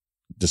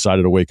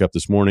decided to wake up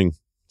this morning,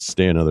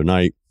 stay another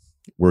night.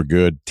 We're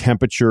good.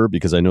 Temperature,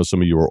 because I know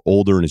some of you are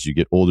older, and as you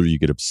get older, you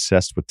get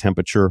obsessed with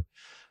temperature.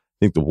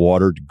 I think the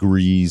water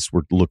degrees,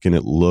 we're looking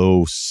at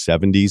low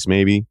 70s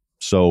maybe.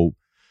 So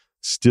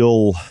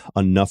still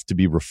enough to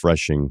be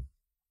refreshing.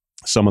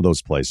 Some of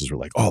those places were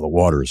like, oh, the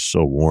water is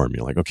so warm.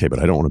 You're like, okay, but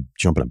I don't want to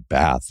jump in a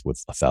bath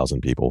with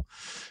 1,000 people.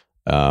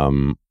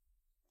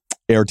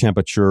 Air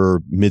temperature,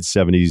 mid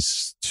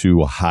 70s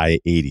to a high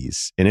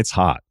 80s. And it's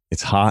hot.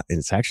 It's hot, and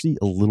it's actually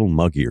a little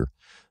muggier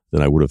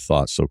than I would have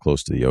thought, so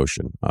close to the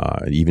ocean.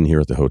 And even here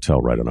at the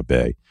hotel right on a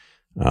bay.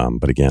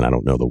 But again, I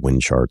don't know the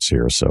wind charts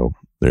here. So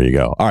there you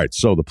go. All right.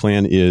 So the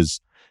plan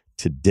is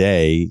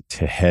today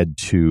to head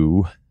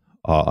to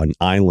an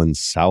island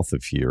south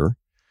of here.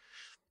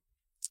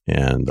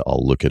 And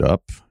I'll look it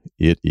up.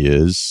 It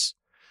is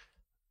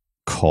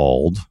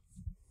called,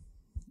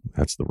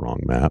 that's the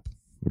wrong map.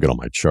 I've got all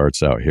my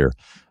charts out here.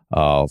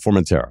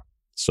 Formentera.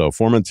 So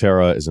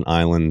Formentera is an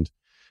island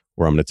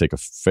where I'm going to take a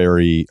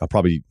ferry.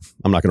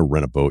 I'm not going to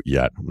rent a boat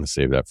yet. I'm going to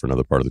save that for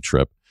another part of the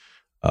trip.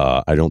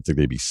 I don't think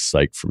they'd be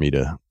psyched for me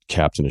to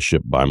captain a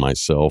ship by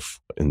myself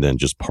and then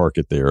just park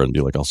it there and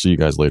be like, I'll see you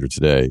guys later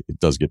today. It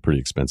does get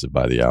pretty expensive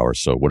by the hour.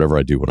 So whatever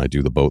I do when I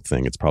do the boat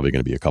thing, it's probably going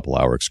to be a couple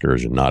hour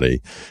excursion, not a,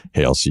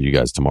 hey, I'll see you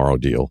guys tomorrow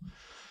deal.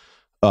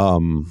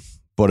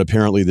 But But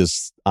apparently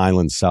this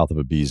island south of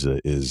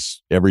Ibiza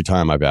is, every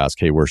time I've asked,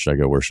 hey, where should I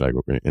go? Where should I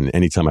go? And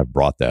anytime I've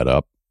brought that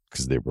up,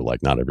 because they were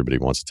like, not everybody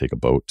wants to take a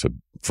boat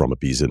from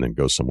Ibiza and then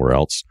go somewhere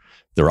else,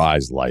 their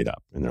eyes light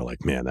up. And they're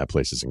like, man, that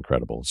place is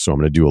incredible. So I'm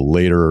going to do a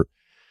later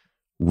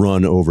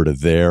run over to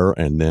there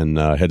and then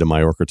head to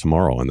Mallorca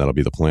tomorrow. And that'll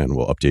be the plan.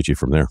 We'll update you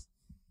from there.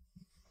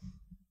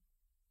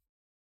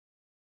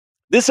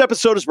 This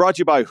episode is brought to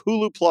you by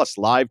Hulu Plus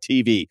Live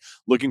TV.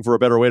 Looking for a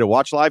better way to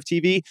watch live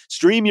TV?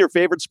 Stream your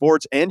favorite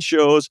sports and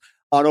shows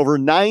on over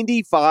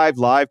 95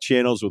 live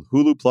channels with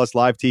Hulu Plus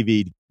Live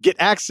TV. Get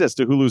access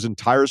to Hulu's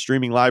entire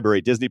streaming library,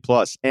 Disney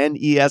Plus and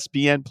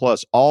ESPN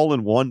Plus, all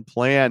in one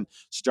plan.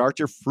 Start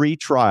your free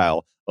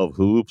trial of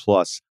Hulu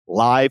Plus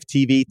Live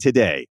TV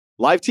today.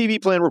 Live TV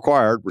plan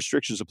required.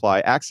 Restrictions apply.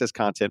 Access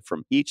content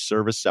from each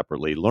service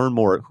separately. Learn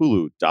more at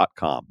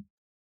hulu.com.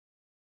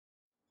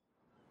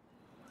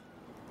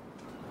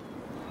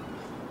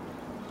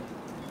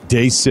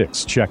 Day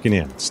 6, checking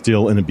in,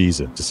 still in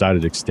Ibiza.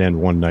 Decided to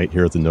extend one night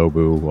here at the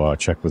Nobu.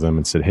 Checked with them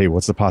and said, hey,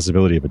 what's the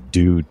possibility of a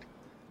dude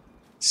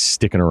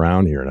sticking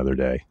around here another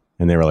day?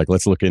 And they were like,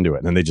 let's look into it.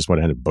 And then they just went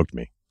ahead and booked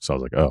me. So I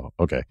was like, oh,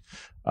 okay.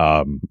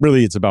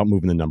 Really, it's about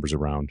moving the numbers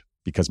around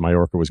because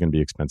Mallorca was going to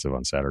be expensive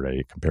on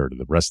Saturday compared to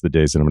the rest of the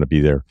days that I'm going to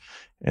be there.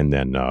 And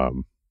then,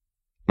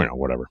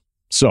 whatever.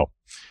 So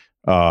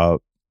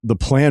the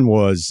plan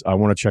was I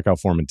want to check out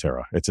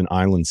Formentera. It's an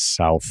island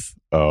south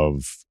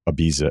of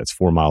Ibiza. It's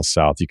 4 miles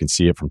south. You can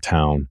see it from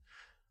town.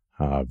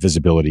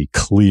 Visibility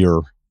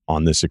clear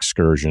on this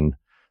excursion.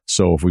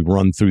 So if we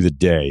run through the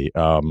day,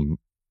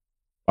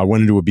 I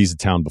went into Ibiza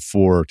town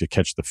before to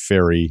catch the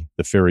ferry.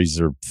 The ferries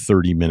are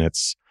 30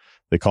 minutes.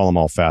 They call them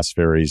all fast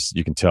ferries.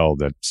 You can tell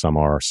that some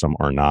are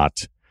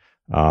not.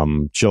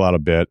 Chill out a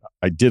bit.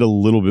 I did a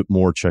little bit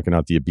more checking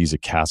out the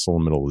Ibiza Castle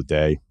in the middle of the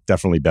day.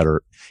 Definitely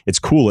better. It's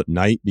cool at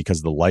night because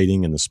of the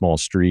lighting and the small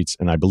streets.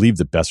 And I believe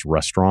the best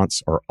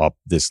restaurants are up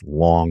this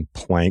long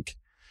plank.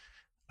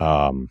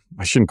 I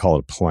shouldn't call it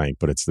a plank,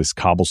 but it's this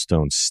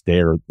cobblestone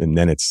stair. And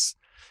then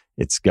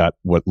it's got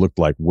what looked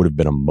like would have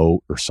been a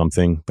moat or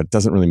something, but it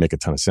doesn't really make a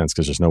ton of sense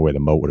because there's no way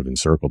the moat would have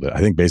encircled it. I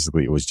think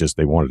basically it was just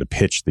they wanted to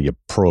pitch the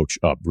approach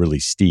up really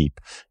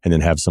steep and then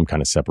have some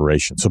kind of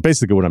separation. So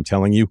basically what I'm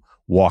telling you,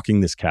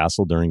 walking this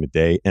castle during the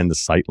day and the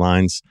sight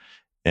lines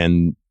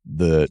and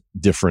the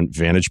different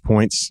vantage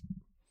points,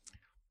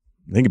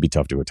 I think it'd be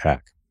tough to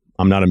attack.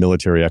 I'm not a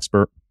military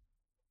expert,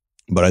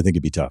 but I think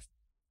it'd be tough.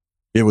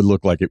 It would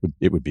look like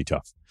it would be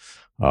tough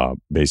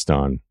based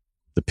on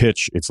the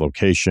pitch, its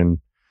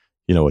location.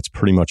 You know, it's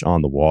pretty much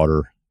on the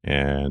water,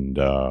 and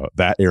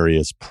that area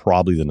is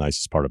probably the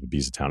nicest part of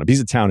Ibiza town.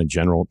 Ibiza town in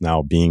general,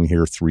 now being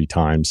here 3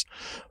 times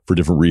for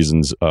different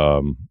reasons,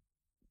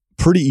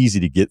 pretty easy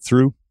to get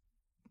through.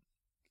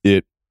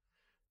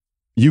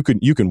 You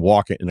can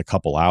walk it in a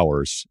couple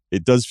hours.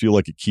 It does feel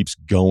like it keeps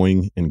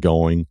going and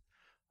going.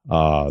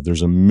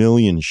 There's a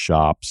million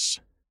shops.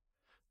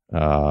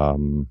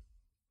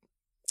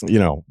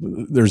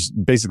 There's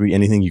basically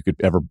anything you could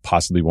ever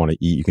possibly want to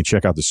eat. You can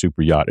check out the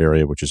super yacht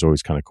area, which is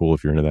always kind of cool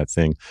if you're into that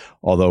thing.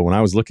 Although when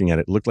I was looking at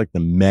it, it looked like the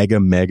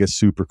mega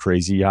super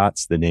crazy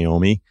yachts, the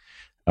Naomi,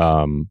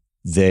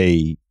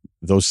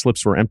 those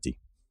slips were empty.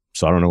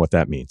 So I don't know what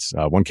that means.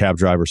 One cab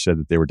driver said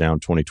that they were down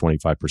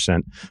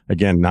 25%.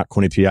 Again, not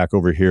Quinnipiac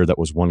over here. That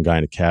was one guy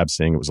in a cab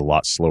saying it was a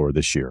lot slower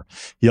this year.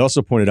 He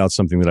also pointed out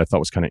something that I thought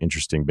was kind of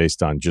interesting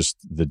based on just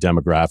the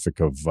demographic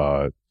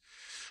of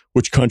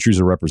which countries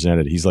are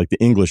represented. He's like,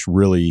 the English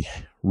really,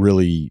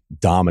 really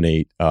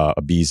dominate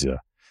Ibiza.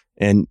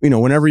 And,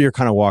 whenever you're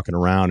kind of walking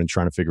around and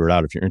trying to figure it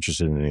out, if you're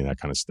interested in any of that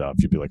kind of stuff,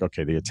 you'd be like,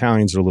 okay, the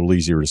Italians are a little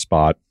easier to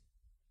spot.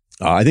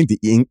 I think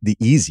the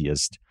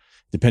easiest,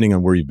 depending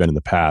on where you've been in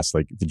the past,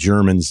 like the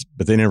Germans,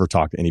 but they never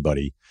talk to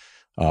anybody.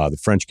 The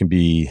French can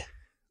be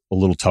a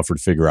little tougher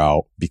to figure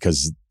out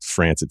because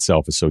France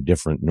itself is so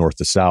different, north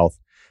to south.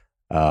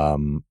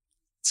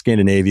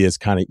 Scandinavia is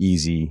kind of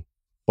easy.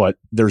 But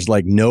there's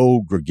like no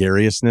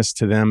gregariousness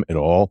to them at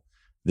all.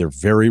 They're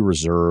very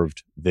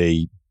reserved.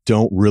 They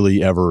don't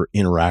really ever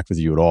interact with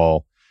you at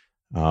all.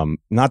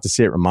 Not to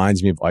say it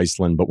reminds me of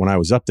Iceland, but when I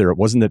was up there, it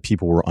wasn't that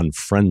people were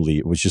unfriendly.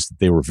 It was just that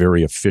they were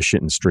very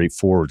efficient and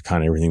straightforward,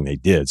 kind of everything they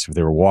did. So if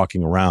they were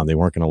walking around, they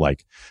weren't going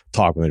to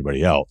talk with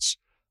anybody else.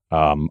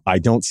 I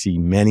don't see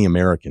many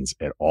Americans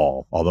at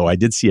all. Although I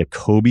did see a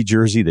Kobe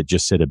jersey that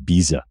just said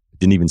Ibiza. It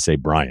didn't even say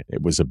Bryant.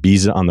 It was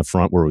Ibiza on the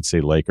front where it would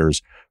say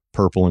Lakers.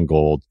 Purple and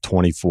gold,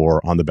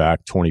 24 on the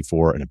back,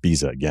 24 and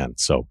Ibiza again.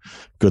 So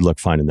good luck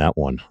finding that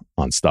one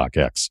on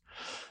StockX.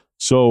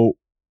 So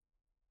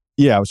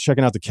yeah, I was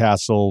checking out the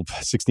castle,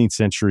 16th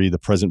century, the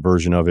present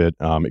version of it.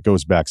 It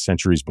goes back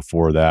centuries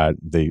before that.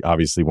 They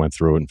obviously went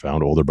through it and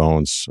found older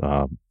bones,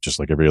 just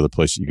like every other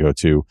place that you go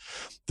to.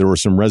 There were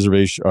some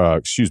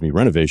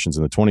renovations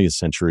in the 20th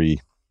century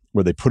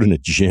where they put in a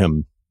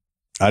gym.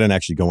 I didn't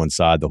actually go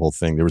inside the whole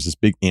thing. There was this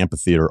big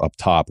amphitheater up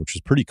top, which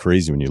was pretty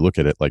crazy when you look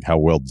at it, like how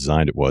well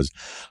designed it was.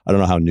 I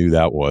don't know how new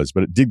that was,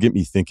 but it did get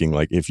me thinking,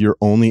 like, if your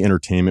only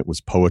entertainment was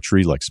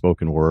poetry, like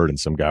spoken word, and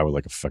some guy with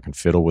like a fucking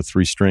fiddle with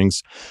 3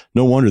 strings,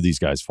 no wonder these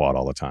guys fought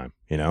all the time,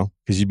 you know?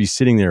 Because you'd be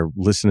sitting there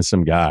listening to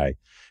some guy, and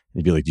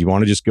you'd be like, do you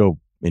want to just go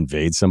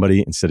invade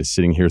somebody instead of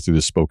sitting here through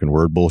the spoken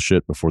word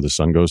bullshit before the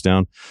sun goes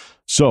down?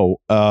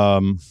 So,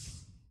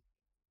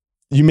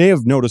 you may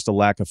have noticed a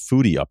lack of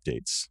foodie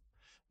updates.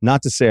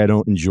 Not to say I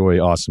don't enjoy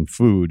awesome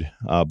food,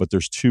 but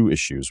there's 2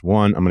 issues.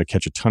 One, I'm going to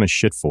catch a ton of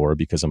shit for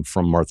because I'm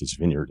from Martha's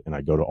Vineyard and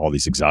I go to all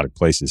these exotic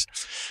places.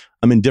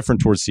 I'm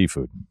indifferent towards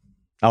seafood.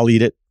 I'll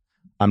eat it.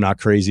 I'm not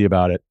crazy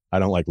about it. I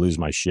don't like lose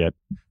my shit.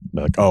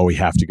 I'm like, oh, we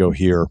have to go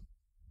here.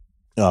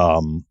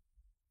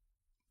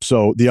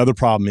 So the other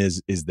problem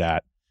is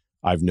that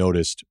I've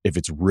noticed if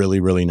it's really,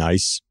 really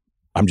nice,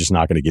 I'm just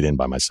not going to get in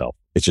by myself.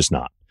 It's just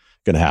not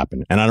going to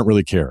happen. And I don't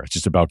really care. It's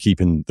just about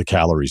keeping the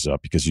calories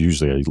up because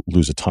usually I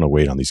lose a ton of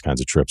weight on these kinds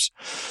of trips.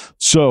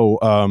 So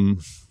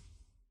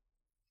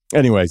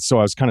anyway, so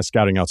I was kind of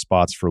scouting out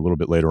spots for a little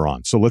bit later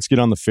on. So let's get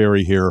on the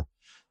ferry here.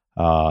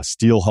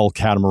 Steel hull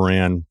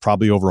catamaran,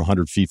 probably over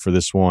 100 feet for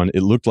this one.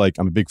 It looked like,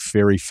 I'm a big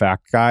ferry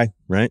fact guy,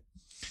 right?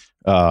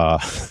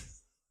 It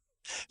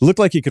looked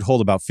like it could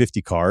hold about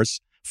 50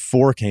 cars.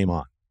 4 came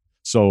on.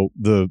 So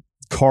the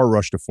car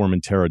rush to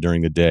Formentera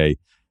during the day,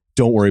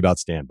 don't worry about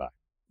standby.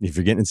 If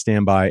you're getting in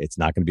standby, it's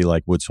not going to be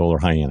like Woods Hole or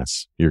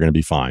Hyannis. You're going to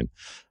be fine.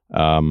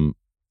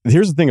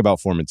 Here's the thing about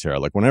Formentera.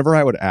 Like whenever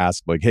I would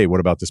ask, like, hey, what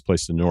about this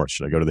place to the north?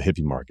 Should I go to the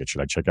hippie market? Should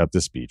I check out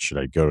this beach? Should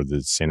I go to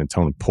the San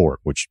Antonio port,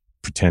 which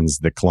pretends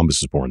that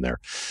Columbus was born there?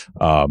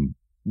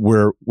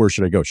 Where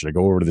should I go? Should I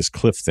go over to this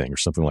cliff thing or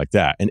something like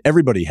that? And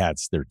everybody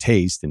has their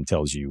taste and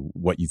tells you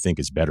what you think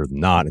is better than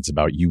not. It's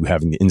about you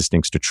having the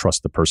instincts to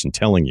trust the person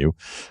telling you.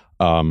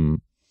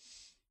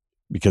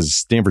 Because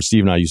Stanford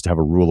Steve and I used to have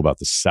a rule about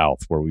the South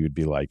where we would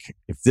be like,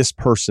 if this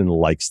person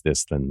likes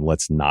this, then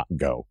let's not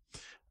go.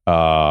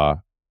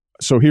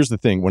 So here's the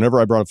thing. Whenever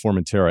I brought up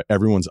Formentera,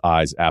 everyone's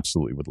eyes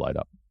absolutely would light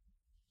up.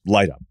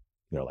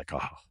 They're like,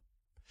 oh.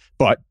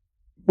 But,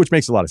 which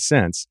makes a lot of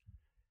sense.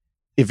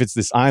 If it's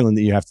this island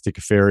that you have to take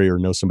a ferry or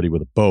know somebody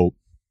with a boat,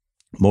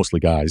 mostly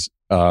guys,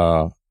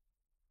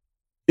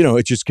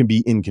 it just can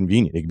be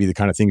inconvenient. It can be the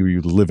kind of thing where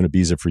you live in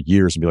Ibiza for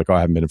years and be like, oh, I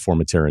haven't been in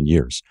Formentera in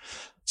years.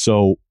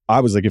 So I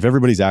was like, if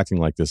everybody's acting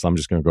like this, I'm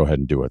just going to go ahead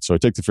and do it. So I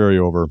take the ferry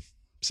over.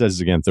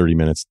 Says again, 30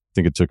 minutes. I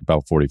think it took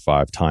about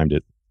 45. Timed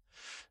it.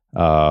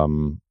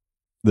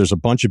 There's a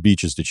bunch of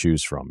beaches to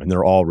choose from, and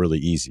they're all really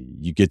easy.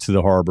 You get to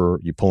the harbor,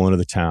 you pull into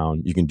the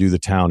town. You can do the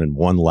town in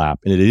one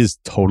lap, and it is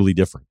totally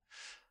different.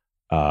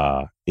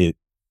 It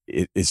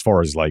as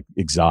far as like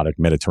exotic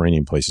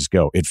Mediterranean places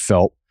go, it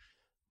felt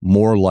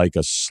more like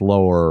a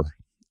slower.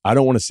 I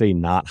don't want to say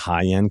not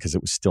high end because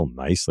it was still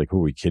nice. Like, who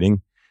are we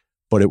kidding?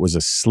 But it was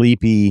a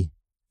sleepy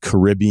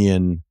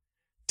Caribbean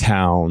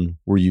town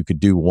where you could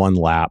do one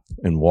lap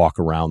and walk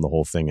around the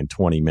whole thing in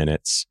 20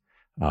 minutes.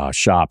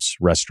 Shops,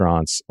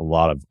 restaurants, a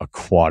lot of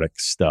aquatic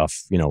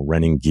stuff,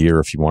 renting gear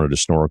if you wanted to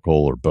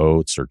snorkel or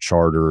boats or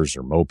charters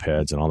or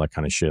mopeds and all that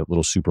kind of shit.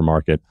 Little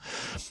supermarket.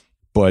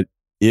 But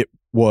it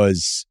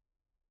was,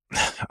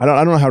 I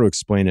don't know how to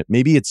explain it.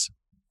 Maybe it's,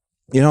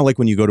 like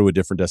when you go to a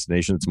different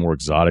destination, it's more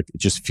exotic. It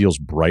just feels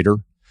brighter,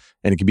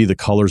 and it can be the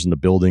colors in the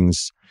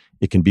buildings.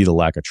 It can be the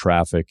lack of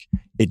traffic.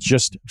 It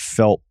just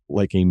felt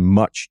like a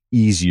much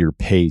easier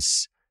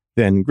pace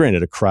than,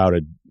 granted, a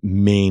crowded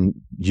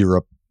main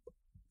Europe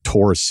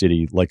tourist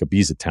city like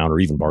Ibiza town or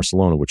even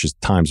Barcelona, which at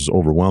times was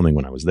overwhelming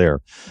when I was there.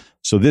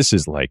 So this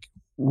is like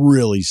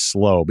really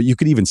slow, but you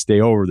could even stay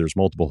over. There's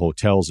multiple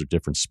hotels or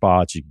different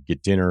spots. You could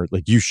get dinner.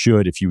 Like you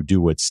should, if you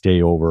do it, stay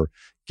over,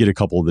 get a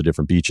couple of the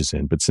different beaches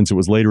in. But since it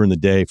was later in the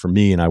day for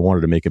me and I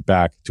wanted to make it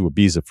back to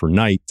Ibiza for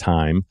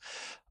nighttime,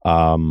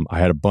 I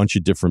had a bunch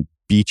of different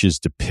beaches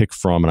to pick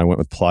from, and I went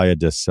with Playa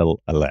de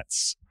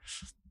Celetes.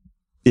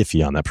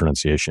 Iffy on that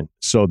pronunciation.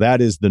 So that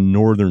is the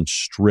northern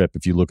strip.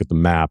 If you look at the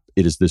map,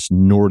 it is this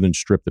northern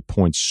strip that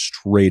points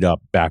straight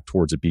up back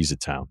towards Ibiza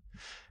town.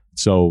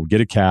 So get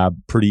a cab,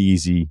 pretty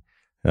easy.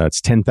 It's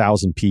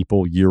 10,000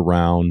 people year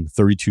round,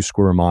 32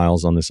 square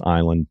miles on this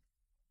island.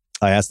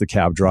 I asked the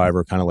cab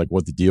driver kind of like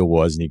what the deal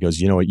was, and he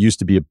goes, it used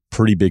to be a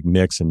pretty big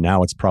mix, and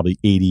now it's probably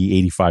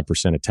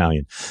 85%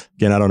 Italian.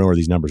 Again, I don't know where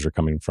these numbers are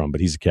coming from,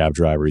 but he's a cab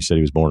driver. He said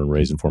he was born and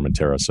raised in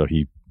Formentera, so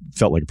he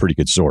felt like a pretty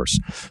good source.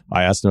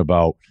 I asked him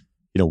about,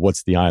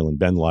 what's the island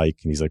been like?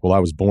 And he's like, well, I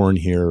was born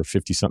here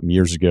 50-something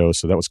years ago,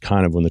 so that was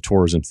kind of when the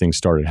tourism thing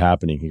started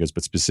happening. He goes,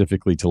 but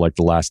specifically to like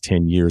the last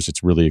 10 years,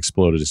 it's really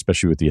exploded,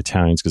 especially with the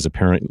Italians, because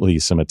apparently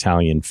some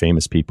Italian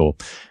famous people,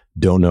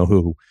 don't know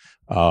who,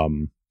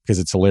 because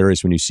it's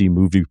hilarious when you see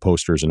movie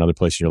posters in other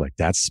places, you're like,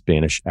 that's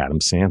Spanish Adam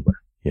Sandler,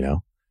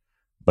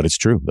 But it's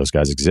true. Those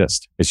guys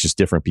exist. It's just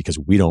different because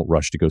we don't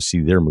rush to go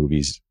see their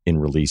movies in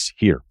release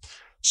here.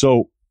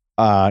 So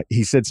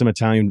he said some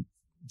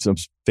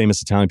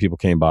famous Italian people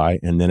came by,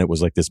 and then it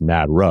was like this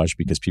mad rush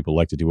because people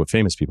like to do what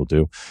famous people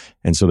do.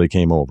 And so they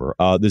came over.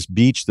 This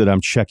beach that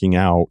I'm checking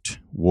out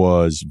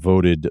was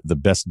voted the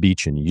best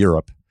beach in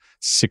Europe.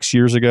 6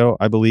 years ago,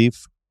 I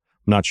believe.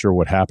 I'm not sure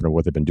what happened or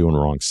what they've been doing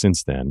wrong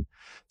since then.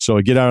 So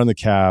I get out in the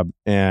cab,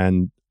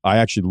 and I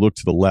actually look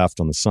to the left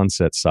on the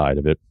Sunset side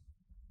of it,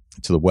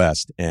 to the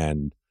west,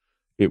 and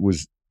it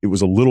was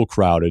a little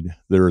crowded.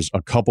 There's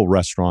a couple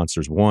restaurants.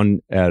 There's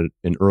one at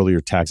an earlier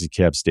taxi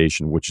cab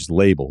station, which is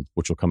labeled,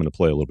 which will come into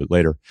play a little bit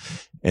later,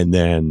 and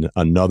then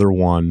another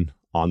one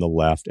on the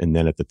left, and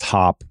then at the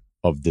top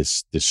of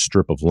this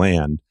strip of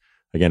land.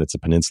 Again, it's a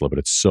peninsula, but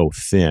it's so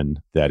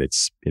thin that it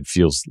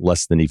feels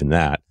less than even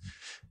that.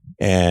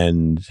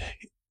 And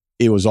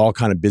it was all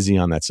kind of busy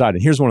on that side.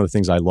 And here's one of the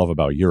things I love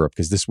about Europe,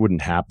 because this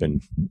wouldn't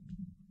happen.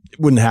 It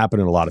wouldn't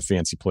happen in a lot of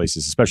fancy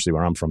places, especially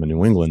where I'm from in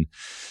New England.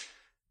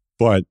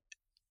 But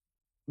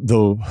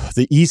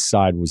the east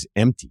side was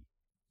empty,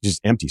 just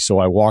empty. So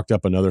I walked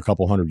up another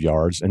couple hundred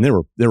yards, and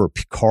there were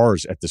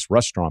cars at this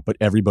restaurant, but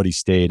everybody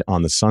stayed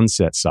on the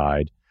Sunset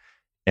side.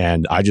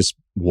 And I just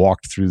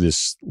walked through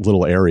this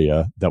little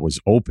area that was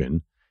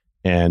open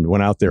and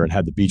went out there and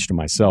had the beach to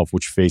myself,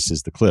 which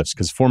faces the cliffs.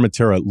 Because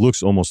Formentera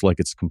looks almost like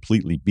it's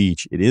completely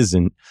beach. It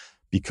isn't,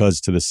 because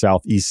to the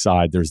southeast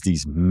side, there's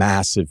these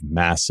massive,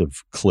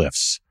 massive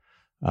cliffs.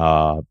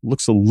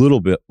 Looks a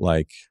little bit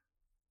like,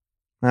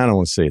 I don't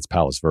want to say it's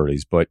Palos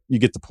Verdes, but you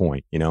get the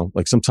point, you know?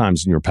 Like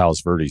sometimes when you're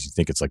Palos Verdes, you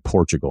think it's like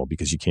Portugal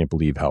because you can't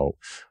believe how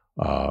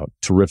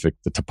terrific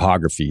the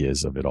topography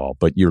is of it all.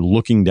 But you're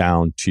looking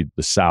down to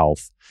the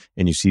south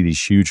and you see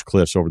these huge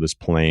cliffs over this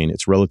plain.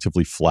 It's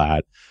relatively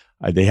flat.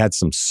 They had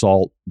some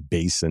salt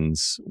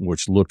basins,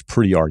 which looked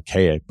pretty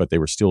archaic, but they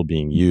were still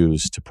being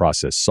used to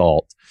process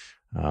salt,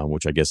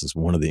 which I guess is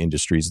one of the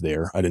industries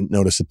there. I didn't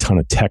notice a ton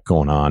of tech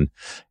going on.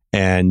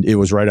 And it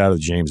was right out of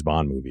the James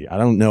Bond movie. I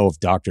don't know if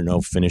Dr.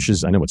 No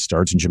finishes. I know it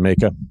starts in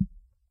Jamaica.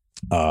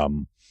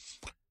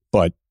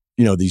 But,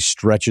 you know, these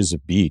stretches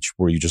of beach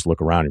where you just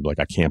look around and you're like,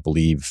 I can't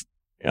believe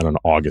on an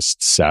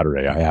August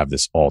Saturday I have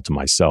this all to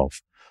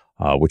myself,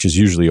 which is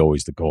usually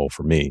always the goal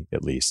for me,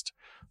 at least.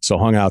 So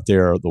hung out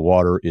there. The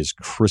water is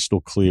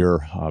crystal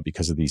clear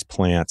because of these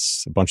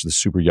plants. A bunch of the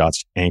super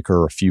yachts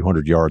anchor a few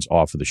hundred yards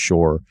off of the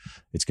shore.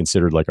 It's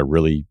considered like a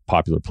really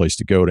popular place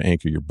to go to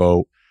anchor your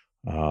boat.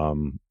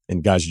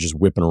 And guys are just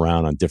whipping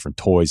around on different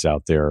toys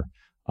out there.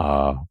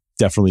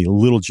 Definitely a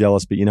little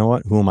jealous, but you know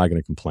what? Who am I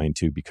going to complain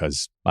to?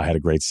 Because I had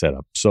a great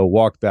setup. So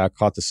walked back,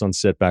 caught the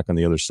sunset back on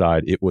the other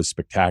side. It was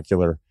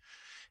spectacular.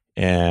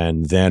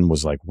 And then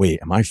was like, wait,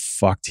 am I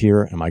fucked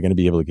here? Am I going to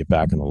be able to get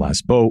back on the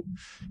last boat?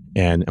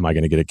 And am I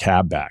going to get a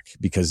cab back?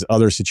 Because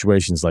other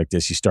situations like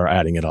this, you start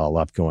adding it all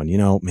up going, you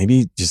know,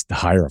 maybe just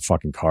hire a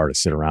fucking car to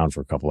sit around for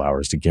a couple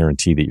hours to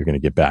guarantee that you're going to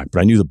get back. But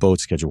I knew the boat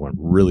schedule went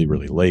really,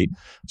 really late.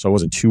 So I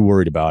wasn't too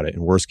worried about it.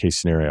 In worst case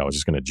scenario, I was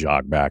just going to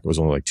jog back. It was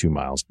only like 2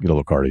 miles, get a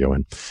little cardio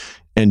in.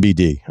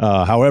 NBD.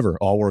 However,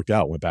 all worked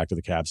out. Went back to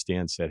the cab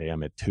stand, said, hey,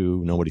 I'm at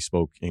 2. Nobody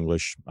spoke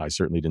English. I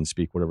certainly didn't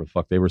speak whatever the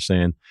fuck they were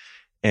saying.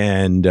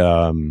 And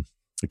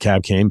the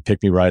cab came,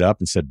 picked me right up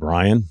and said,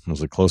 Brian. I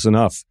was like, close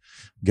enough.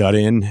 Got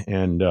in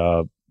and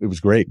it was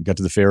great. Got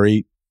to the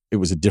ferry. It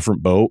was a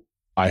different boat.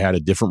 I had a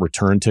different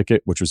return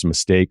ticket, which was a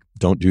mistake.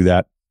 Don't do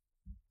that.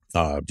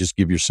 Just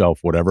give yourself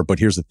whatever. But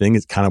here's the thing.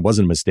 It kind of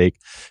wasn't a mistake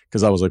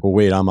because I was like, well,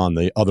 wait, I'm on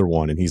the other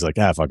one. And he's like,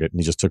 fuck it. And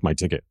he just took my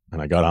ticket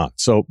and I got on.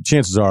 So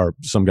chances are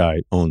some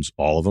guy owns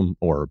all of them,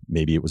 or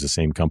maybe it was the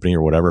same company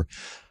or whatever.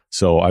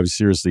 So I was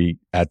seriously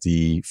at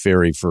the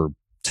ferry for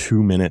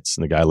 2 minutes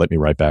and the guy let me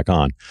right back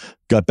on.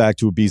 Got back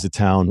to Ibiza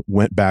town,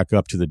 went back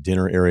up to the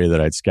dinner area that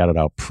I'd scouted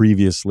out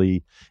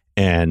previously,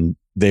 and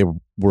they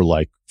were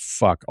like,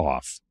 fuck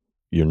off.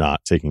 You're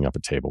not taking up a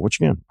table, which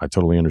again, I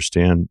totally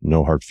understand.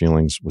 No hard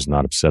feelings, was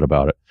not upset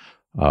about it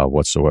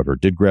whatsoever.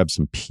 Did grab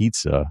some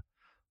pizza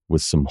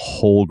with some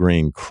whole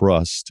grain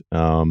crust.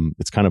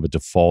 It's kind of a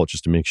default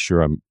just to make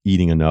sure I'm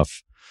eating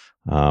enough.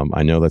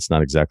 I know that's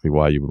not exactly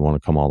why you would want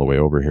to come all the way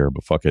over here,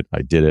 but fuck it,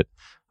 I did it.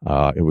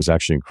 It was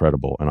actually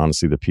incredible. And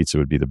honestly, the pizza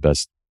would be the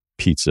best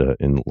pizza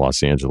in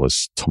Los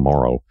Angeles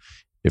tomorrow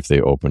if they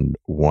opened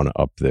one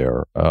up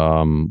there.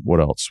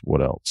 What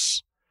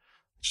else?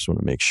 Just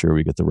want to make sure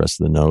we get the rest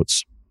of the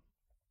notes.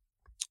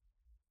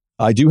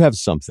 I do have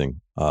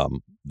something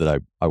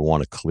that I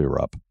want to clear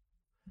up.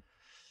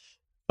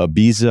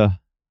 Ibiza.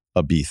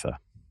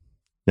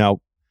 Now,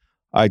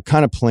 I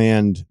kind of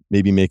planned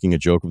maybe making a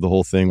joke of the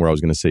whole thing where I was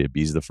going to say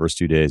Ibiza the first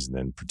 2 days and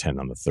then pretend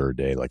on the third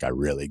day like I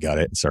really got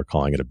it and start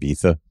calling it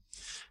Ibiza.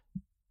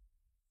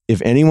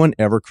 If anyone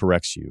ever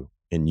corrects you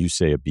and you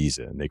say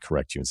Ibiza and they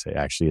correct you and say,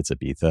 actually, it's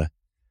Ibiza,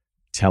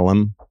 tell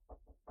them,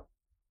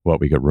 well,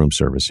 we got room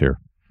service here.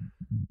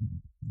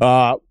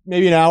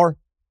 Maybe an hour.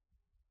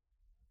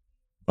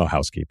 Oh,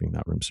 housekeeping,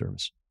 not room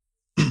service.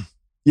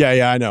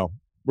 Yeah, I know.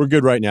 We're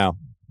good right now.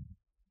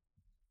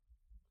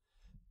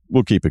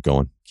 We'll keep it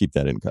going. Keep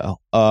that in,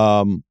 Kyle.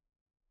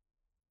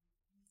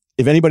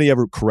 If anybody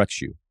ever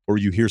corrects you or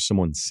you hear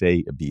someone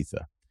say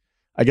Ibiza,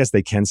 I guess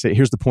they can say,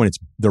 here's the point.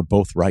 They're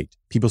both right.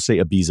 People say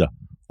Ibiza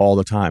all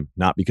the time,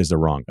 not because they're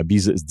wrong.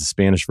 Ibiza is the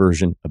Spanish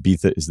version.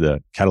 Ibiza is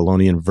the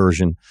Catalonian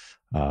version.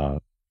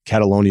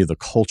 Catalonia, the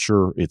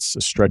culture, it's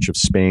a stretch of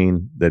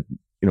Spain that,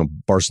 you know,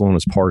 Barcelona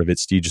is part of it.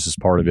 Stieges is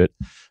part of it.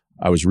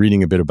 I was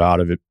reading a bit about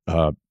it.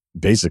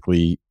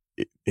 Basically,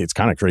 it's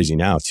kind of crazy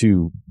now,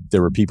 too.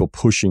 There were people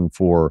pushing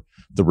for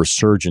the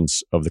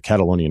resurgence of the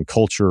Catalonian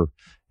culture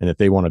and that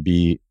they want to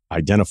be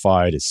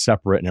identified as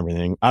separate and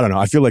everything. I don't know.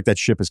 I feel like that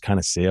ship has kind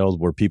of sailed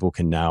where people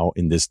can now,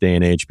 in this day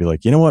and age, be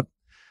like, you know what?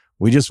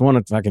 We just want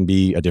to fucking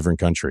be a different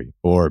country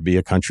or be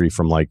a country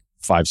from like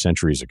 5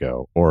 centuries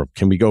ago. Or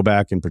can we go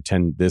back and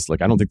pretend this?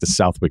 Like, I don't think the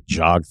Southwick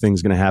jog thing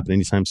is going to happen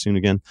anytime soon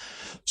again.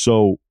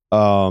 So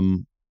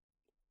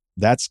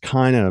that's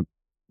kind of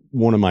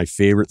one of my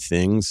favorite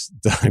things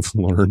that I've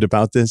learned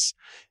about this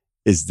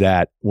is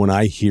that when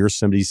I hear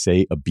somebody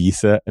say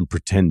Ibiza and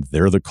pretend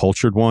they're the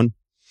cultured one,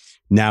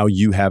 now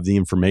you have the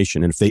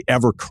information. And if they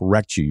ever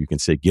correct you, you can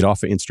say, get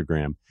off of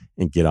Instagram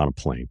and get on a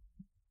plane.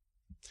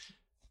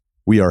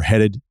 We are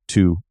headed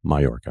to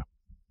Mallorca.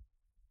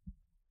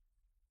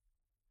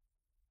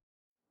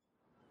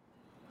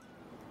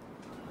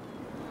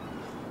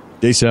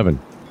 Day 7.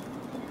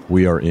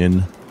 We are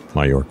in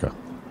Mallorca.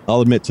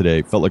 I'll admit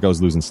today, felt like I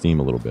was losing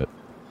steam a little bit.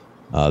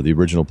 The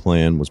original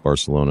plan was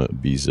Barcelona,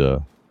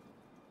 Ibiza.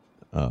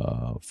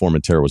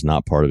 Formentera was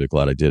not part of it.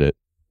 Glad I did it.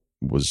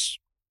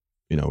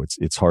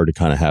 It's hard to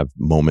kind of have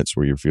moments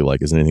where you feel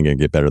like, is anything going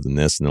to get better than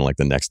this? And then like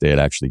the next day it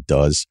actually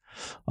does,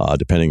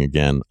 depending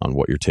again on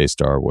what your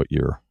tastes are, what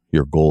your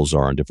goals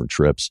are on different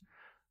trips.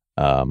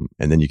 And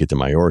then you get to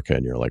Mallorca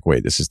and you're like,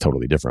 wait, this is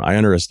totally different. I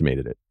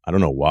underestimated it. I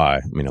don't know why.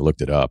 I mean, I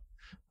looked it up.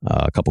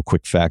 A couple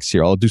quick facts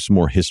here. I'll do some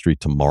more history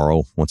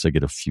tomorrow once I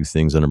get a few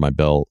things under my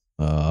belt.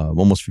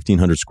 Almost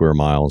 1,500 square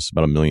miles,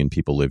 about 1 million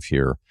people live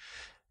here.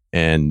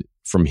 And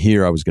from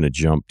here, I was going to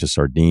jump to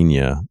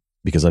Sardinia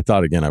because I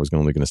thought, again, I was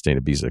only going to stay in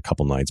Ibiza a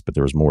couple nights, but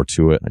there was more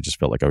to it. I just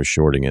felt like I was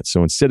shorting it.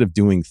 So instead of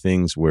doing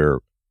things where,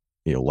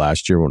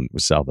 last year when it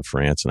was south of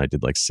France and I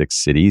did like 6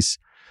 cities,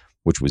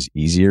 which was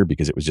easier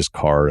because it was just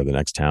car to the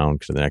next town,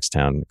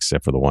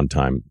 except for the one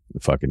time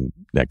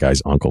that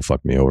guy's uncle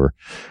fucked me over.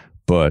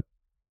 But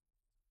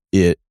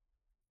it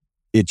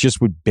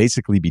just would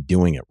basically be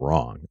doing it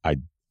wrong.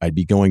 I'd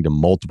be going to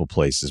multiple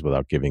places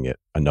without giving it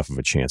enough of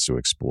a chance to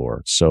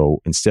explore. So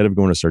instead of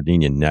going to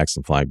Sardinia next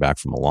and flying back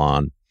from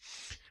Milan,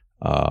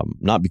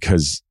 not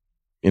because,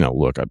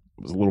 look, I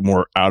was a little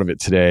more out of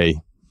it today.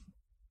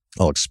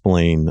 I'll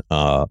explain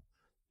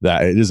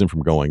that it isn't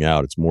from going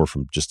out. It's more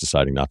from just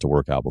deciding not to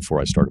work out before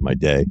I started my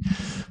day.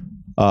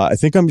 I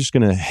think I'm just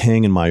going to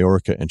hang in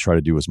Mallorca and try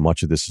to do as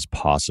much of this as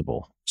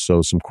possible.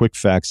 So some quick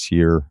facts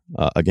here.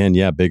 Again,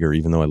 bigger,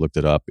 even though I looked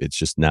it up. It's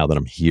just now that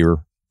I'm here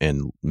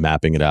and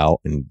mapping it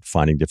out and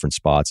finding different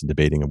spots and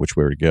debating on which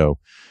way to go.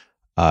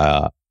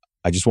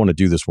 I just want to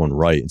do this one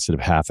right instead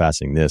of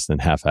half-assing this, then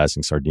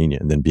half-assing Sardinia,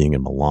 and then being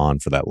in Milan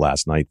for that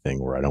last night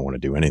thing where I don't want to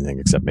do anything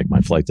except make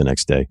my flight the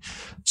next day.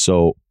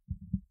 So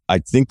I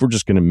think we're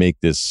just going to make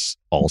this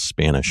all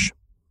Spanish.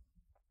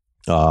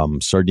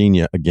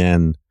 Sardinia,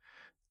 again,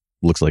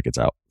 looks like it's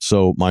out.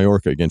 So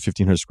Mallorca, again,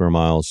 1,500 square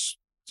miles,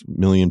 1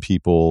 million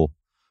people.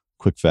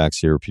 Quick facts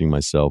here, repeating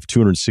myself.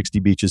 260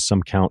 beaches,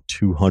 some count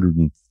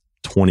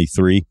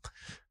 223.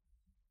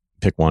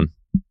 Pick one.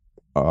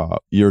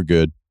 You're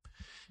good.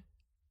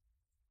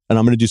 And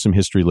I'm going to do some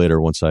history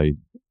later once I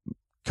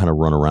kind of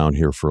run around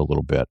here for a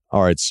little bit.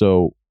 All right,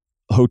 so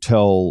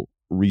hotel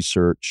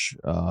research,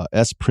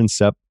 S.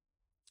 Princep,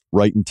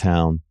 right in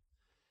town.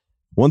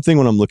 One thing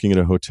when I'm looking at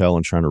a hotel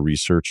and trying to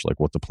research like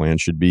what the plan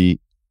should be,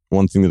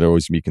 one thing that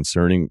always be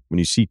concerning, when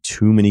you see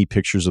too many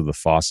pictures of the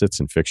faucets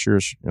and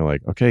fixtures, you're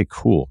like, okay,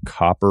 cool,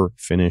 copper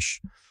finish,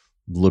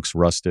 looks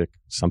rustic,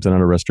 something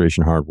out of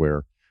Restoration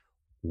Hardware.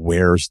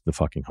 Where's the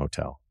fucking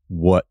hotel?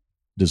 What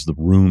does the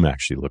room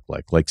actually look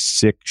like? Like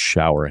sick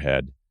shower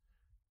head.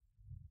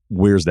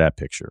 Where's that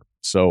picture?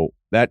 So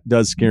that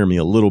does scare me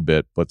a little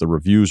bit, but the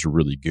reviews are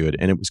really good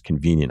and it was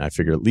convenient. I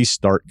figured at least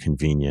start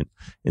convenient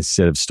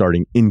instead of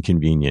starting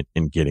inconvenient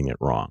and getting it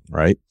wrong,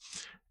 right?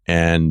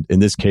 And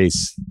in this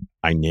case,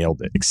 I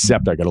nailed it,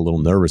 except I got a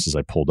little nervous as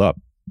I pulled up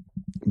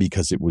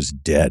because it was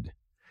dead.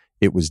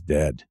 It was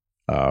dead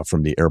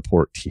from the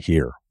airport to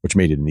here, which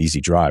made it an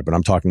easy drive. But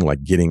I'm talking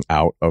like getting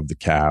out of the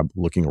cab,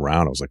 looking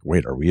around. I was like,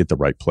 wait, are we at the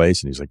right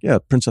place? And he's like, yeah,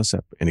 Princess.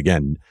 And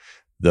again,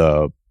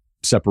 the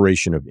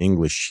separation of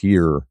English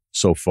here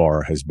so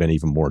far has been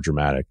even more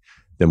dramatic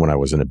than when I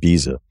was in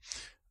Ibiza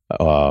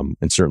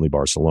and certainly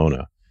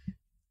Barcelona.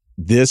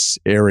 This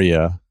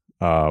area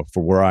for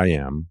where I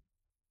am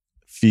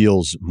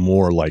feels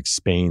more like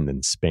Spain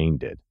than Spain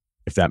did,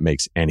 if that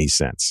makes any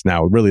sense.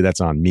 Now, really,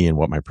 that's on me and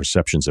what my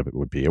perceptions of it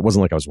would be. It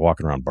wasn't like I was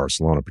walking around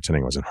Barcelona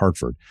pretending I was in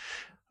Hartford.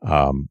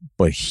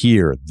 But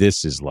here,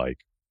 this is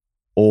like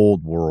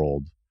old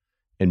world.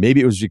 And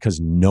maybe it was because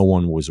no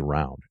one was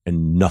around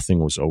and nothing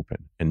was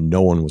open and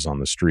no one was on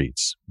the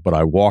streets. But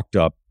I walked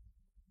up.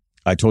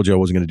 I told you I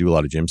wasn't going to do a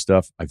lot of gym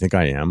stuff. I think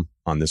I am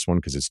on this one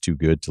because it's too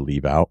good to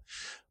leave out.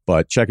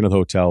 But checking the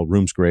hotel,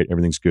 room's great,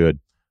 everything's good.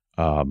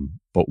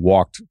 But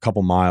walked a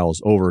couple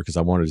miles over because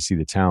I wanted to see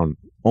the town.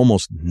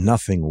 Almost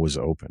nothing was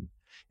open.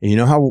 And you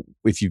know how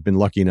if you've been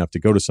lucky enough to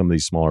go to some of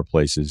these smaller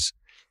places,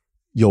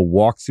 you'll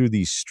walk through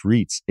these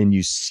streets and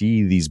you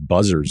see these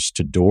buzzers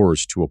to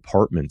doors to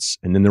apartments.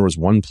 And then there was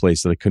one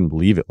place that I couldn't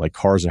believe it. Like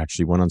cars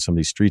actually went on some of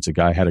these streets. A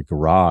guy had a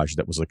garage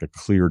that was like a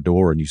clear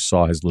door and you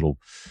saw his little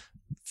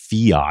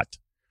Fiat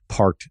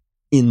parked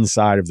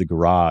inside of the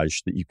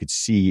garage that you could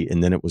see.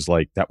 And then it was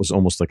like, that was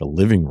almost like a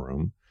living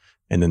room.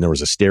 And then there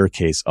was a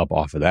staircase up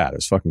off of that. It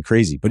was fucking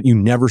crazy. But you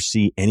never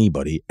see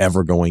anybody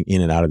ever going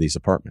in and out of these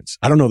apartments.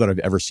 I don't know that I've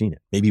ever seen it.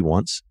 Maybe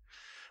once.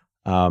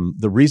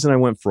 The reason I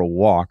went for a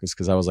walk is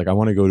because I was like, I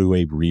want to go to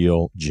a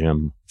real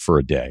gym for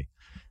a day.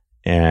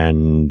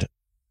 And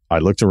I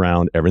looked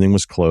around, everything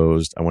was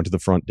closed. I went to the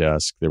front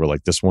desk. They were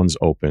like, this one's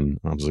open.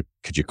 I was like,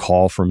 could you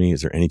call for me?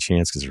 Is there any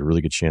chance? Because there's a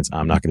really good chance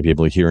I'm not going to be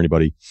able to hear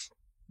anybody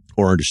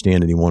or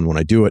understand anyone when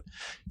I do it.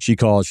 She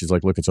called. She's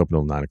like, look, it's open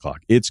till 9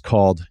 o'clock. It's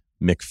called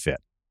McFit.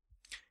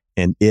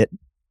 And it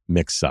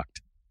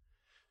sucked.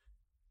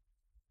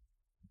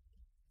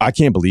 I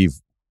can't believe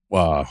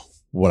what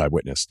I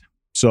witnessed.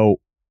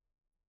 So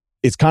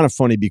it's kind of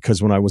funny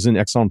because when I was in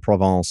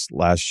Aix-en-Provence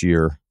last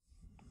year,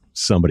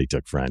 somebody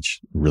took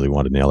French, really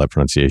wanted to nail that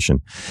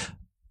pronunciation.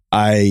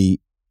 I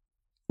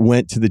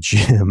went to the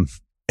gym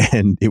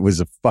and it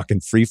was a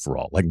fucking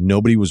free-for-all. Like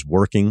nobody was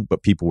working,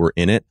 but people were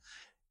in it.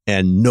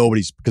 And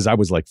because I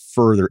was like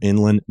further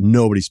inland,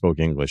 nobody spoke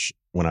English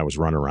when I was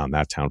running around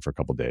that town for a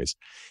couple of days.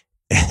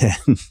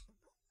 And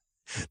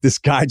this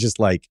guy just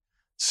like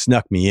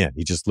snuck me in.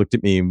 He just looked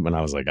at me and I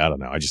was like, I don't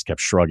know. I just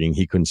kept shrugging.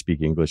 He couldn't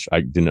speak English.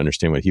 I didn't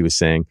understand what he was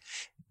saying.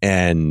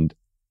 And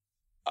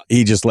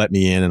he just let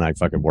me in and I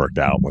fucking worked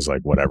out and was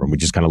like, whatever. And we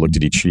just kind of looked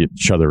at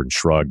each other and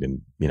shrugged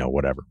and,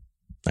 whatever.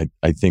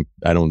 I think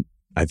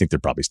they're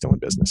probably still in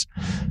business.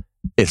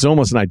 It's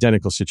almost an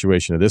identical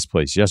situation to this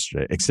place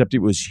yesterday, except it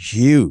was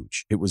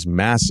huge. It was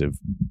massive.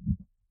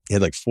 It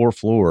had like 4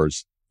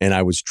 floors. And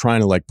I was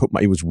trying to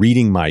it was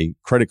reading my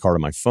credit card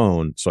on my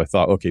phone. So I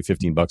thought, okay,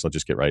 $15, I'll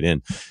just get right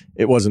in.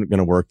 It wasn't going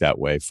to work that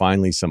way.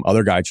 Finally, some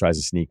other guy tries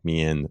to sneak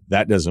me in.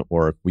 That doesn't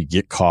work. We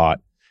get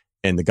caught.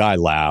 And the guy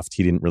laughed.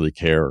 He didn't really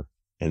care.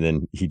 And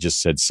then he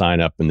just said,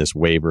 sign up in this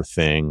waiver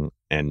thing.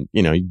 And,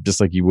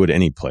 just like you would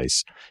any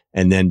place.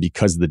 And then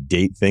because of the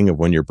date thing of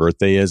when your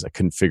birthday is, I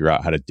couldn't figure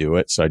out how to do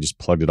it. So I just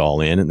plugged it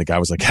all in. And the guy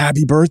was like,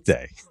 happy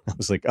birthday. I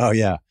was like, oh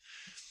yeah,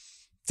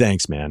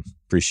 thanks, man.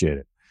 Appreciate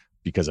it.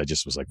 Because I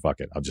just was like, fuck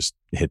it, I'll just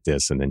hit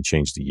this and then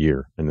change the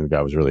year. And then the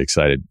guy was really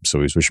excited. So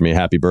he was wishing me a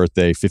happy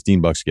birthday,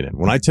 $15 to get in.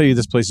 When I tell you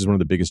this place is one of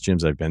the biggest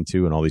gyms I've been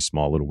to and all these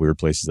small little weird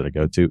places that I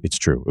go to, it's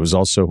true. It was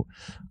also,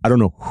 I don't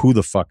know who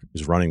the fuck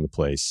is running the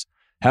place,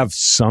 have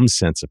some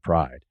sense of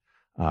pride.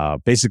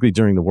 Basically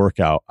during the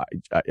workout,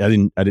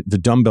 the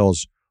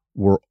dumbbells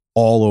were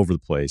all over the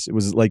place. It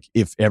was like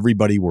if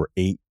everybody were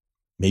 8,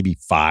 maybe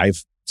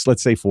 5, so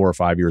let's say 4 or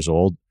 5 years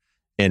old,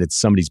 and it's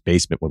somebody's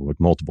basement with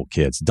multiple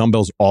kids.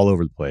 Dumbbells all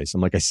over the place. I'm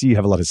like, I see you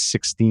have a lot of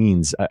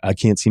 16s. I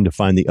can't seem to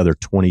find the other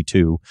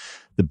 22.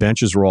 The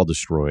benches were all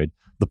destroyed.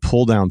 The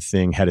pull down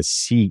thing had a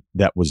seat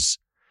that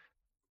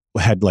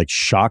had like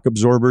shock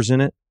absorbers in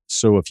it.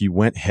 So if you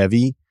went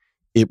heavy,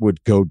 it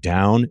would go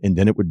down and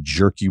then it would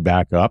jerk you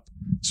back up.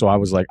 So I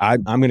was like,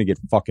 I'm going to get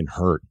fucking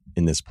hurt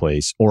in this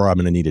place or I'm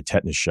going to need a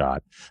tetanus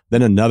shot.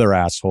 Then another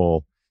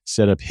asshole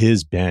set up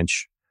his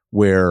bench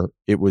where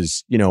it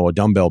was, a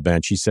dumbbell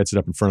bench. He sets it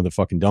up in front of the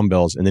fucking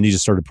dumbbells. And then he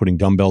just started putting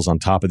dumbbells on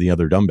top of the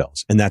other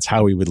dumbbells. And that's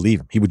how he would leave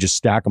them. He would just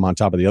stack them on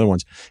top of the other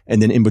ones.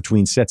 And then in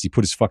between sets, he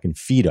put his fucking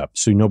feet up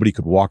so nobody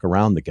could walk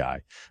around the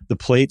guy. The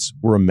plates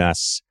were a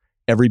mess.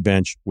 Every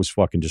bench was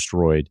fucking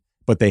destroyed,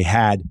 but they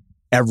had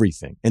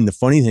everything. And the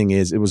funny thing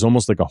is, it was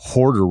almost like a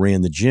hoarder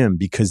ran the gym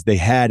because they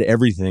had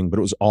everything, but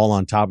it was all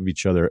on top of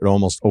each other. It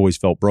almost always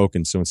felt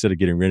broken. So instead of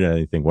getting rid of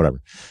anything, whatever,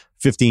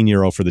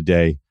 €15 for the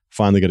day.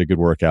 Finally got a good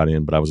workout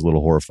in, but I was a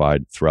little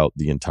horrified throughout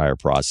the entire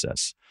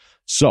process.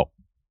 So,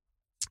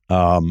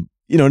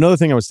 another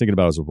thing I was thinking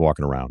about as I was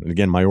walking around, and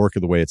again, Majorca,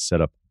 the way it's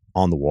set up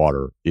on the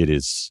water, it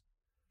is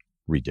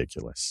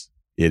ridiculous.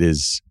 It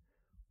is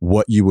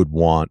what you would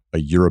want a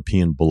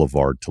European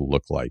boulevard to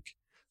look like.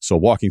 So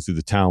walking through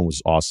the town was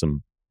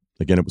awesome.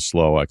 Again, it was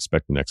slow. I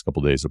expect the next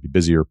couple of days it'll be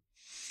busier.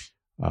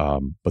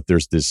 But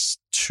there's this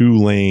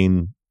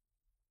 2-lane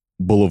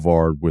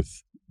boulevard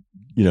with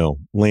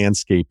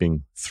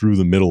landscaping through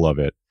the middle of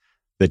it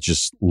that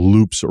just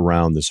loops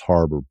around this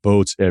harbor,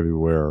 boats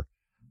everywhere.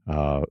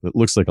 It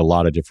looks like a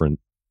lot of different,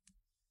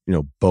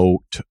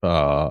 boat.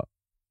 I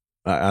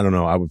don't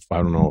know. I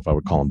don't know if I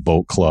would call them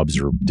boat clubs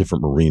or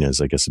different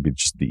marinas. I guess it'd be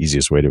just the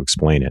easiest way to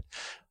explain it.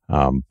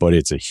 But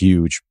it's a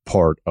huge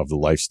part of the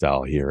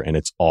lifestyle here and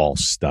it's all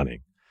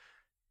stunning.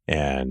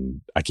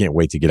 And I can't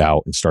wait to get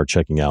out and start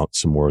checking out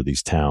some more of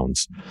these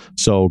towns.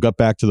 So got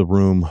back to the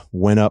room,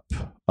 went up,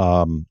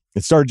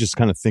 it started just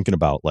kind of thinking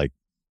about like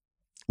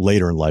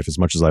later in life, as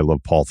much as I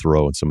love Paul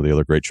Theroux and some of the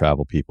other great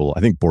travel people, I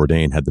think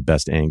Bourdain had the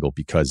best angle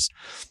because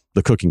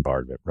the cooking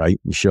part of it,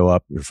 right? You show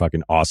up, you're a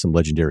fucking awesome,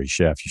 legendary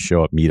chef. You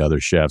show up, meet other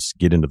chefs,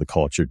 get into the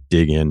culture,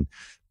 dig in,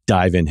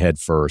 dive in head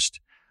first.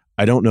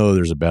 I don't know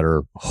there's a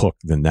better hook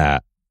than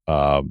that.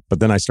 But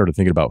then I started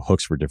thinking about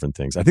hooks for different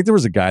things. I think there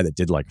was a guy that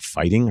did like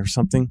fighting or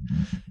something.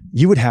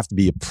 You would have to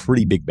be a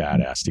pretty big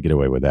badass to get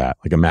away with that.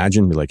 Like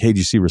imagine, be like, hey, did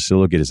you see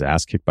Russillo get his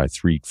ass kicked by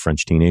 3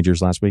 French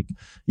teenagers last week?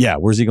 Yeah,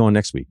 where's he going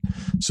next week?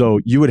 So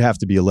you would have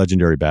to be a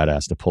legendary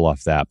badass to pull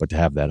off that, but to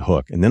have that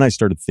hook. And then I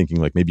started thinking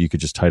like maybe you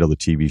could just title the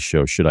TV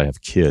show, Should I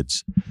Have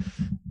Kids?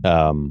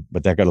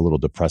 But that got a little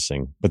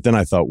depressing. But then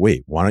I thought,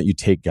 wait, why don't you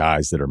take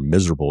guys that are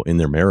miserable in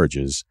their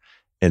marriages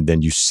and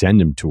then you send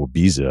them to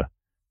Ibiza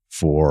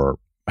for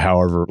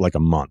however, like a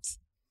month.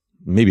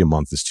 Maybe a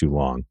month is too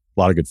long. A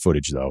lot of good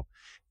footage though.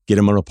 Get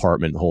them an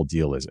apartment, the whole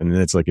deal is. And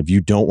then it's like, if you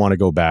don't want to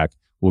go back,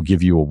 we'll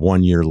give you a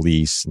 1-year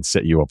lease and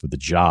set you up with a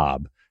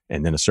job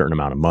and then a certain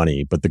amount of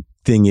money. But the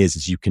thing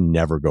is you can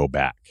never go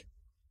back.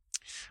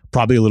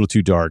 Probably a little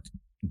too dark.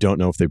 Don't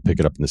know if they pick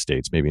it up in the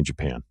States, maybe in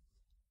Japan.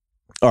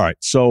 All right.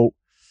 So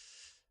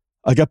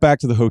I got back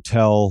to the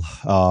hotel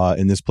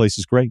and this place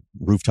is great.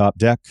 Rooftop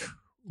deck,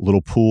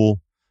 little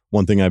pool.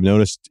 One thing I've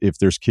noticed, if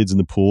there's kids in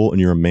the pool and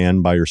you're a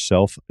man by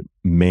yourself,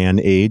 man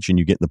age, and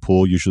you get in the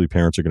pool, usually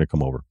parents are going to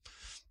come over.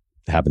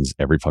 It happens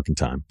every fucking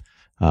time.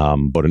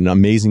 But an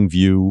amazing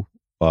view.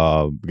 We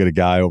got a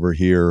guy over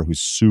here who's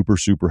super,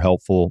 super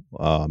helpful.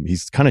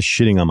 He's kind of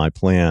shitting on my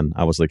plan.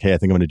 I was like, hey, I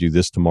think I'm going to do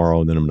this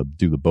tomorrow, and then I'm going to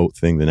do the boat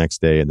thing the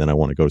next day, and then I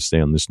want to go stay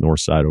on this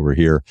north side over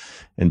here.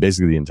 And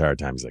basically the entire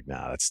time he's like,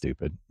 nah, that's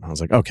stupid. I was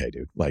like, okay,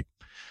 dude, like,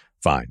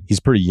 fine. He's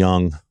pretty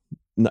young.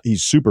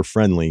 He's super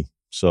friendly.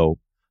 So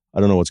I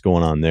don't know what's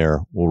going on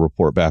there. We'll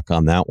report back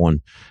on that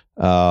one.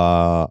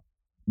 But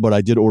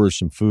I did order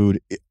some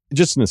food.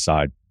 Just an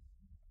aside.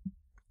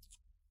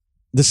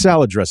 The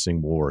salad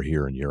dressing war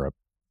here in Europe.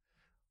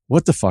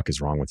 What the fuck is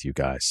wrong with you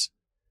guys?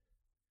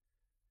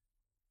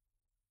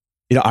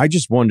 You know, I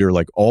just wonder,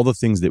 like, all the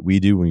things that we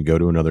do when you go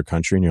to another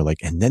country and you're like,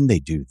 and then they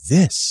do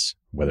this,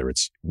 whether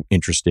it's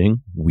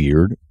interesting,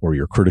 weird, or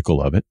you're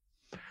critical of it.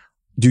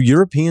 Do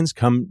Europeans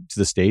come to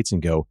the States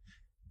and go,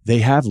 they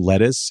have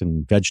lettuce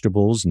and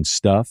vegetables and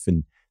stuff,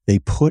 and they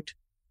put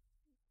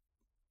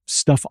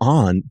stuff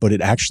on, but it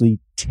actually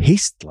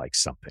tastes like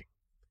something.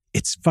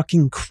 It's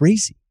fucking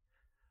crazy.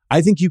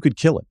 I think you could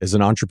kill it as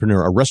an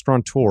entrepreneur, a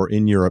restaurateur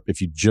in Europe,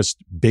 if you just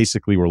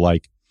basically were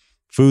like,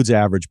 food's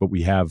average, but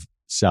we have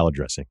salad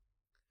dressing.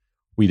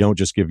 We don't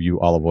just give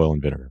you olive oil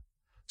and vinegar.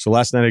 So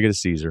last night I get a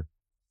Caesar,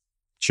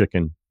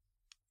 chicken,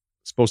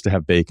 supposed to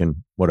have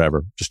bacon,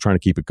 whatever, just trying to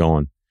keep it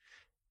going.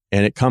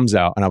 And it comes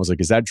out, and I was like,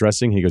 is that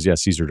dressing? He goes, yeah,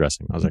 Caesar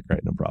dressing. I was like,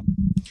 great, no problem.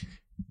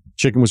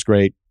 Chicken was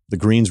great. The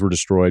greens were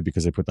destroyed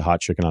because they put the hot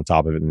chicken on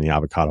top of it and the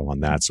avocado on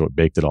that. So it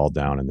baked it all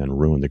down and then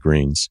ruined the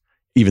greens.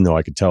 Even though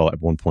I could tell at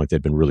one point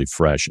they'd been really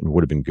fresh and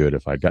would have been good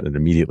if I'd gotten it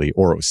immediately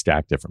or it was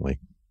stacked differently.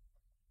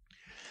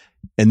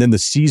 And then the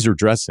Caesar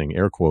dressing,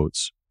 air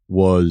quotes,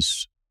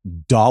 was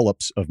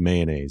dollops of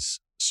mayonnaise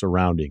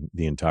surrounding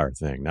the entire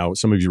thing. Now,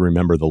 some of you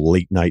remember the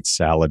late night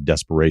salad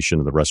desperation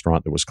of the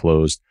restaurant that was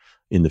closed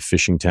in the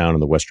fishing town in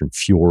the Western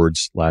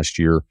Fjords last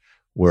year,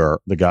 where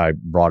the guy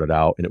brought it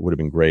out and it would have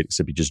been great,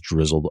 except he just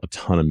drizzled a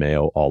ton of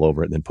mayo all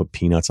over it and then put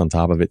peanuts on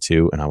top of it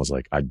too. And I was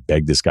like, I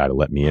begged this guy to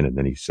let me in. And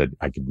then he said,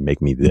 I could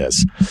make me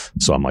this.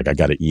 So I'm like, I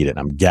got to eat it. And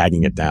I'm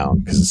gagging it down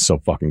because it's so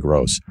fucking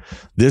gross.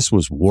 This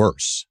was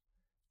worse.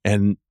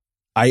 And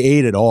I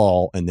ate it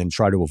all and then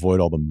tried to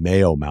avoid all the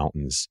mayo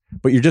mountains.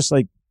 But you're just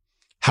like,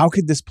 how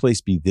could this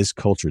place be this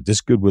cultured,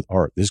 this good with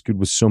art, this good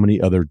with so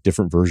many other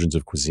different versions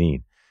of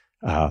cuisine?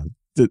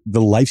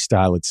 The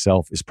lifestyle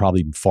itself is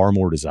probably far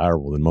more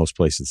desirable than most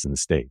places in the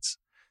States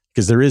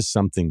because there is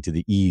something to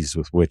the ease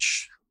with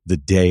which the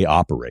day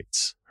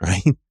operates,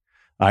 right?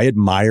 I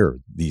admire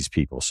these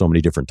people so many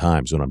different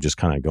times when I'm just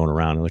kind of going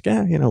around and like,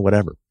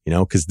 whatever,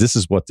 because this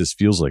is what this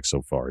feels like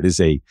so far. It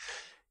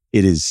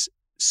is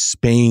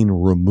Spain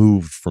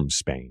removed from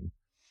Spain.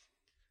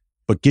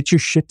 But get your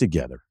shit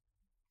together.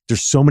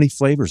 There's so many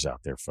flavors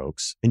out there,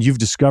 folks, and you've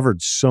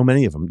discovered so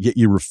many of them, yet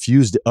you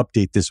refuse to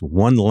update this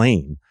one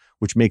lane,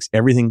 which makes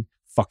everything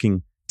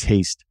fucking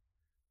taste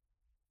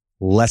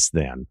less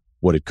than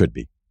what it could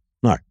be.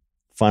 All right,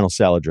 final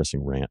salad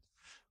dressing rant.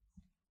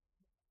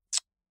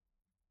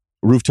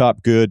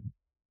 Rooftop good.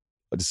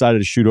 I decided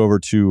to shoot over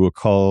to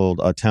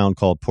a town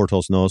called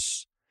Portos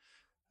Nos.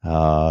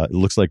 It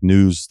looks like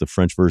News, the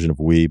French version of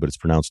oui, but it's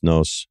pronounced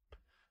Nos.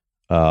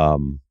 A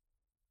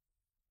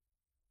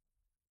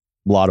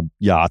lot of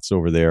yachts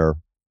over there.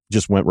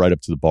 Just went right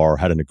up to the bar,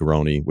 had a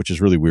Negroni, which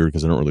is really weird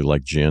because I don't really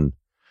like gin.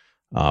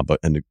 But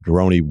a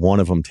Negroni, one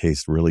of them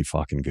tastes really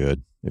fucking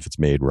good if it's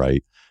made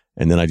right.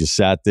 And then I just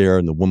sat there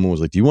and the woman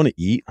was like, do you want to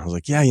eat? I was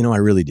like, yeah, I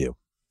really do.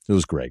 It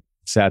was great.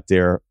 Sat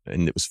there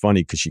and it was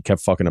funny because she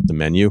kept fucking up the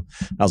menu.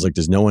 I was like,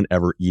 does no one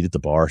ever eat at the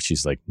bar?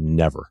 She's like,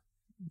 never.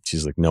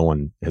 She's like, no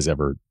one has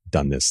ever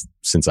done this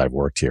since I've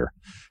worked here.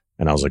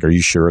 And I was like, are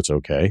you sure it's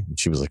okay? And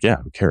she was like, yeah,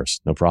 who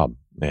cares? No problem.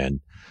 And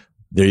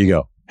there you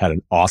go. Had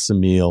an awesome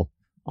meal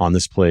on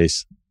this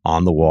place,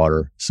 on the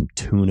water, some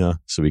tuna.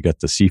 So we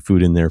got the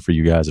seafood in there for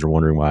you guys that are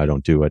wondering why I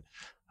don't do it.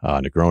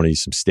 Negroni,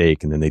 some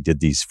steak. And then they did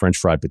these French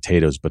fried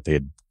potatoes, but they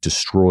had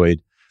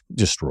destroyed.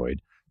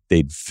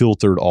 They'd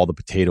filtered all the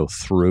potato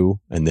through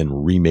and then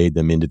remade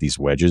them into these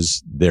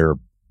wedges. They're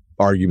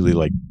arguably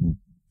like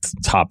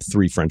top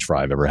 3 French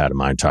fry I've ever had in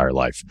my entire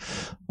life.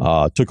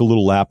 Took a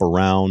little lap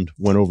around,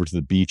 went over to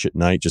the beach at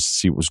night just to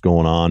see what was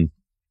going on.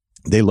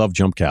 They love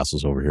jump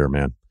castles over here,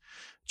 man.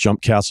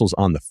 Jump castles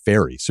on the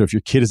ferry. So if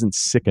your kid isn't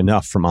sick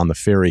enough from on the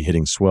ferry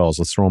hitting swells,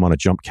 let's throw them on a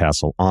jump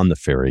castle on the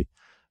ferry.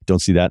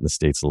 Don't see that in the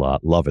States a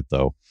lot. Love it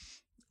though.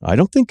 I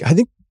think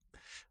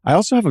I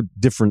also have a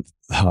different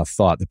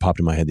thought that popped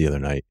in my head the other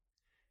night.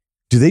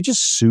 Do they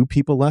just sue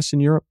people less in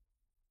Europe?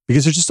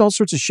 Because there's just all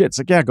sorts of shit. It's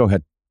like, yeah, go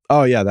ahead.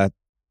 Oh yeah,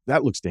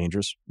 that looks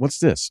dangerous. What's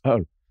this?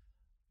 Oh,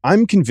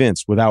 I'm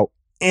convinced without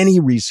any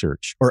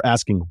research or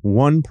asking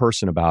one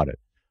person about it,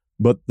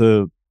 but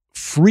the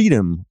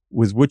freedom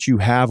with which you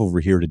have over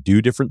here to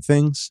do different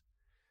things,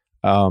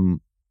 maybe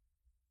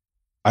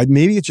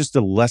it's just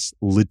a less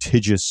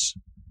litigious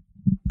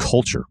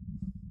culture,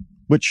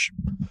 which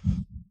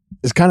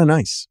is kind of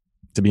nice,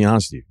 to be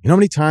honest with you. You know how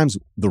many times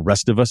the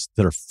rest of us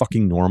that are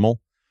fucking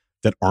normal,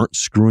 that aren't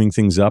screwing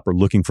things up or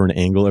looking for an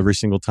angle every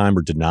single time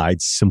or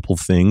denied simple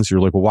things, you're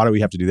like, well, why do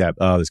we have to do that?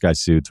 Oh, this guy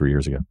sued 3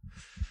 years ago.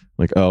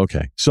 Like, oh,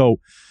 okay. So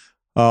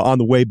on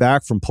the way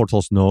back from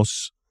Portos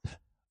Nos,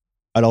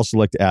 I'd also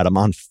like to add, I'm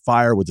on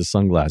fire with the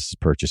sunglasses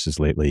purchases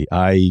lately.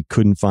 I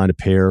couldn't find a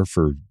pair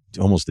for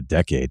almost a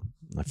decade.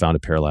 I found a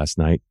pair last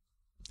night.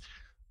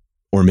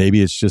 Or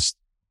maybe it's just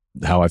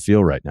how I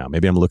feel right now.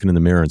 Maybe I'm looking in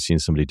the mirror and seeing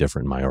somebody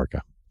different in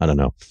Mallorca. I don't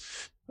know.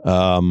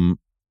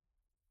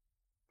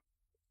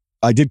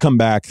 I did come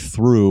back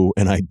through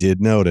and I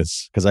did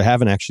notice, because I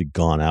haven't actually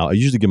gone out. I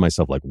usually give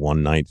myself like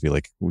one night, feel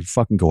like we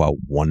fucking go out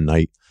one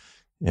night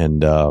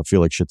and feel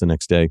like shit the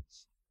next day.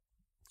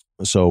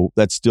 So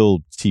that's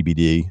still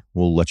TBD.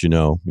 We'll let you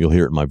know. You'll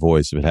hear it in my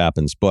voice if it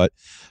happens. But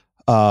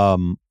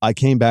I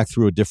came back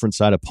through a different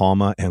side of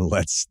Palma, and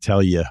let's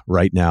tell you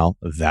right now,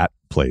 that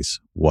place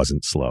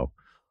wasn't slow.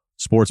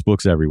 Sports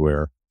books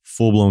everywhere,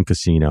 full-blown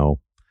casino.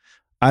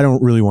 I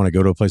don't really want to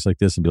go to a place like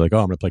this and be like, oh,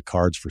 I'm going to play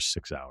cards for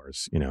 6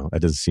 hours. You know,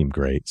 that doesn't seem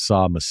great.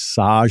 Saw a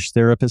massage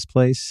therapist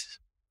place,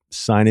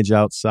 signage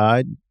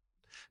outside,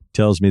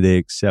 tells me they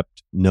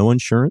accept no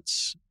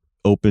insurance,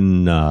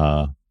 open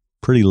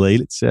pretty late,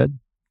 it said,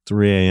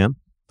 3 a.m.,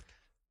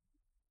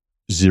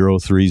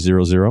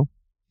 0300.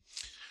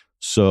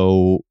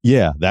 So,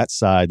 yeah, that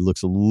side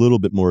looks a little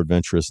bit more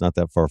adventurous, not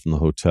that far from the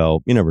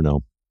hotel. You never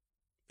know.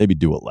 Maybe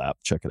do a lap,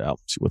 check it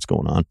out, see what's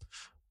going on.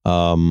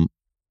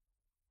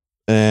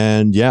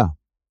 And yeah,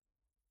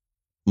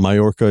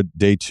 Mallorca,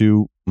 day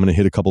 2, I'm going to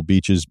hit a couple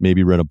beaches,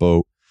 maybe rent a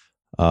boat.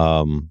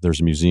 There's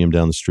a museum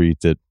down the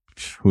street that,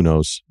 who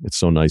knows, it's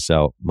so nice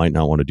out. Might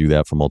not want to do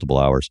that for multiple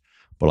hours,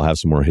 but I'll have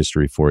some more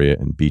history for you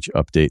and beach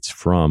updates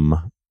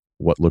from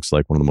what looks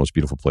like one of the most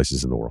beautiful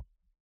places in the world.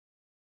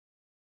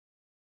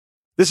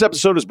 This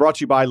episode is brought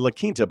to you by La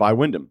Quinta by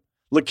Wyndham.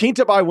 La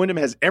Quinta by Wyndham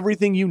has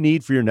everything you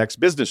need for your next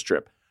business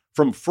trip.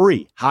 From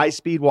free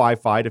high-speed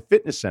Wi-Fi to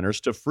fitness centers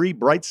to free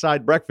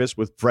bright-side breakfast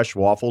with fresh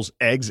waffles,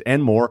 eggs,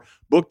 and more.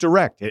 Book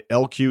direct at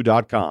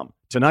lq.com.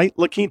 Tonight,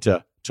 La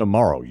Quinta.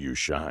 Tomorrow, you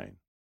shine.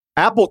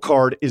 Apple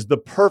Card is the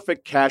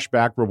perfect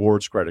cashback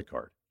rewards credit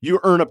card. You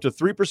earn up to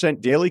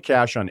 3% daily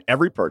cash on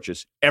every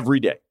purchase every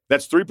day.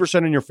 That's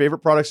 3% on your favorite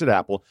products at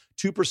Apple,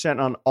 2%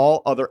 on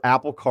all other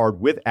Apple Card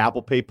with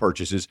Apple Pay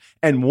purchases,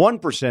 and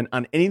 1%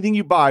 on anything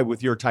you buy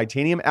with your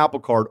titanium Apple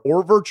Card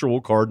or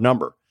virtual card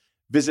number.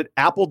 Visit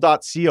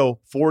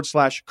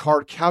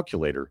apple.co/card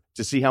calculator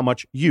to see how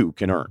much you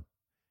can earn.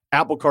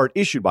 Apple Card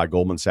issued by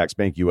Goldman Sachs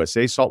Bank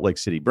USA, Salt Lake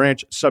City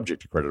branch,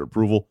 subject to credit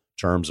approval.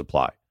 Terms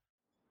apply.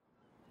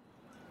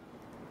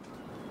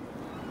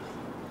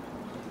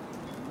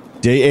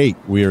 Day 8,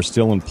 we are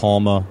still in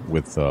Palma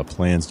with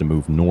plans to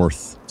move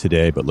north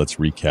today, but let's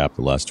recap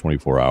the last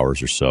 24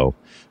 hours or so.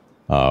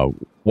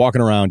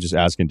 Walking around just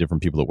asking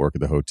different people that work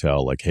at the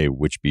hotel, like, hey,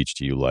 which beach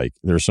do you like?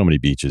 There are so many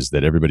beaches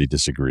that everybody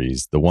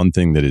disagrees. The one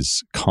thing that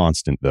is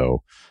constant,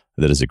 though,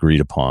 that is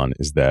agreed upon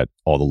is that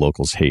all the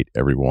locals hate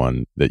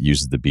everyone that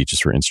uses the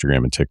beaches for Instagram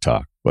and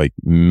TikTok. Like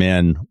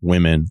men,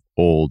 women,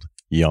 old,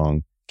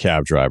 young,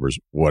 cab drivers,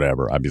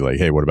 whatever. I'd be like,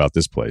 hey, what about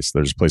this place?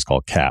 There's a place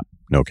called Cap,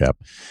 No Cap,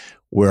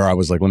 where I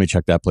was like, let me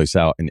check that place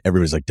out. And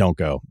everybody's like, don't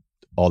go.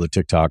 All the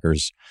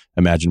TikTokers,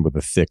 imagine with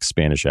a thick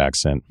Spanish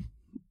accent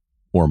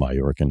or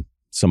Mallorcan,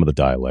 some of the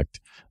dialect.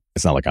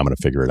 It's not like I'm going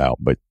to figure it out,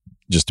 but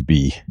just to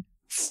be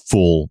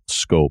full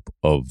scope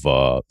of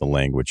the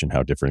language and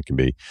how different it can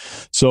be.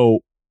 So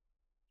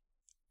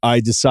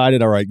I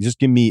decided, all right, just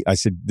give me, I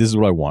said, this is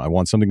what I want. I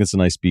want something that's a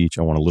nice beach.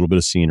 I want a little bit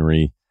of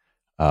scenery.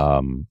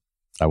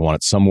 I want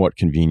it somewhat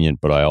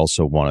convenient, but I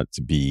also want it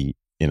to be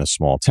in a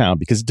small town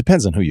because it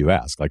depends on who you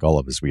ask. Like all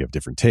of us, we have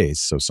different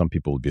tastes. So some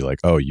people would be like,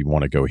 oh, you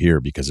want to go here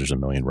because there's a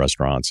million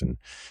restaurants and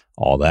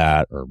all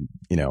that. Or,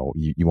 you know,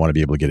 you want to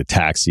be able to get a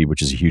taxi,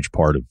 which is a huge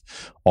part of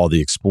all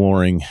the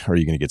exploring. Or are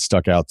you going to get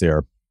stuck out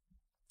there?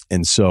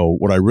 And so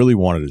what I really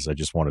wanted is I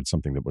just wanted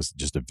something that was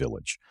just a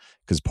village.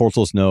 Because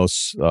Portos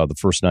Nos, the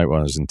first night when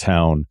I was in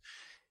town,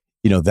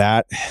 you know,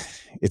 that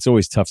it's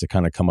always tough to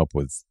kind of come up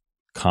with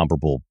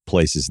comparable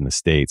places in the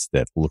States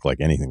that look like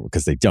anything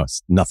because they don't.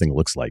 Nothing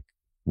looks like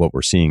what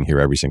we're seeing here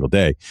every single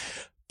day.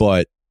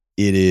 But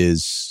it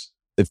is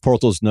if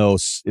Portos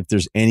knows if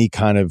there's any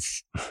kind of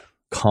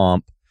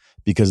comp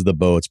because of the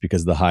boats,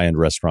 because of the high-end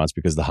restaurants,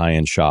 because of the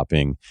high-end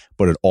shopping,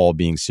 but it all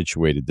being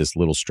situated this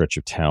little stretch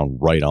of town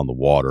right on the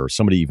water.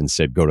 Somebody even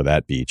said, go to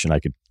that beach, and I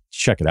could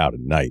check it out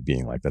at night,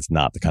 being like, that's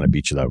not the kind of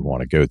beach that I would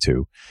want to go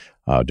to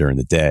during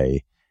the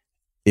day.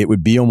 It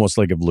would be almost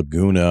like if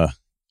Laguna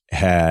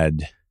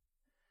had,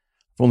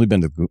 I've only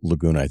been to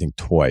Laguna, I think,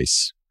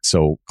 twice.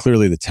 So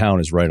clearly the town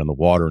is right on the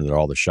water, and there are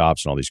all the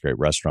shops and all these great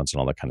restaurants and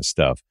all that kind of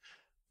stuff.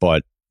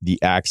 But the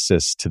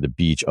access to the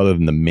beach, other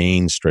than the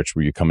main stretch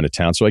where you come into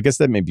town. So I guess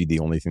that may be the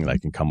only thing that I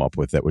can come up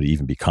with that would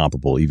even be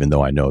comparable, even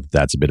though I know that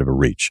that's a bit of a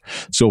reach.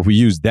 So if we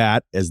use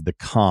that as the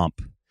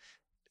comp,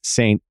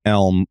 St.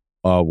 Elm,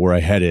 where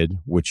I headed,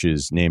 which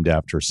is named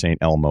after St.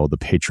 Elmo, the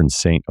patron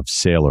saint of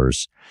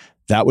sailors,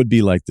 that would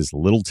be like this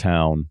little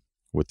town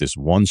with this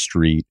one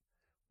street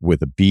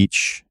with a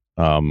beach.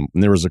 And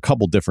there was a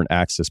couple different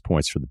access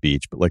points for the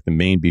beach, but like the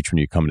main beach when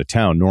you come into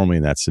town, normally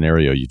in that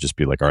scenario, you just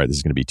be like, all right, this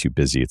is going to be too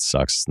busy. It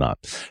sucks. It's not,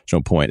 there's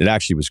no point. It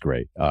actually was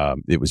great.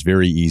 It was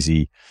very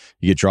easy.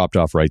 You get dropped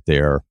off right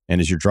there. And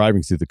as you're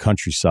driving through the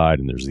countryside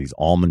and there's these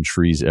almond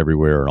trees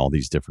everywhere and all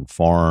these different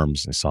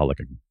farms, I saw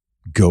like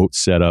a goat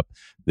setup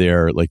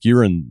there. Like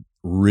you're in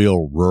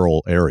real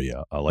rural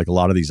area, like a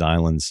lot of these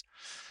islands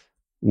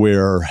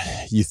where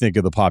you think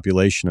of the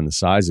population and the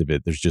size of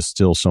it, there's just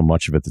still so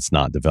much of it that's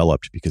not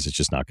developed because it's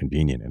just not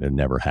convenient, and it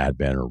never had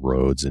been, or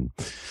roads. And,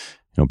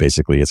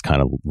 basically it's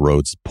kind of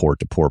roads port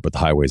to port, but the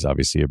highway is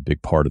obviously a big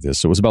part of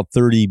this. So it was about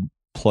 30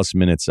 plus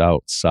minutes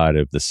outside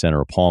of the center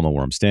of Palma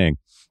where I'm staying.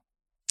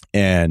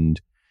 And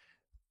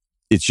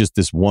it's just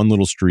this one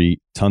little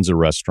street, tons of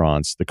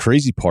restaurants. The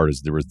crazy part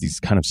is there was these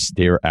kind of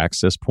stair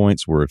access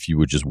points where if you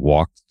would just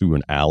walk through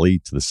an alley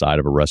to the side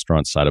of a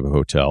restaurant, side of a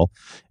hotel,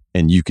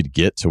 and you could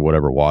get to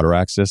whatever water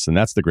access. And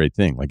that's the great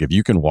thing. Like if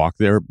you can walk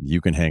there, you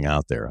can hang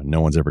out there and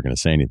no one's ever going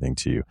to say anything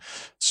to you.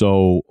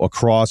 So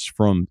across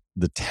from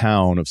the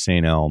town of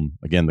St. Elm,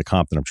 again, the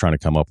comp that I'm trying to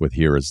come up with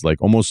here is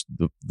like almost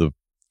the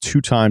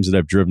 2 times that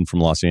I've driven from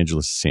Los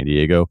Angeles to San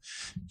Diego,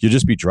 you'll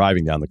just be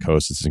driving down the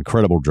coast. It's an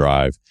incredible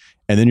drive.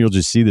 And then you'll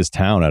just see this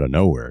town out of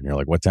nowhere. And you're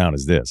like, what town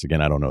is this?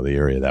 Again, I don't know the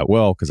area that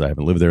well because I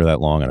haven't lived there that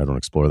long and I don't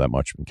explore that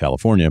much in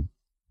California.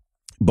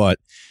 But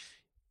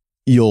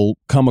you'll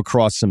come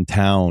across some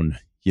town,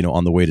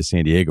 on the way to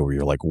San Diego where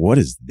you're like, what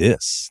is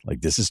this?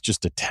 Like, this is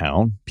just a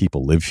town.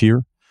 People live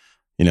here,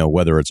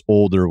 whether it's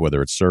older,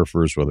 whether it's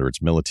surfers, whether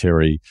it's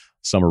military.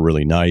 Some are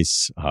really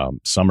nice.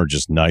 Some are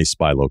just nice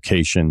by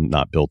location,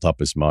 not built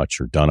up as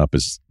much or done up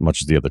as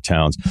much as the other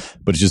towns.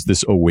 But it's just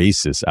this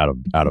oasis out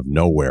of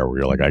nowhere where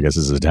you're like, I guess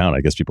this is a town.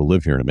 I guess people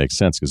live here, and it makes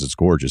sense because it's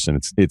gorgeous. And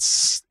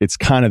it's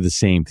kind of the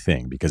same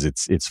thing because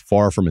it's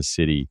far from a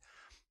city.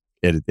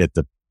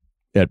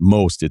 At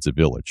most, it's a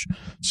village.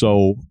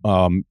 So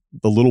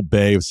the little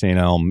bay of St.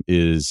 Elm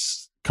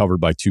is covered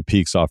by 2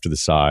 peaks off to the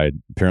side.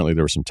 Apparently,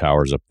 there were some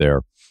towers up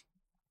there.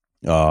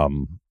 A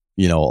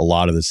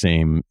lot of the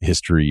same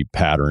history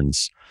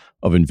patterns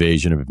of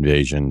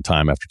invasion,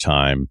 time after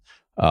time.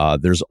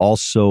 There's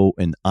also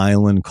an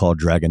island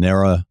called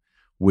Dragonera,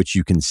 which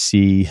you can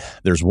see.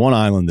 There's one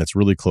island that's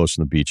really close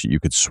to the beach that you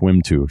could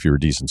swim to if you're a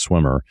decent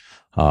swimmer.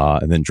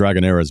 And then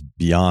Dragonera is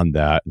beyond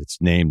that. It's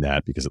named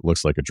that because it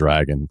looks like a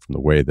dragon from the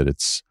way that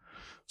it's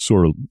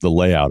sort of the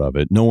layout of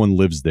it. No one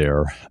lives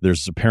there.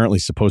 There's apparently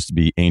supposed to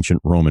be ancient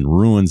Roman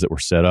ruins that were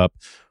set up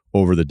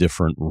over the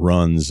different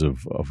runs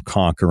of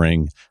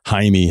conquering.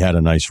 Jaime had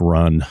a nice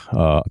run,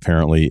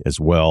 apparently, as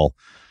well.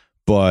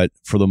 But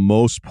for the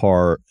most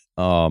part,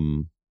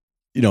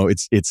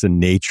 it's a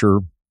nature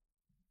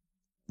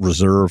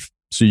reserve.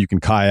 So you can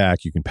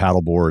kayak, you can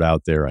paddleboard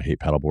out there. I hate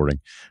paddleboarding.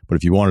 But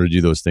if you wanted to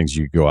do those things,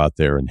 you could go out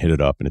there and hit it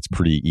up. And it's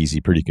pretty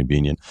easy, pretty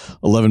convenient.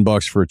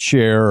 $11 for a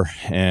chair,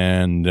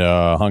 and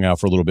hung out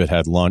for a little bit,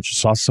 had lunch,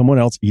 saw someone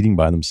else eating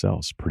by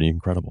themselves. Pretty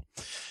incredible.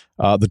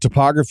 The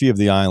topography of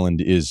the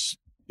island is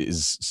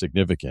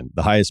significant.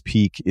 The highest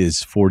peak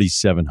is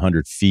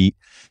 4,700 feet.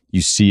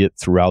 You see it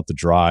throughout the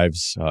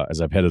drives. As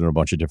I've headed in a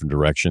bunch of different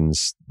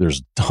directions, there's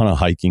a ton of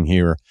hiking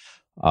here.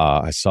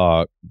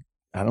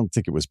 I don't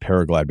think it was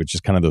paraglide, but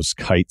just kind of those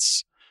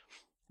kites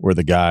where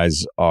the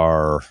guys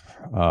are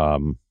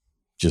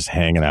just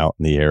hanging out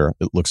in the air.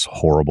 It looks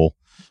horrible,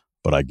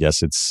 but I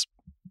guess it's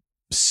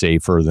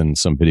safer than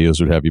some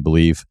videos would have you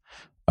believe.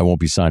 I won't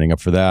be signing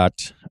up for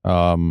that.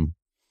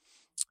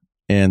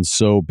 And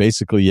so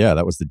basically, yeah,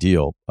 that was the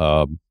deal.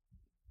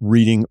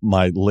 Reading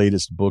my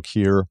latest book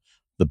here,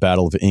 The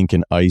Battle of Ink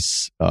and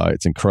Ice.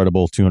 It's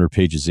incredible. 200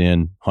 pages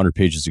in, 100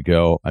 pages to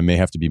go. I may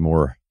have to be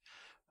more...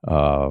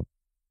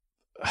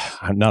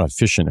 I'm not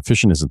efficient.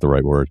 Efficient isn't the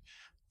right word,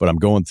 but I'm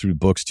going through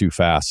books too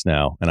fast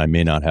now, and I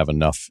may not have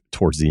enough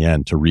towards the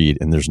end to read.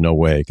 And there's no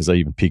way, because I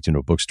even peeked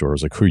into a bookstore. I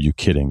was like, who are you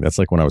kidding? That's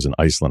like when I was in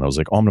Iceland. I was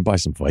like, oh, I'm going to buy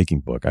some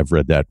Viking book. I've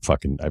read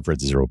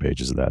 0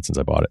 pages of that since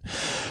I bought it.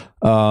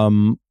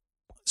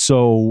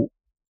 So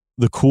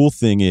the cool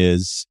thing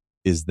is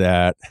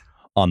that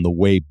on the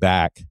way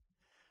back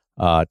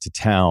to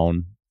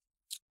town,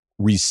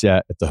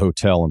 reset at the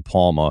hotel in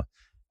Palma,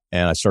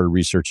 and I started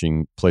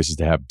researching places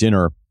to have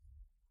dinner.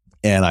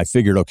 And I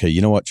figured, okay,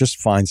 you know what? Just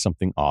find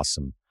something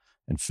awesome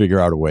and figure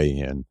out a way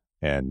in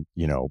and,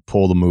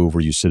 pull the move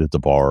where you sit at the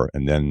bar.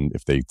 And then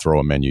if they throw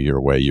a menu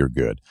your way, you're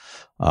good.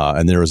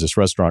 And there was this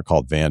restaurant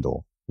called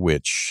Vandal,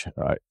 which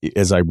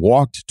as I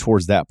walked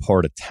towards that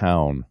part of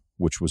town,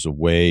 which was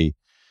away,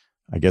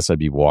 I guess I'd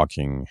be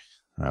walking,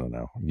 I don't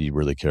know, do you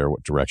really care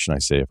what direction I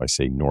say if I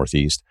say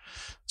northeast?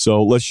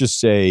 So let's just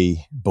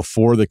say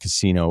before the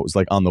casino, it was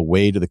like on the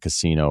way to the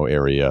casino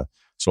area.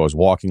 So I was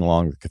walking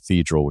along the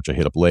cathedral, which I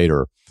hit up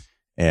later,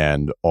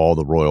 and all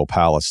the Royal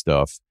Palace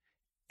stuff.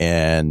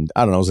 And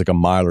I don't know, it was like a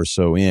mile or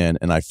so in,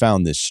 and I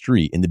found this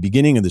street. In the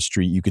beginning of the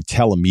street, you could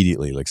tell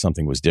immediately like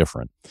something was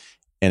different.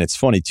 And it's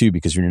funny too,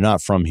 because when you're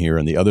not from here,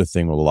 and the other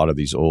thing with a lot of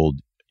these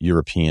old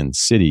European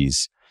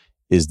cities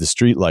is the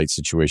street light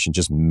situation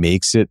just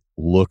makes it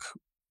look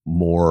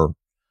more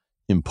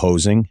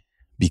imposing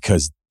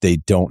because they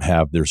don't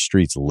have their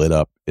streets lit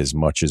up as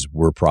much as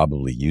we're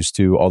probably used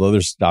to. Although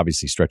there's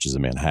obviously stretches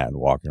of Manhattan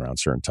walking around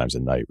certain times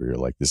of night where you're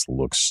like, this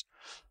looks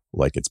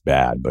like it's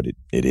bad, but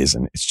it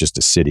isn't. It's just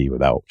a city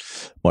without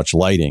much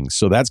lighting.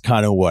 So that's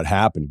kind of what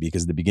happened,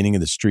 because at the beginning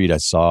of the street, I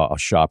saw a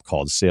shop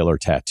called Sailor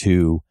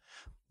Tattoo.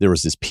 There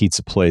was this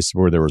pizza place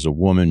where there was a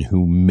woman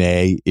who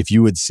if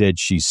you had said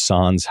she's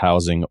Sans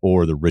Housing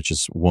or the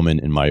richest woman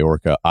in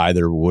Mallorca,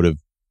 either would have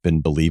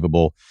been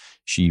believable.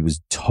 She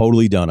was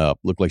totally done up,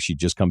 looked like she'd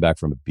just come back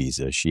from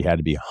Ibiza. She had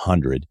to be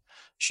 100.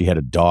 She had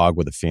a dog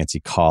with a fancy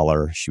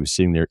collar. She was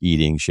sitting there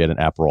eating. She had an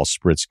Aperol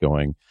Spritz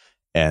going.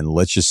 And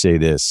let's just say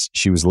this,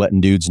 she was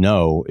letting dudes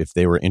know if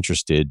they were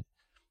interested,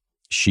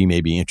 she may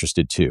be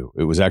interested too.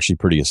 It was actually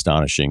pretty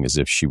astonishing, as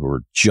if she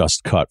were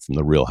just cut from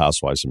the Real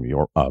Housewives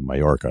of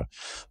Mallorca.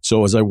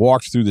 So as I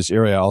walked through this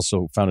area, I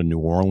also found a New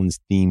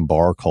Orleans themed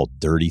bar called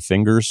Dirty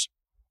Fingers.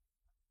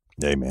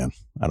 Hey man,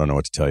 I don't know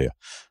what to tell you.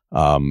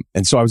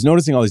 And so I was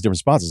noticing all these different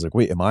spots. I was like,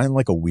 wait, am I in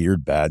like a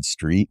weird bad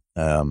street?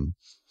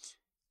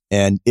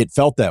 And it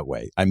felt that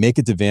way. I make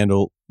it to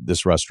Vandal,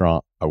 this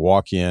restaurant. I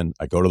walk in,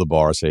 I go to the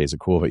bar, I say, is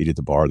it cool if I eat at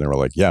the bar? And they were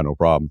like, yeah, no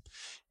problem.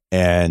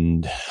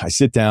 And I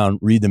sit down,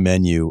 read the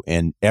menu,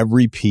 and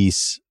every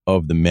piece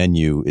of the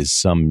menu is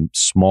some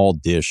small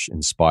dish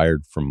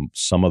inspired from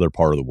some other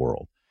part of the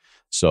world.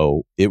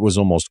 So it was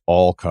almost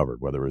all covered,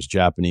 whether it was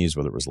Japanese,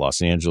 whether it was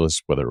Los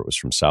Angeles, whether it was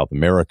from South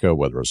America,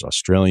 whether it was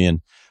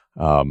Australian,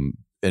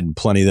 and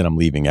plenty that I'm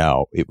leaving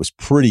out. It was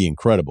pretty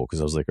incredible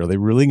because I was like, are they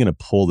really going to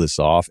pull this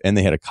off? And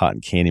they had a cotton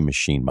candy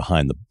machine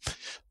behind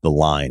the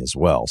line as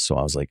well. So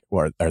I was like,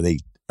 well, are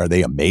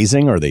they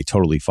amazing, or are they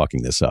totally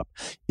fucking this up?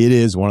 It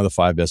is one of the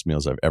 5 best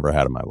meals I've ever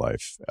had in my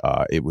life.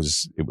 It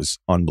was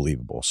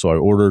unbelievable. So I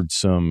ordered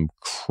some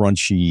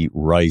crunchy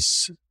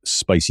rice,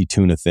 spicy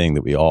tuna thing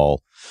that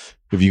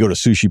if you go to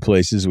sushi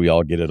places, we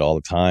all get it all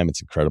the time.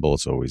 It's incredible.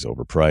 It's always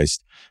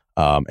overpriced.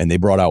 And they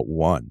brought out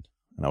one.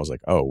 And I was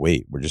like, oh,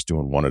 wait, we're just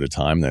doing one at a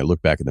time. And I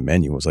looked back at the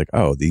menu and was like,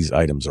 oh, these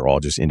items are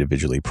all just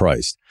individually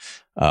priced.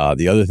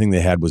 The other thing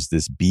they had was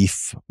this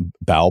beef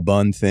bao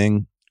bun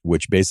thing,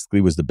 which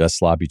basically was the best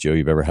sloppy joe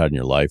you've ever had in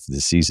your life.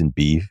 The seasoned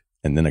beef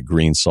and then a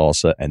green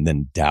salsa, and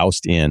then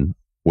doused in,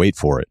 wait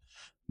for it,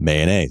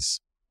 mayonnaise.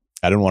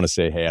 I didn't want to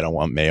say, hey, I don't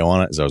want mayo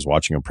on it. As I was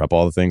watching them prep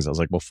all the things, I was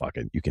like, well, fuck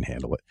it. You can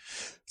handle it.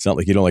 It's not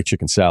like you don't like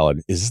chicken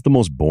salad. Is this the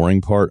most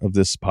boring part of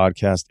this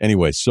podcast?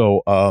 Anyway,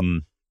 so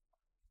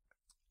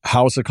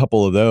house a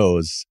couple of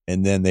those,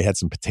 and then they had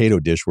some potato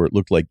dish where it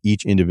looked like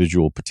each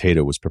individual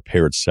potato was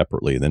prepared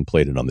separately and then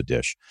plated on the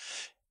dish.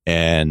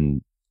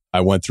 And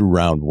I went through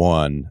round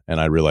one and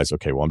I realized,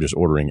 okay, well, I'm just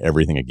ordering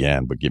everything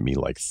again, but give me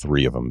like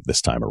 3 of them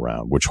this time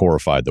around, which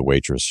horrified the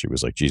waitress. She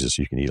was like, Jesus,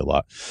 you can eat a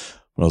lot.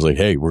 And I was like,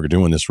 hey, we're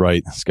doing this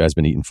right. This guy's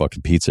been eating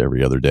fucking pizza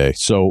every other day.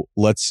 So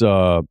let's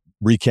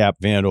recap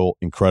Vandal.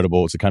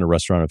 Incredible. It's the kind of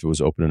restaurant, if it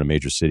was open in a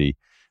major city,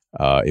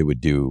 it would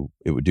do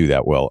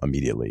that well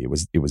immediately.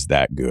 It was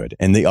that good.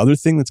 And the other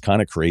thing that's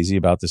kind of crazy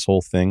about this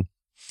whole thing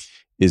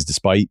is,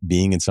 despite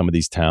being in some of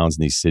these towns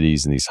and these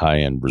cities and these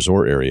high-end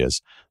resort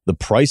areas, the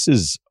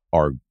prices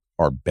are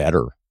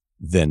better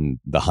than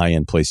the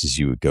high-end places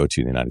you would go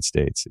to in the United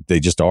States. They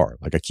just are.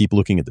 Like, I keep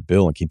looking at the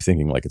bill and keep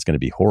thinking like it's going to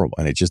be horrible,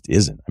 and it just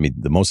isn't. I mean,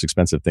 the most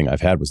expensive thing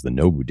I've had was the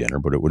Nobu dinner,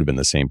 but it would have been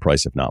the same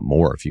price, if not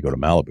more, if you go to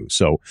Malibu.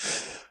 So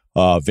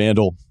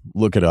Vandal,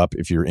 look it up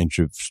if you're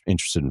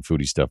interested in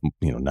foodie stuff.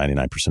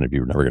 99% of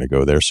you are never going to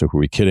go there, so who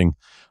are we kidding?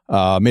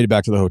 Made it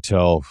back to the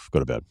hotel, go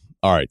to bed.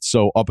 All right,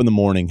 so up in the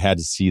morning, had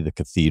to see the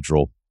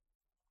cathedral.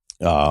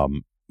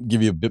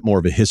 Give you a bit more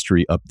of a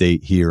history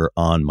update here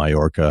on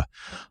Mallorca.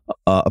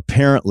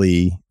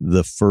 Apparently,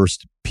 the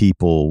first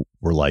people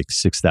were like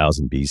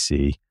 6,000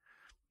 BC.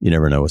 You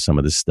never know with some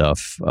of this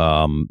stuff.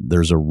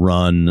 There's a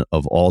run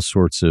of all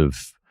sorts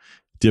of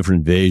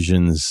different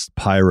invasions,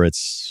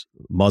 pirates,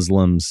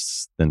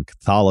 Muslims, then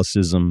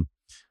Catholicism.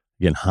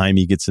 Again,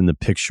 Jaime gets in the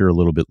picture a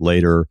little bit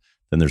later.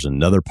 Then there's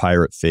another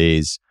pirate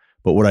phase.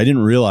 But what I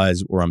didn't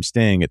realize, where I'm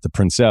staying at the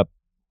Príncipe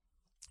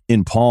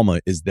in Palma,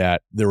 is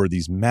that there were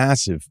these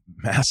massive,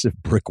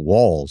 massive brick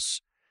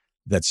walls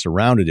that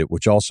surrounded it,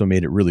 which also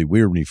made it really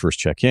weird when you first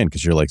check in,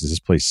 because you're like, does this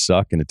place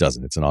suck? And it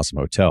doesn't. It's an awesome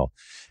hotel.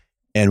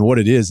 And what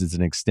it is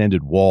an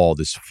extended wall,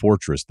 this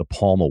fortress, the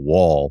Palma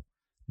Wall,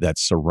 that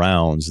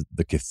surrounds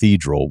the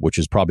cathedral, which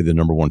is probably the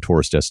number one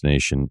tourist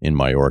destination in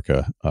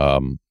Mallorca,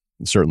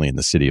 certainly in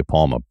the city of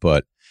Palma.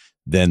 But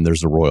then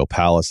there's the royal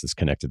palace that's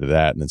connected to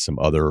that, and then some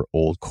other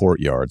old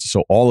courtyards.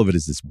 So all of it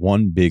is this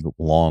one big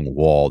long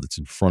wall that's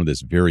in front of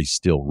this very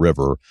still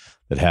river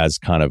that has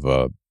kind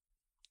of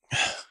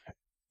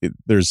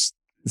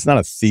it's not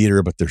a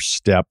theater, but there's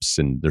steps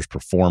and there's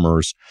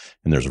performers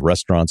and there's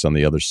restaurants on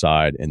the other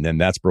side. And then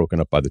that's broken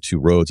up by the two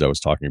roads I was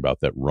talking about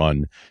that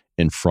run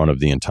in front of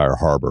the entire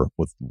harbor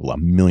with a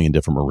million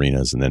different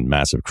marinas and then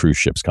massive cruise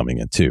ships coming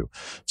in too.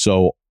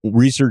 So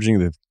researching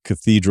the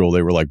cathedral,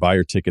 they were like, buy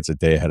your tickets a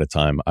day ahead of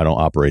time. I don't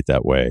operate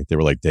that way. They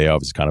were like, day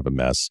of is kind of a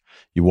mess.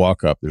 You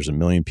walk up, there's a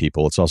million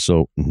people. It's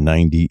also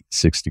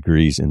 96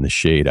 degrees in the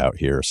shade out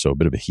here. So a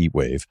bit of a heat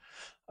wave.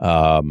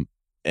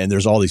 And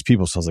there's all these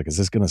people. So I was like, is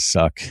this going to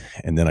suck?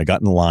 And then I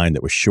got in the line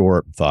that was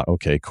short and thought,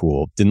 okay,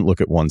 cool. Didn't look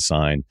at one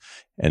sign.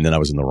 And then I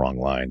was in the wrong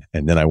line.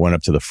 And then I went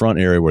up to the front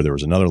area where there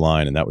was another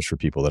line. And that was for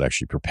people that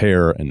actually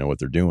prepare and know what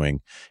they're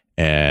doing.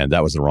 And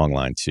that was the wrong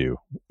line too.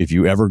 If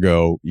you ever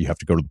go, you have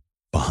to go to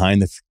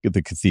behind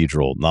the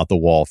cathedral, not the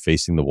wall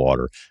facing the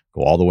water.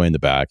 Go all the way in the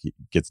back,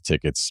 get the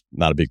tickets.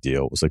 Not a big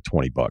deal. It was like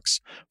 $20.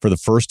 For the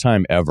first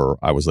time ever,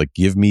 I was like,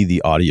 give me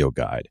the audio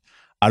guide.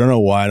 I don't know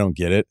why I don't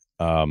get it.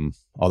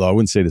 Although I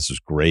wouldn't say this was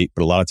great,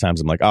 but a lot of times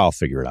I'm like, oh, I'll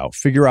figure it out.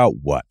 Figure out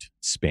what?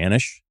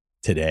 Spanish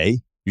today?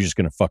 You're just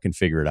going to fucking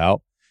figure it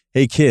out.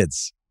 Hey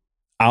kids,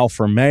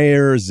 Alfa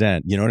Mayor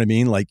Zen. You know what I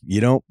mean? Like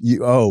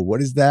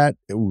what is that?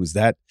 Ooh, is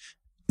that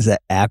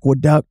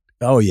aqueduct?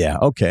 Oh yeah.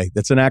 Okay.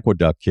 That's an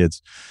aqueduct,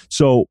 kids.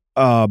 So,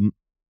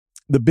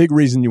 the big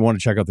reason you want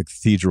to check out the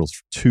cathedral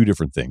is two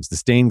different things. The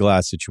stained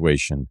glass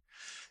situation.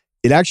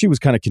 It actually was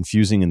kind of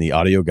confusing, and the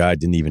audio guide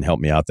didn't even help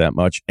me out that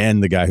much.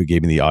 And the guy who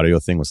gave me the audio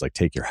thing was like,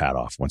 take your hat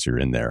off once you're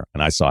in there.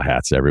 And I saw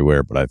hats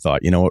everywhere, but I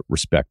thought, you know what?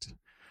 Respect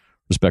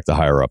the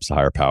higher ups, the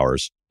higher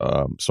powers.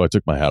 So I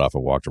took my hat off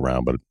and walked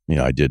around, but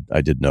I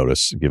did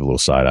notice, give a little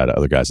side eye to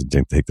other guys that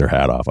didn't take their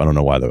hat off. I don't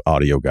know why the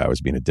audio guy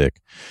was being a dick,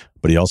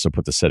 but he also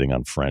put the setting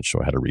on French. So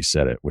I had to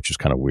reset it, which is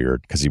kind of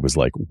weird because he was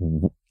like,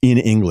 in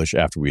English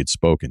after we had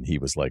spoken, he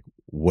was like,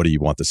 what do you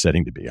want the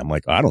setting to be? I'm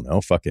like, I don't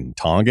know, fucking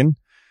Tongan.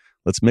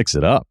 Let's mix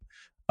it up.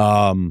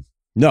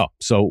 No.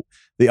 So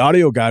the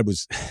audio guide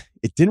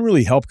it didn't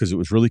really help because it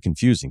was really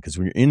confusing because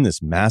when you're in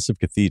this massive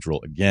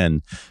cathedral,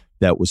 again,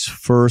 that was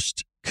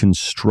first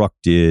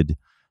constructed,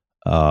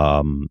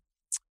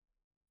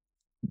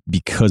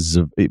 because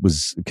it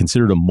was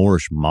considered a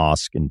Moorish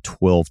mosque in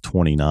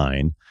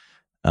 1229.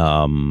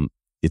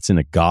 It's in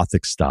a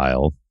Gothic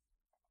style,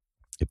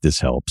 if this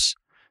helps.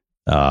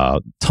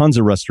 Tons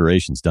of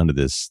restorations done to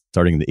this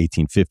starting in the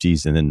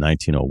 1850s and then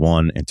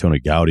 1901. Antonio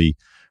Gaudi,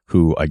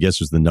 who I guess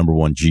was the number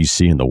one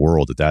GC in the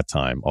world at that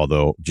time.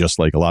 Although, just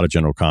like a lot of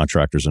general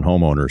contractors and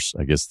homeowners,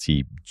 I guess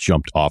he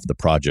jumped off the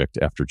project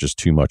after just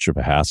too much of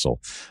a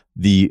hassle.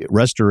 The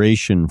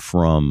restoration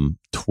from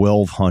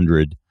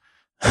 1200,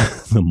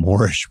 the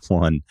Moorish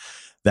one,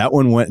 that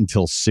one went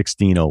until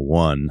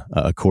 1601,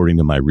 according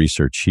to my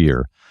research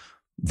here.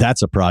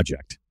 That's a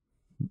project.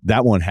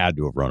 That one had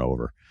to have run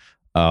over.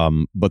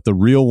 But the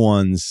real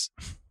ones...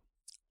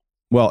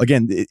 Well,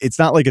 again, it's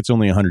not like it's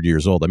only 100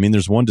 years old. I mean,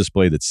 there's one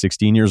display that's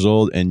 16 years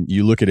old, and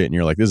you look at it and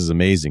you're like, this is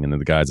amazing. And then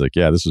the guy's like,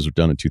 yeah, this was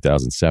done in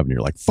 2007.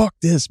 You're like, fuck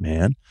this,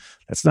 man.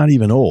 That's not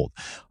even old.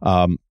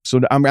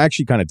 So I'm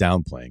actually kind of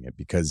downplaying it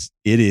because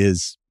it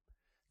is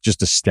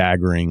just a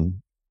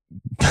staggering,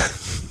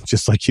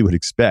 just like you would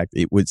expect.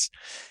 It was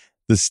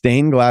the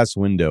stained glass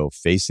window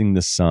facing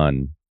the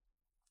sun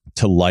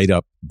to light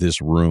up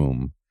this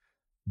room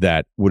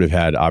that would have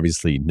had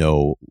obviously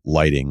no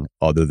lighting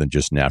other than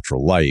just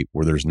natural light,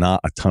 where there's not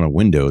a ton of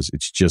windows.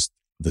 It's just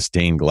the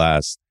stained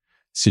glass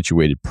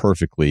situated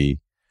perfectly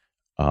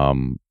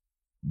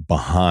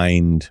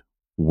behind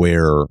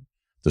where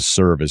the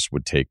service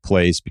would take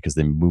place because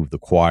they moved the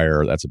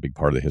choir. That's a big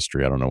part of the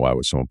history. I don't know why it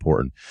was so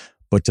important.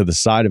 But to the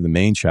side of the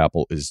main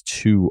chapel is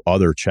two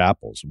other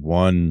chapels.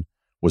 One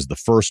was the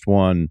first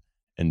one,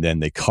 and then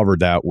they covered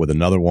that with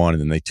another one,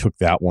 and then they took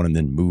that one and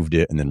then moved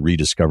it and then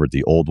rediscovered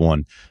the old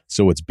one.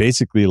 So it's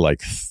basically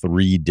like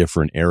three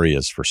different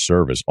areas for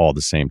service all at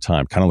the same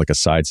time, kind of like a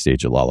side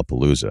stage at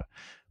Lollapalooza.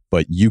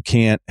 But you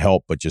can't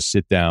help but just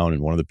sit down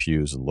in one of the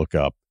pews and look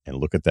up and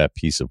look at that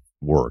piece of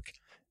work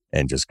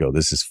and just go,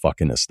 this is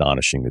fucking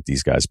astonishing that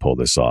these guys pull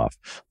this off.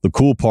 The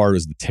cool part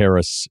is the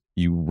terrace.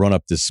 You run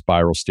up this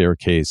spiral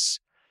staircase.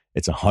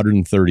 It's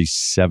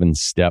 137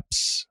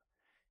 steps.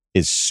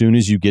 As soon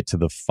as you get to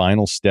the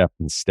final step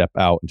and step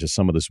out into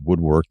some of this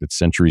woodwork that's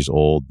centuries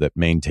old that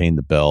maintain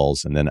the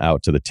bells, and then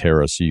out to the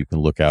terrace so you can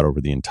look out over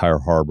the entire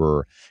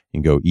harbor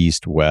and go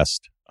east,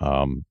 west,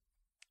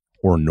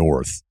 or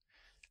north.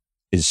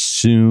 As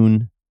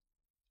soon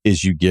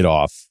as you get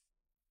off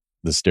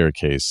the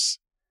staircase,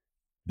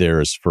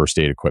 there's first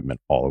aid equipment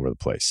all over the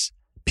place.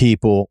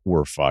 People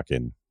were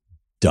fucking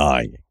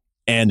dying.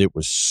 And it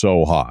was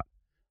so hot.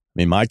 I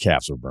mean, my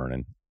calves were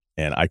burning.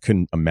 And I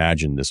couldn't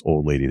imagine this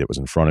old lady that was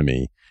in front of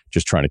me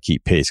just trying to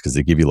keep pace, because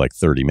they give you like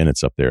 30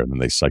 minutes up there and then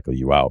they cycle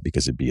you out,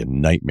 because it'd be a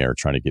nightmare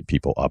trying to get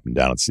people up and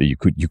down. You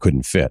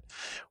couldn't fit.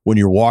 When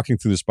you're walking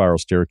through the spiral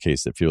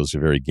staircase, that feels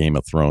very Game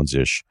of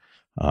Thrones-ish.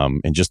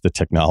 And just the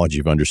technology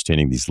of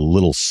understanding these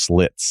little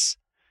slits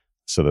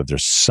so that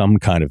there's some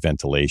kind of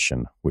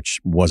ventilation, which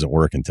wasn't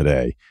working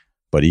today,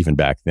 but even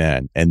back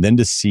then. And then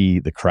to see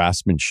the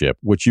craftsmanship,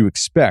 which you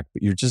expect,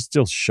 but you're just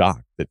still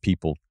shocked that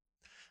people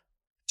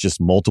just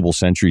multiple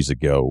centuries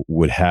ago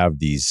would have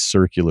these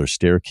circular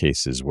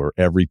staircases where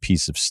every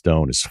piece of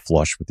stone is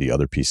flush with the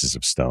other pieces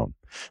of stone.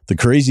 The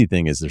crazy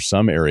thing is there's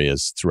some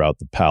areas throughout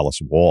the palace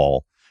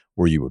wall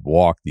where you would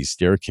walk these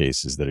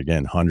staircases that,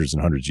 again, hundreds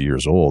and hundreds of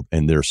years old,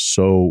 and they're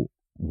so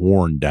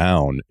worn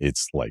down,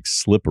 it's like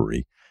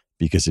slippery,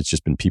 because it's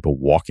just been people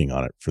walking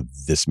on it for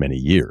this many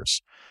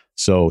years.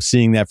 So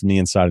seeing that from the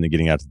inside and then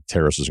getting out to the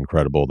terrace is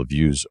incredible. The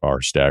views are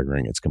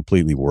staggering. It's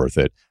completely worth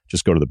it.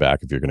 Just go to the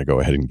back if you're going to go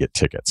ahead and get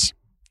tickets.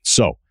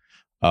 So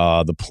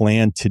the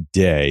plan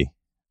today,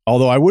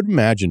 although I would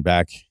imagine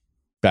back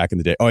in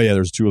the day, oh yeah,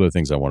 there's two other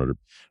things I wanted to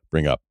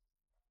bring up.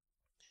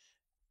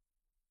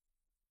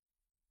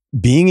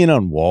 Being in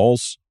on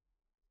walls,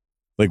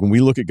 like when we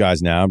look at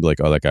guys now, I'd be like,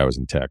 oh, that guy was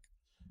in tech.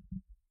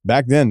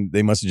 Back then,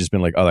 they must have just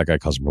been like, oh, that guy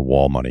comes from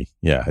wall money.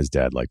 Yeah, his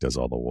dad does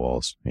all the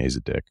walls. He's a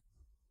dick.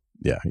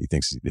 Yeah, he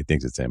thinks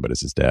it's him, but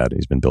it's his dad.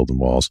 He's been building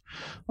walls.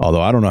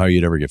 Although I don't know how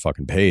you'd ever get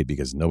fucking paid,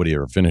 because nobody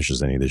ever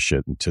finishes any of this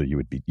shit until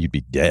you'd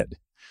be dead.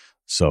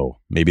 So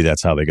maybe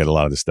that's how they get a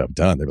lot of this stuff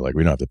done. They're like,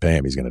 we don't have to pay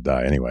him. He's going to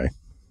die anyway.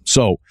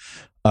 So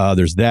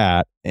there's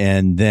that.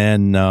 And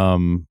then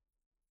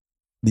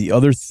the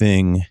other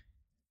thing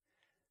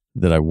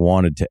that I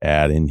wanted to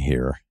add in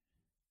here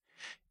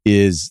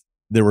is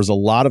there was a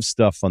lot of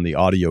stuff on the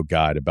audio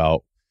guide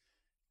about,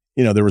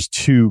 there was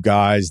two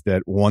guys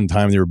that one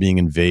time they were being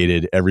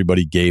invaded.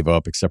 Everybody gave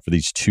up except for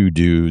these two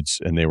dudes.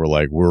 And they were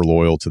like, we're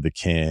loyal to the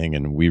king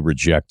and we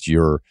reject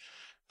your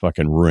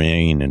fucking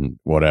reign and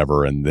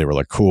whatever. And they were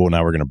like, cool,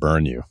 now we're going to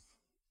burn you.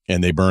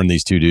 And they burned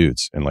these two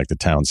dudes in like the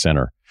town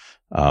center.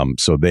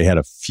 So they had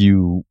a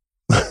few,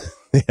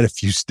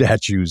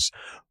 statues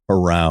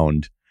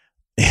around.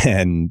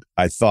 And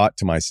I thought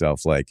to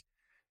myself, like,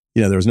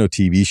 there was no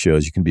TV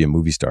shows. You can be a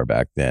movie star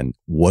back then.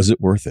 Was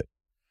it worth it?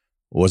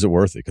 Was it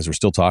worth it? Because we're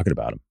still talking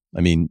about him.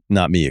 I mean,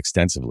 not me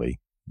extensively,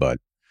 but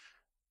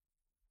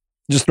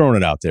just throwing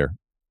it out there.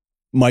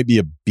 Might be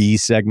a B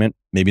segment,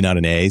 maybe not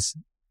an A's.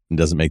 It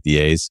doesn't make the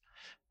A's.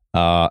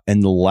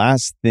 And the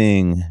last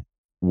thing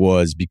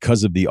was,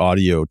 because of the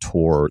audio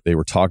tour, they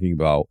were talking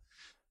about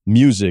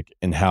music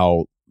and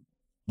how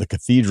the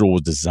cathedral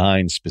was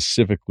designed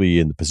specifically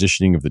in the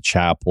positioning of the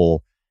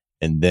chapel,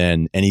 and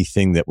then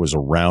anything that was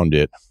around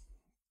it.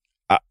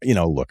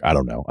 Look, I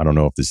don't know. I don't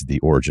know if this is the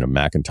origin of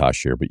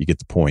Macintosh here, but you get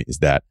the point, is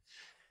that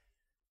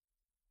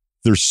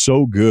they're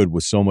so good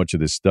with so much of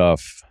this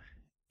stuff,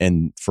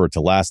 and for it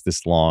to last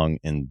this long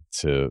and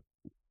to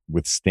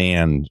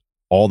withstand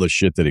all the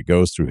shit that it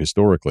goes through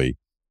historically,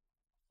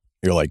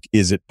 you're like,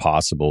 is it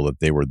possible that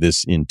they were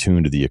this in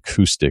tune to the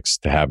acoustics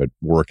to have it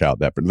work out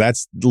that? But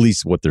that's at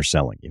least what they're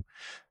selling you,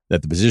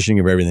 that the positioning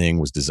of everything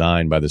was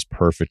designed by this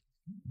perfect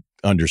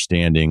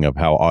understanding of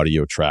how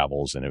audio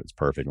travels, and it was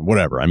perfect and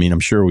whatever. I mean,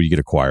 I'm sure when you get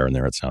a choir in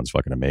there, it sounds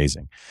fucking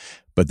amazing.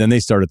 But then they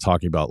started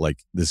talking about like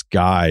this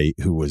guy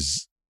who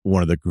was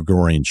one of the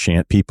Gregorian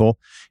chant people.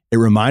 It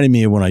reminded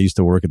me of when I used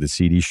to work at the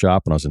CD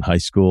shop when I was in high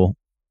school,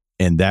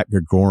 and that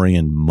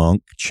Gregorian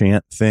monk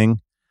chant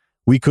thing,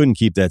 we couldn't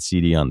keep that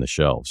CD on the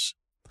shelves.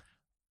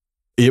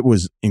 It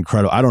was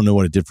incredible. I don't know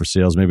what it did for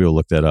sales. Maybe we'll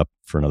look that up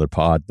for another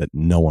pod that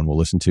no one will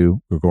listen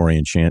to.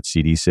 Gregorian chant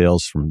CD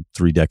sales from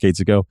 3 decades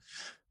ago.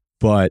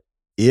 But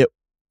it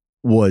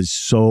was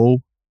so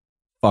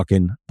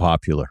fucking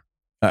popular.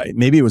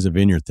 Maybe it was a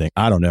Vineyard thing.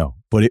 I don't know.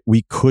 But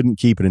we couldn't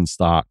keep it in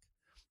stock.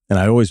 And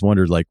I always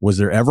wondered, like, was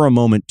there ever a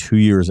moment 2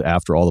 years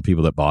after all the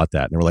people that bought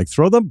that, and they were like,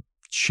 throw the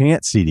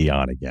chant CD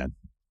on again.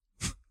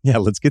 Yeah,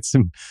 let's get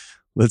some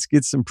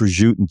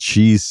prosciutto and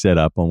cheese set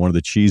up on one of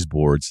the cheese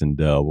boards, and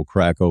we'll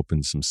crack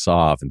open some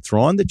sauv and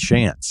throw on the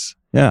chants.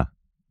 Yeah,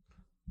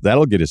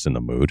 that'll get us in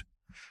the mood.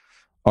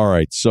 All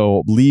right,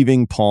 so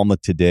leaving Palma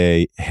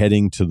today,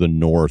 heading to the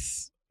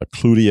north.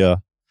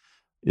 Alcudia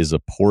is a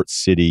port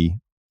city.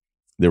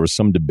 There was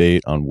some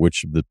debate on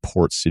which of the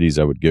port cities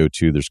I would go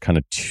to. There's kind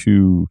of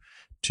two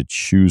to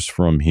choose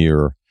from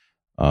here,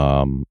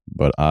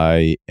 but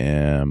I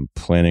am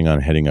planning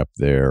on heading up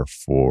there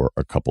for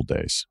a couple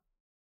days.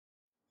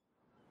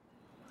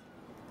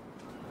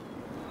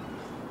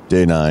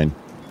 Day 9,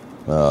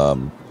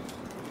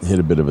 hit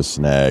a bit of a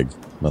snag,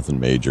 nothing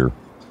major.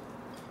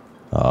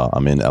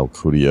 I'm in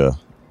Alcudia.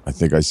 I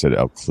think I said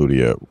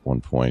Alcudia at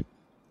one point.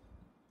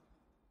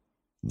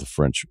 The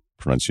French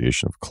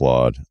pronunciation of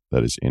Claude,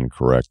 that is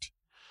incorrect.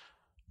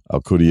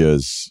 Alcudia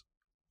is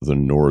the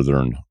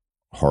northern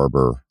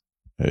harbor.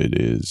 It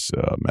is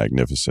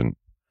magnificent.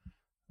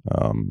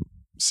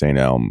 St.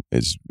 Elm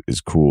is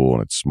cool,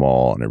 and it's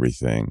small and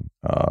everything.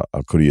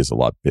 Alcudia is a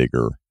lot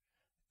bigger.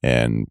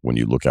 And when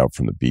you look out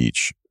from the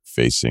beach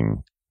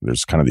facing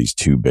there's kind of these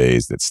two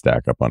bays that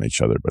stack up on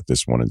each other, but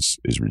this one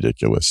is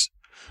ridiculous.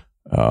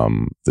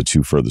 The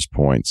two furthest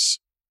points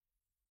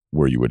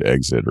where you would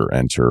exit or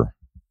enter,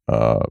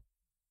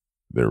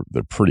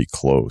 they're pretty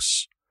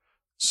close.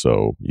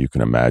 So you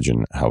can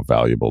imagine how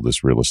valuable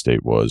this real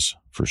estate was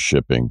for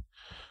shipping.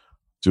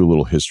 Do a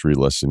little history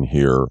lesson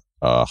here.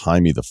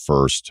 Jaime the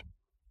First,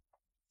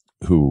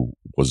 who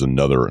was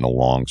another in a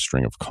long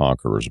string of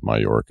conquerors of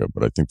Majorca,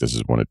 but I think this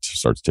is when it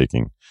starts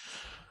taking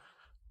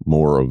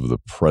more of the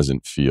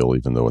present feel,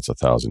 even though it's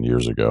 1,000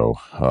 years ago.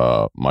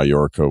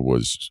 Majorca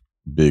was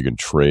big in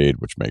trade,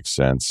 which makes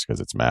sense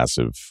because it's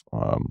massive.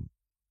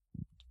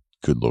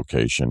 Good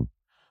location.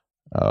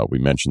 We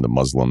mentioned the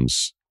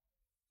Muslims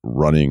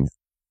running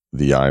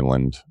the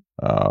island.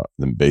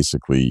 Then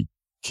basically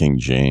King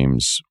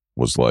James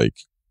was like,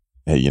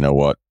 hey, you know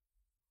what?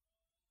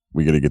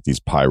 We got to get these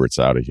pirates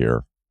out of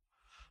here.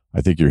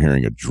 I think you're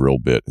hearing a drill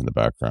bit in the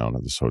background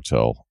of this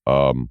hotel.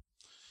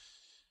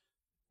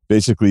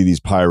 Basically, these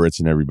pirates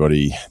and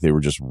everybody, they were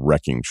just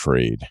wrecking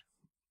trade.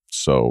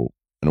 So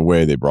in a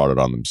way, they brought it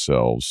on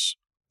themselves.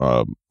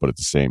 But at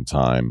the same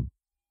time,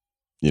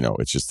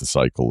 it's just the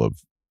cycle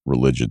of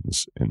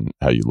religions and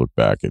how you look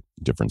back at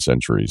different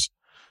centuries.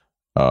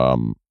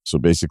 So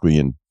basically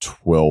in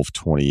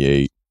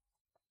 1228,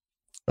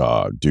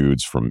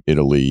 dudes from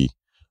Italy,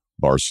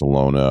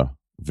 Barcelona,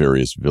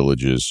 various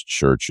villages,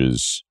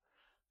 churches,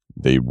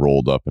 they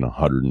rolled up in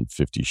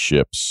 150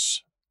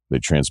 ships. They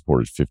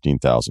transported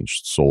 15,000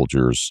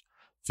 soldiers,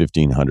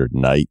 1,500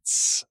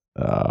 knights,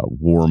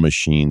 war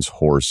machines,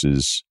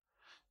 horses.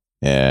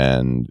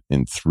 And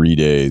in 3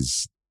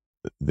 days,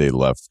 they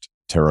left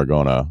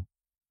Tarragona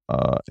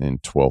in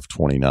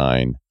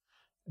 1229.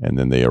 And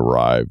then they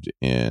arrived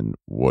in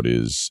what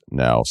is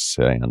now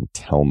San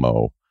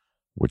Telmo,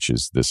 which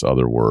is this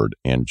other word,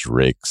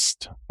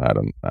 Andraxed. I've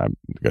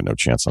got no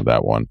chance on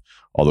that one.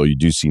 Although you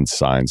do see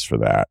signs for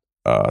that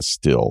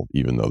still,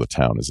 even though the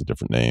town is a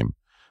different name.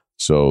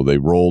 So they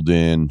rolled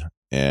in,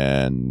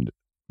 and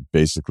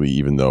basically,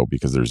 even though,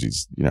 because there's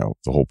these, the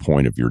whole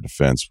point of your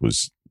defense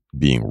was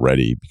being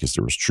ready because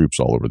there was troops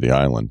all over the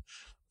island,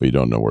 but you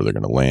don't know where they're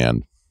going to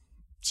land.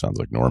 Sounds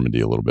like Normandy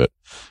a little bit.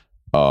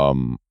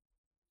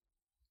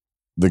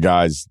 The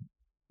guys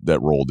that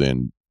rolled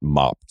in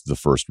mopped the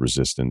first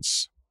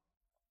resistance,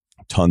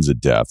 tons of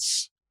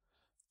deaths,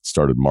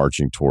 started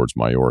marching towards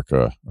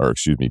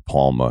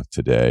Palma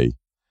today.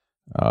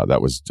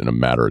 That was in a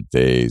matter of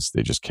days.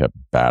 They just kept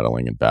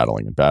battling and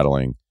battling and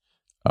battling.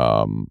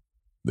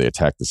 They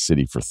attacked the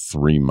city for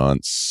 3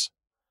 months,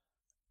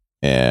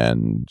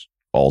 and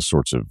all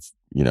sorts of,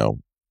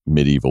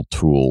 medieval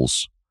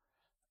tools.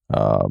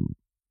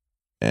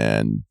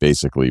 And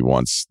basically,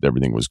 once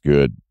everything was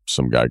good,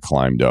 some guy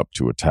climbed up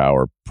to a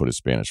tower, put a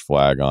Spanish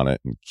flag on it,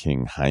 and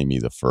King Jaime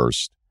the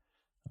First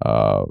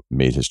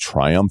made his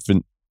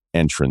triumphant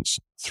entrance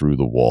through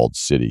the walled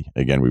city.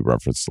 Again, we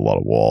referenced a lot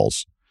of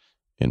walls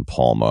in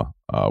Palma,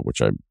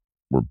 which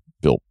were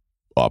built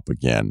up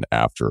again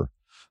after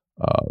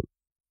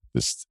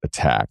this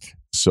attack.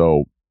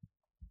 So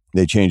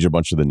they changed a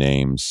bunch of the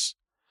names.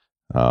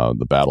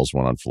 The battles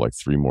went on for like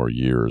 3 more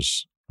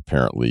years,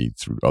 apparently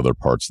through other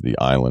parts of the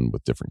island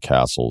with different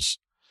castles.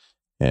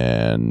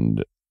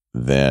 And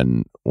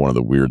then one of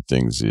the weird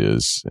things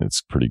is, and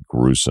it's pretty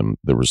gruesome,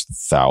 there was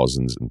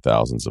thousands and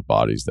thousands of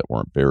bodies that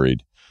weren't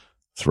buried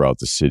throughout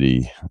the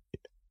city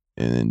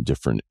in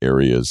different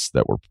areas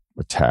that were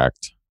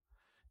attacked.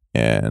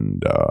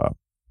 And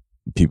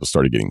people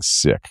started getting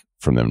sick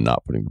from them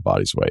not putting the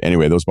bodies away.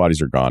 Anyway, those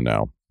bodies are gone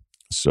now,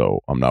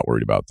 so I'm not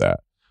worried about that.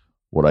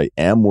 What I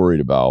am worried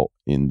about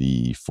in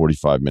the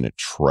 45-minute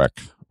trek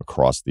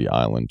across the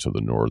island to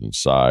the northern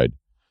side,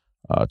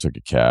 took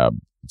a cab.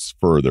 It's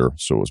further,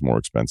 so it was more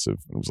expensive.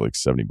 It was like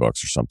 $70 or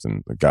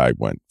something. The guy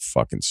went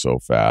fucking so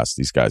fast.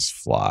 These guys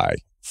fly.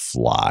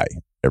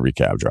 Every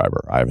cab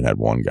driver. I haven't had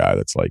one guy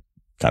that's like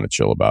kind of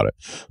chill about it.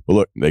 But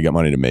look, they got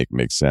money to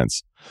makes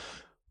sense.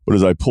 But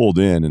as I pulled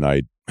in and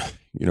I,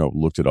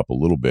 looked it up a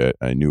little bit,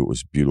 I knew it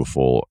was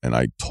beautiful. And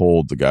I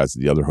told the guys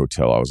at the other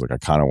hotel, I was like, I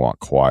kind of want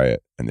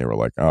quiet. And they were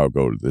like, oh,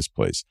 go to this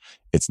place.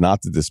 It's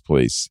not that this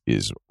place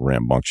is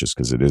rambunctious,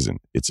 because it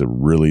isn't. It's a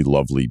really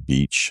lovely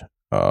beach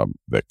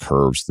that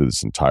curves through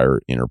this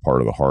entire inner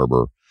part of the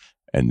harbor.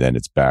 And then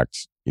it's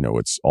backed,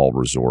 it's all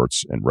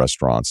resorts and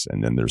restaurants.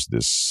 And then there's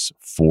this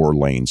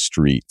 4-lane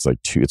street. It's like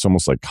it's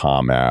almost like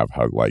Com Ave,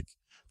 how like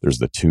there's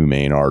the 2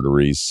 main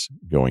arteries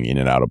going in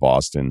and out of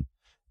Boston.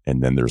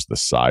 And then there's the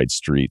side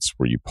streets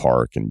where you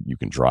park and you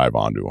can drive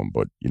onto them,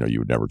 but you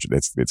would never,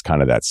 it's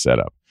kind of that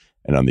setup.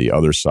 And on the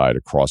other side,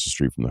 across the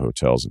street from the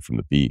hotels and from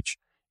the beach,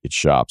 it's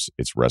shops,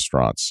 it's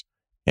restaurants,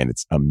 and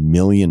it's a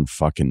million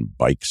fucking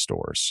bike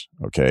stores.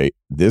 Okay.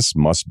 This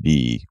must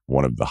be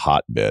one of the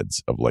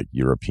hotbeds of like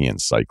European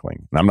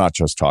cycling. And I'm not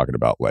just talking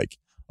about like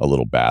a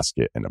little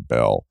basket and a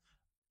bell.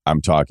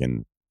 I'm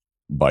talking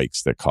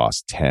bikes that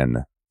cost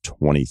 $10,000,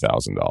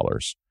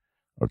 $20,000.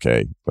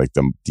 Okay. Like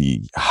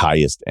the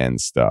highest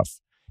end stuff.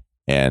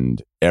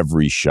 And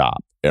every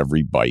shop,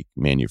 every bike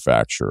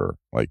manufacturer,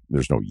 like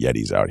there's no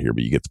Yetis out here,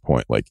 but you get the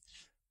point. Like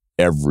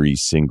every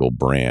single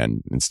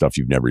brand and stuff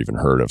you've never even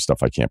heard of,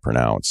 stuff I can't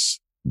pronounce.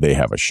 They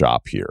have a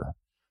shop here.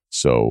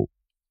 So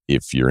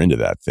if you're into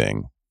that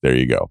thing, there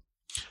you go.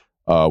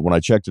 When I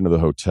checked into the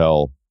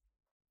hotel,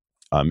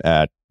 I'm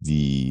at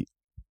the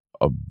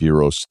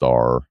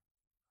Iberostar,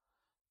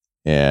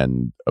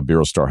 and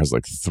Iberostar has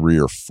like 3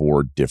 or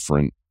 4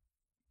 different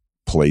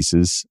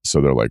places.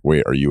 So they're like,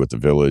 wait, are you at the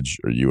Village?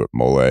 Are you at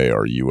Mole?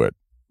 Are you at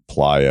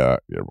Playa?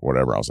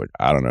 Whatever. I was like,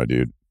 I don't know,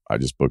 dude. I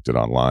just booked it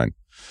online.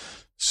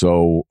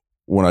 So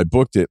when I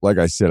booked it, like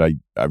I said,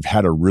 I've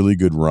had a really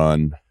good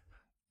run.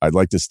 I'd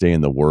like to stay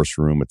in the worst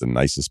room at the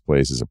nicest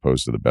place as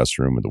opposed to the best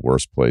room at the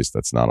worst place.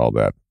 That's not all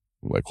that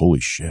like, holy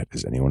shit.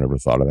 Has anyone ever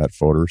thought of that,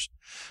 voters?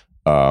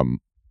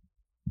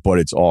 But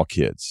it's all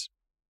kids.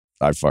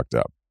 I fucked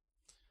up.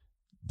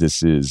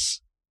 This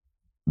is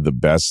the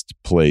best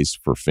place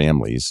for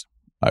families,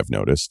 I've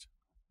noticed.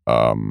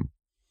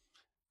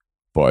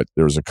 But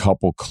there's a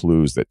couple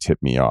clues that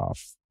tipped me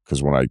off.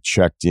 Because when I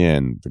checked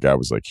in, the guy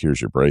was like, here's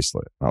your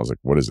bracelet. And I was like,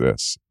 what is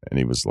this? And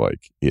he was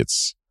like,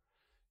 it's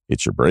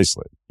your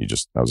bracelet.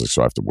 I was like,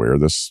 so I have to wear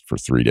this for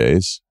 3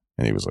 days?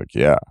 And he was like,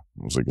 yeah.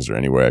 I was like, is there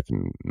any way I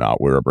can not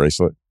wear a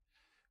bracelet?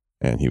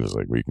 And he was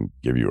like, we can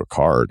give you a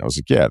card. I was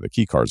like, yeah, the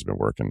key cards have been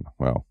working.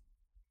 Well,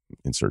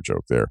 insert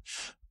joke there.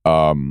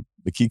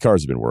 The key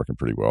cards have been working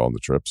pretty well on the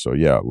trip. So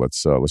yeah,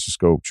 let's just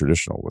go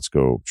traditional. Let's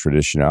go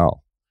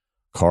traditional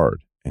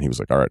card. And he was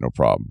like, all right, no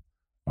problem.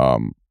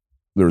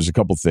 There was a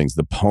couple things.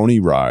 The pony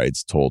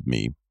rides told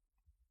me,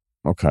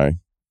 okay,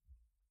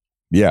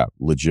 yeah,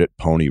 legit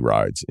pony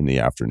rides in the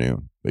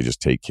afternoon. They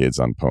just take kids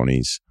on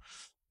ponies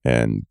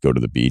and go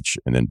to the beach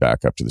and then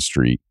back up to the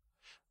street.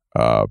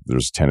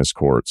 There's tennis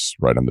courts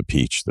right on the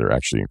beach. They're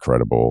actually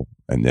incredible.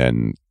 And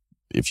then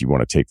if you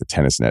want to take the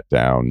tennis net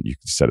down, you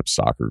can set up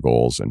soccer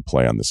goals and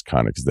play on this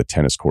kind of, because the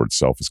tennis court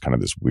itself is kind of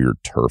this weird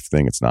turf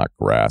thing. It's not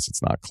grass,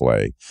 it's not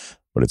clay,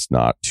 but it's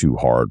not too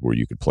hard where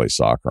you could play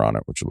soccer on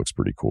it, which looks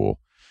pretty cool.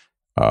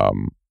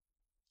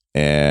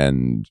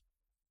 And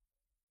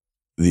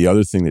the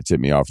other thing that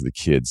tipped me off of the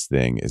kids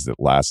thing is that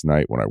last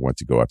night when I went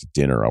to go out to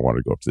dinner, I wanted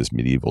to go up to this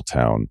medieval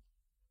town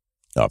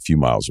a few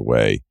miles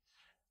away.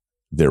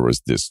 There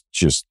was this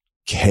just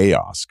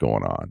chaos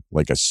going on,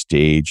 like a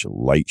stage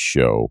light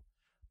show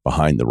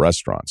behind the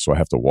restaurant. So I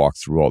have to walk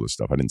through all this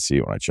stuff. I didn't see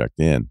it when I checked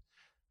in.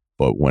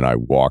 But when I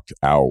walked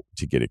out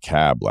to get a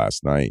cab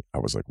last night, I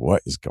was like,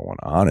 what is going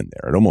on in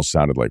there? It almost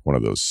sounded like one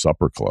of those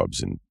supper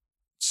clubs in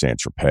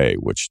Saint-Tropez,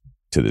 which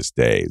to this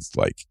day is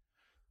like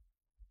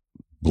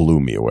blew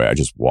me away. I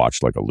just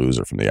watched like a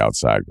loser from the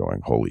outside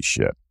going, holy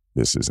shit,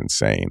 this is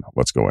insane.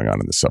 What's going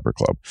on in the supper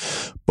club?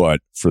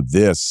 But for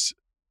this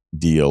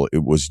deal,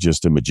 it was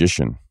just a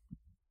magician.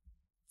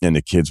 And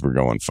the kids were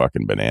going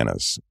fucking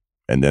bananas.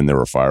 And then there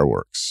were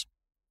fireworks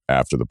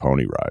after the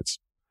pony rides.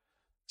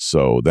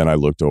 So then I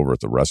looked over at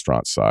the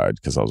restaurant side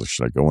because I was like,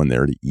 should I go in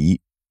there to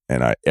eat?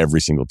 And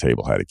every single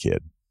table had a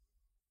kid,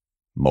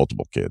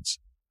 multiple kids.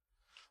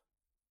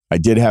 I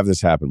did have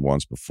this happen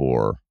once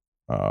before.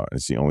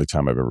 It's the only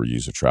time I've ever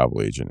used a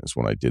travel agent is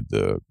when I did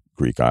the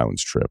Greek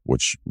Islands trip,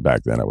 which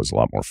back then it was a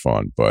lot more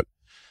fun. But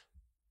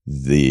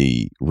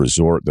the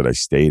resort that I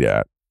stayed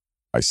at,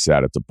 I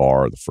sat at the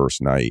bar the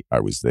first night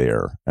I was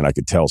there and I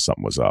could tell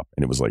something was up.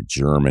 And it was like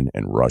German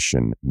and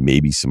Russian,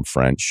 maybe some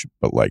French,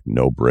 but like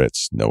no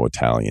Brits, no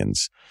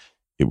Italians.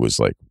 It was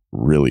like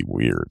really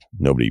weird.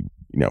 Nobody,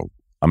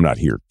 I'm not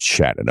here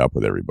chatting up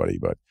with everybody,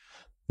 but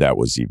that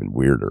was even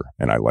weirder.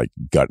 And I like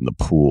got in the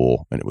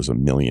pool and it was a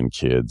million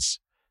kids.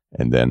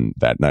 And then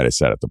that night I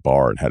sat at the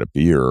bar and had a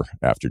beer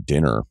after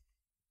dinner.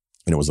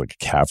 And it was like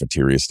a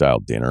cafeteria style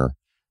dinner.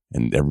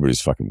 And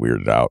everybody's fucking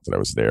weirded out that I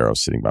was there. I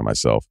was sitting by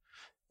myself.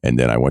 And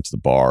then I went to the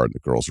bar and the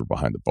girls were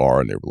behind the bar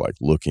and they were like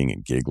looking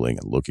and giggling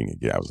and looking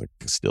again. I was like,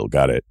 still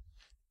got it.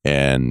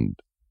 And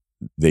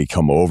they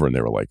come over and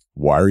they were like,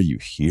 why are you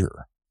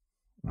here?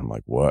 I'm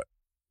like,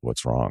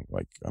 what's wrong?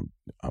 Like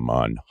I'm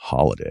on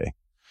holiday.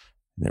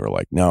 And they were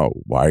like, no,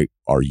 why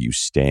are you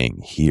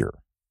staying here?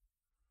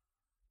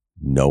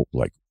 No,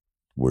 like,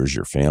 where's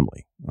your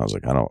family? I was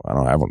like, I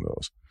don't have one of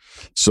those.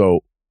 So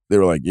they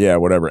were like, yeah,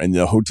 whatever. And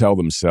the hotel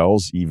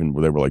themselves, even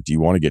they were like, do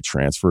you want to get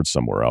transferred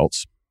somewhere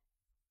else?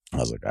 I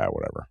was like,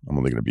 whatever. I'm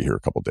only going to be here a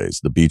couple of days.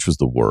 The beach was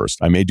the worst.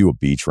 I may do a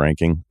beach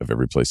ranking of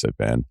every place I've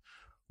been.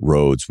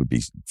 Roads would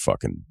be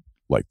fucking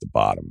like the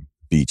bottom.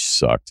 Beach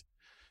sucked.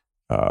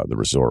 The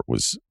resort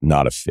was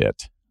not a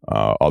fit.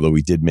 Although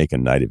we did make a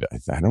night of it.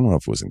 I don't know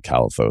if it was in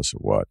Calathos or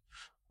what,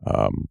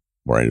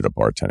 where I ended up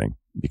bartending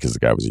because the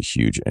guy was a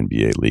huge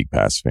NBA League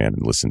Pass fan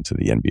and listened to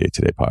the NBA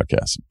Today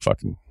podcast.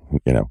 Fucking,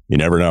 you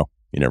never know.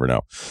 You never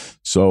know.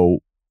 So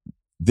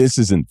this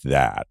isn't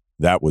that.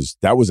 That was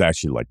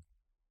actually like,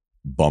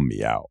 bum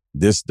me out.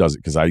 This doesn't,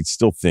 because I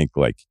still think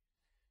like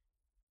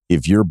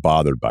if you're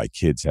bothered by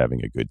kids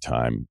having a good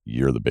time,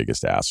 you're the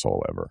biggest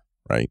asshole ever,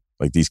 right?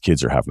 Like these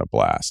kids are having a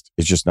blast.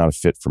 It's just not a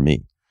fit for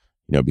me,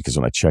 because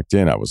when I checked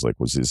in, I was like,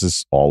 is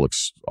this all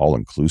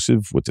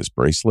inclusive with this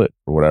bracelet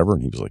or whatever?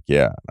 And he was like,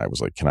 yeah. And I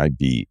was like, can I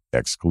be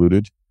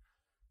excluded?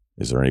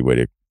 Is there any way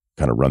to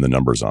kind of run the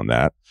numbers on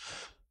that?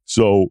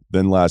 So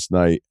then last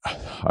night,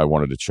 I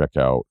wanted to check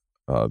out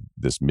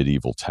this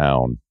medieval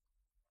town,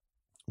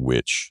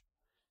 which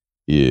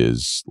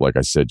is, like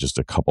I said, just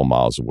a couple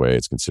miles away.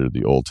 It's considered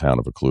the old town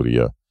of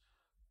Alcudia.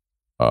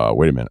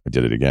 Wait a minute, I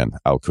did it again.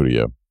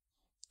 Alcudia.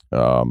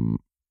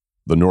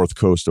 The north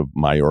coast of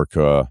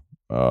Majorca,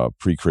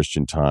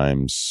 pre-Christian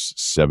times,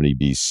 70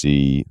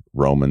 BC.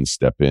 Romans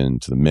step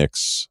into the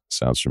mix.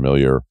 Sounds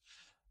familiar.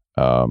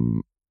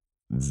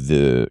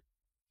 The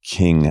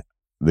King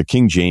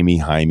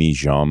Jaime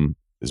Jum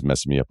is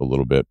messing me up a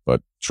little bit,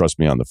 but trust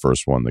me on the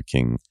first one, the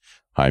King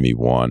Jaime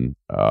one.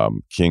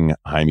 King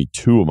Jaime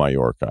II of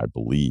Majorca, I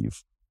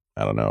believe.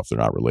 I don't know if they're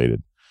not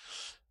related.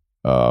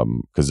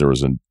 Because there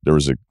was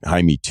a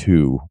Jaime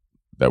II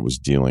that was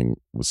dealing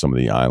with some of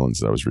the islands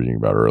that I was reading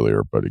about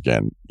earlier. But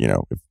again,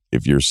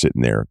 if you're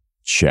sitting there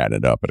chatting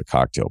it up at a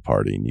cocktail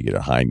party and you get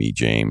a Jaime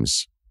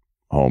James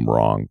home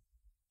wrong,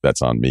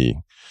 that's on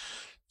me.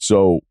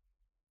 So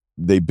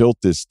they built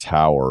this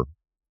tower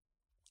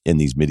in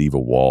these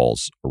medieval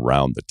walls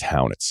around the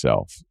town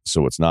itself.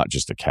 So it's not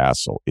just a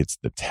castle, it's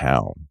the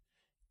town.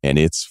 And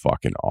it's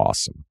fucking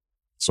awesome.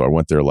 So I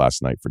went there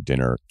last night for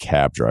dinner.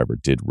 Cab driver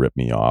did rip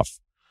me off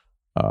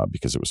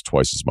because it was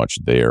twice as much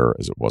there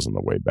as it was on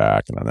the way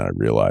back. And then I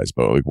realized,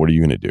 but like, what are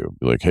you going to do?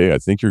 Be like, hey, I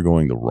think you're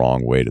going the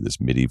wrong way to this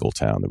medieval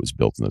town that was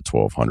built in the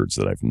 1200s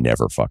that I've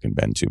never fucking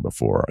been to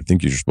before. I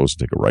think you're supposed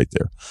to take a right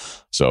there.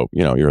 So,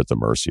 you're at the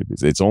mercy of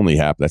these. It's only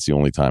happened. That's the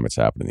only time it's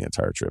happened in the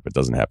entire trip. It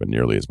doesn't happen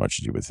nearly as much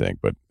as you would think,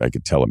 but I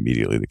could tell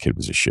immediately the kid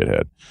was a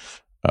shithead.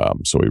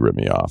 So he ripped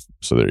me off.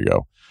 So there you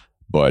go.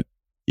 But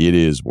it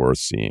is worth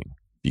seeing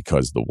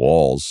because the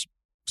walls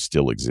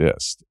still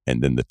exist,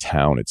 and then the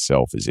town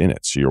itself is in it.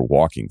 So you're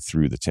walking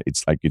through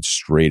it's like it's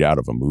straight out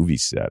of a movie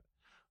set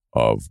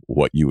of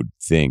what you would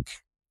think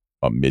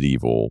a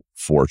medieval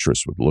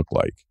fortress would look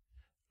like.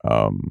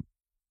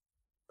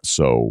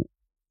 So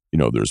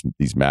there's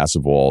these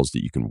massive walls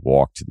that you can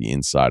walk to the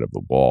inside of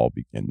the wall,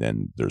 and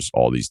then there's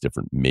all these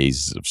different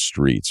mazes of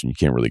streets, and you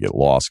can't really get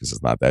lost because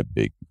it's not that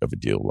big of a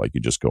deal. Like you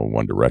just go in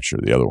one direction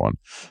or the other one.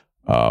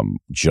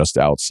 Just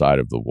outside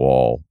of the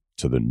wall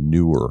to the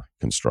newer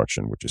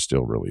construction, which is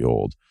still really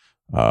old,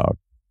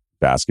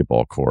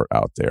 basketball court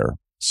out there.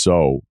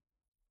 So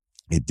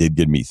it did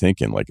get me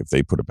thinking, like, if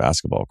they put a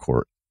basketball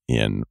court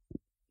in,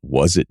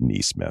 was it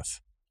Naismith,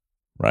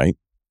 right?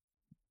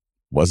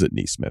 Was it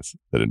Naismith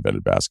that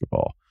invented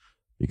basketball?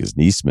 Because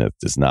Naismith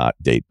does not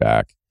date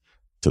back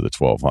to the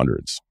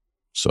 1200s.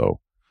 So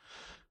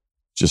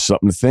just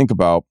something to think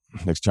about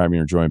next time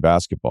you're enjoying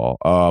basketball.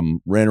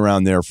 Ran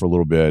around there for a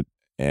little bit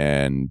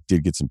and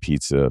did get some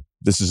pizza.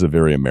 This is a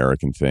very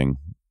American thing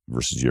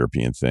versus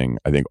European thing.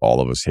 I think all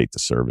of us hate the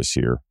service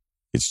here.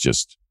 It's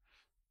just,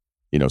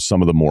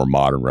 some of the more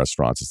modern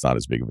restaurants, it's not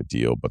as big of a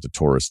deal, but the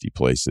touristy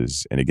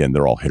places, and again,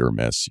 they're all hit or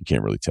miss. You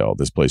can't really tell.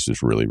 This place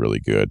is really, really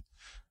good.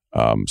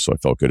 So I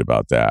felt good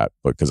about that.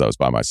 But because I was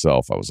by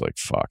myself, I was like,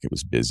 fuck, it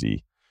was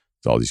busy.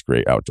 There's all these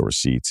great outdoor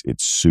seats.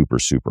 It's super,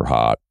 super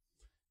hot.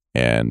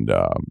 And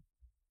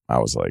I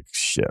was like,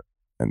 shit.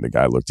 And the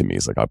guy looked at me,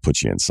 he's like, I'll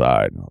put you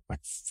inside. And I'm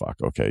like, fuck,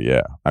 okay,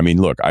 yeah. I mean,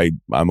 look,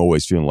 I'm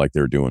always feeling like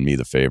they're doing me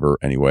the favor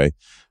anyway.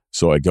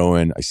 So I go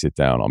in, I sit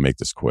down, I'll make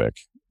this quick.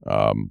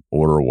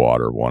 Order a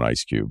water, 1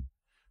 ice cube.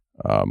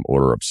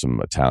 Order up some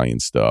Italian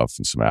stuff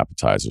and some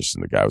appetizers.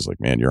 And the guy was like,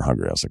 man, you're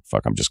hungry. I was like,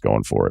 fuck, I'm just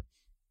going for it.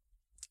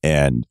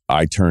 And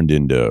I turned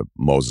into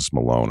Moses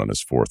Malone on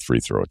his 4th free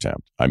throw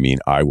attempt. I mean,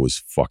 I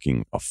was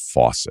fucking a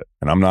faucet.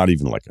 And I'm not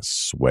even like a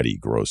sweaty,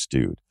 gross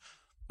dude.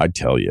 I'd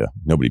tell you,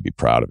 nobody'd be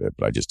proud of it,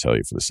 but I just tell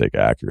you for the sake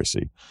of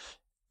accuracy.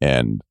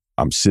 And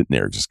I'm sitting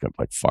there just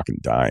like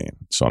fucking dying.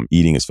 So I'm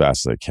eating as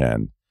fast as I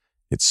can.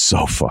 It's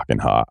so fucking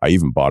hot. I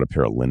even bought a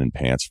pair of linen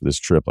pants for this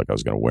trip. Like I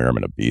was going to wear them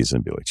in Ibiza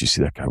and be like, do you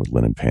see that guy with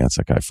linen pants?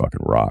 That guy fucking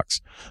rocks.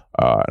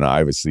 And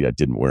I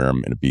didn't wear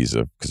them in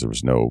Ibiza because there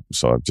was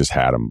so I just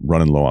had them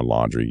running low on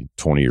laundry,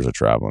 20 years of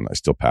traveling. I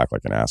still pack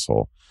like an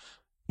asshole.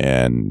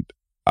 And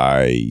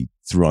I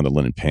threw on the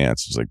linen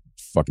pants. It was like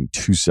fucking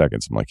 2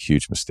 seconds. I'm like,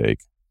 huge mistake.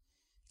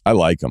 I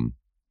like them,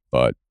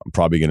 but I'm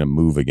probably going to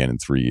move again in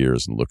 3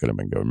 years and look at them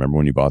and go, remember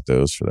when you bought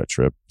those for that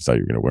trip? You thought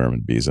you were going to wear them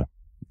in Ibiza.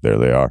 There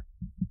they are.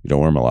 You don't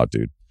wear them a lot,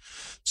 dude.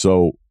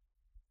 So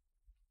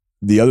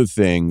the other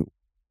thing,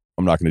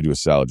 I'm not going to do a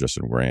salad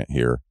dressing rant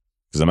here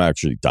because I'm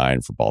actually dying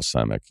for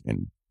balsamic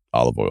and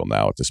olive oil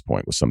now at this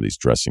point with some of these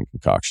dressing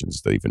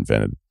concoctions they've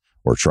invented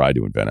or tried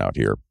to invent out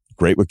here.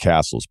 Great with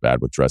castles,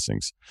 bad with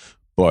dressings,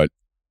 but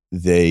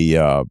they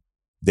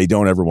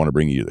don't ever want to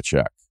bring you the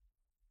check.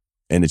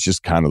 And it's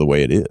just kind of the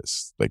way it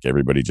is. Like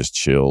everybody just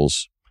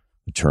chills.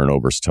 The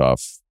turnover's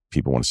tough.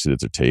 People want to sit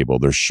at their table.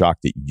 They're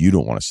shocked that you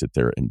don't want to sit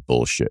there and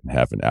bullshit and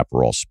have an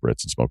Aperol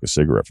spritz and smoke a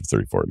cigarette for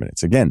 34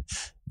 minutes. Again,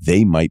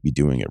 they might be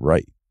doing it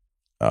right.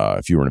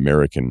 If you were an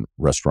American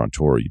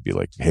restaurateur, you'd be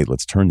like, hey,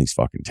 let's turn these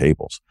fucking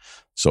tables.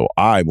 So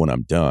when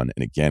I'm done,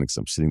 and again, because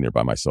I'm sitting there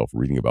by myself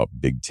reading about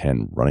Big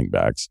Ten running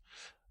backs,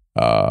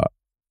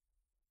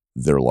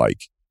 they're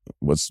like,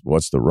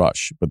 what's the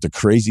rush? But the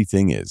crazy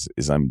thing is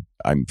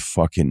I'm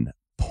fucking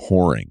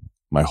pouring.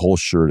 My whole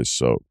shirt is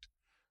soaked.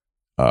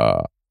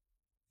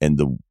 And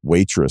the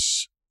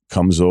waitress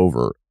comes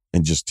over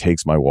and just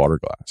takes my water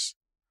glass.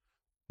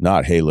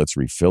 Not, hey, let's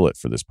refill it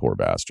for this poor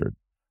bastard.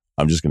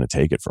 I'm just going to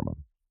take it from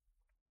him.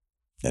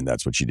 And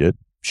that's what she did.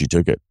 She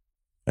took it.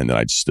 And then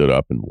I stood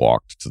up and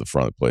walked to the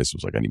front of the place. It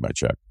was like, I need my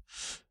check.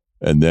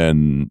 And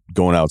then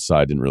going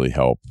outside didn't really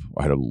help.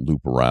 I had to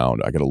loop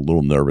around. I got a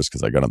little nervous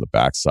because I got on the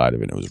backside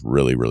of it and it was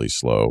really, really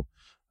slow.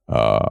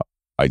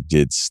 I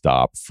did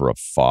stop for a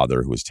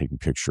father who was taking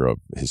a picture of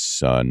his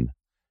son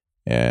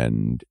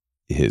and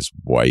his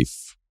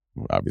wife.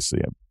 Obviously,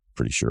 I'm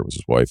pretty sure it was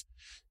his wife.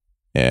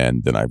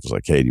 And then I was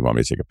like, hey, do you want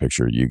me to take a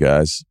picture of you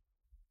guys?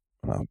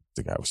 And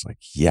the guy was like,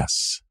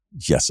 yes,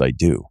 I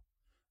do.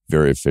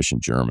 Very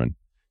efficient German.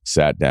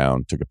 Sat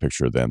down, took a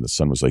picture of them. The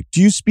son was like,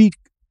 do you speak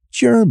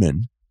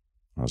German?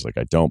 I was like,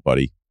 I don't,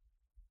 buddy.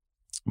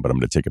 But I'm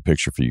going to take a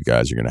picture for you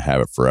guys. You're going to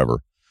have it forever.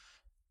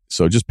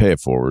 So just pay it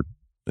forward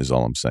is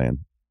all I'm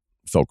saying.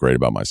 Felt great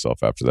about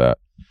myself after that.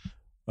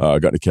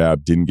 Got in a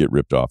cab, didn't get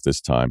ripped off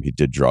this time. He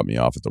did drop me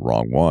off at the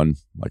wrong one.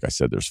 Like I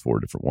said, there's 4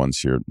 different ones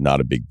here.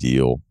 Not a big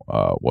deal.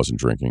 Wasn't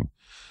drinking.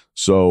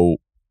 So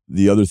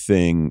the other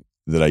thing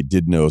that I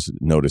did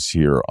notice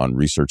here on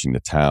researching the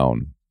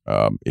town,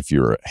 if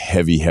you're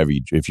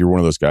if you're one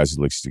of those guys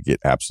who likes to get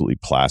absolutely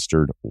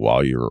plastered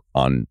while you're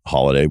on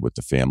holiday with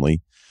the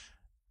family,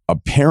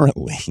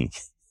 apparently,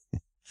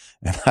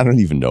 and I don't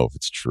even know if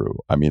it's true.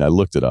 I mean, I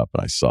looked it up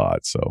and I saw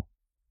it, so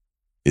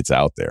it's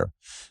out there,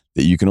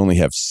 that you can only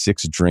have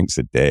 6 drinks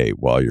a day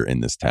while you're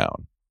in this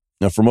town.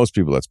 Now, for most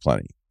people, that's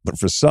plenty. But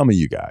for some of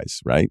you guys,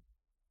 right,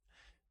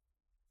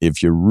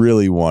 if you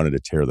really wanted to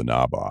tear the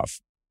knob off,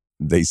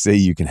 they say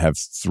you can have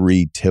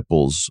 3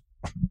 tipples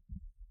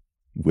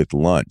with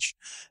lunch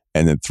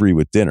and then 3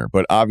 with dinner.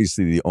 But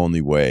obviously, the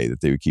only way that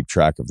they would keep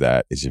track of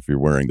that is if you're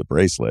wearing the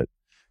bracelet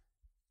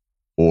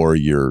or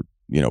you're,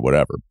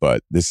 whatever.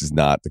 But this is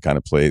not the kind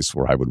of place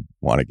where I would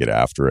want to get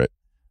after it.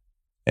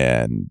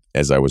 And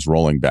as I was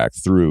rolling back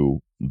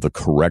through the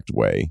correct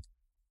way,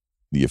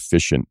 the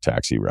efficient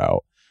taxi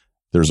route,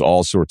 there's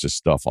all sorts of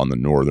stuff on the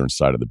northern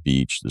side of the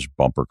beach. There's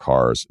bumper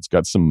cars. It's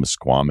got some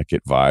Musquamacket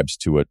vibes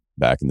to it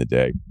back in the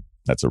day.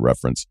 That's a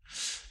reference.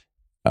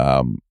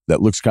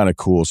 That looks kind of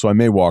cool. So I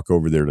may walk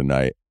over there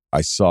tonight.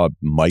 I saw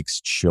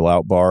Mike's Chill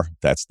Out Bar.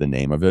 That's the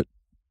name of it.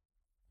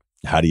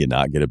 How do you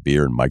not get a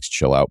beer in Mike's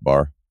Chill Out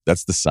Bar?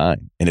 That's the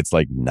sign. And it's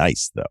like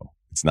nice, though.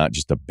 It's not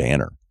just a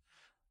banner.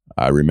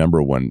 I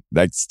remember when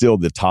that's still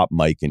the top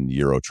mic in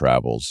Euro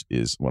Travels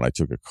is when I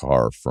took a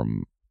car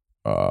from,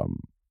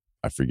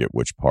 I forget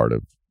which part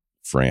of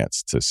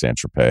France to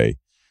Saint-Tropez.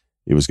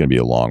 It was going to be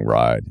a long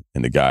ride.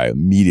 And the guy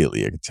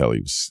immediately, I could tell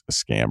he was a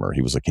scammer.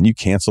 He was like, can you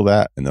cancel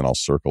that? And then I'll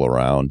circle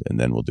around and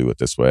then we'll do it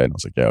this way. And I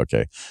was like, yeah,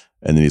 okay.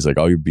 And then he's like,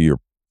 I'll be your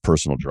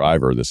personal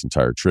driver this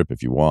entire trip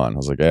if you want. I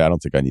was like, hey, I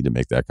don't think I need to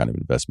make that kind of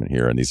investment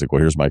here. And he's like,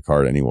 well, here's my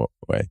card anyway.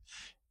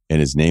 And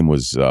his name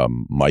was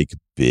Mike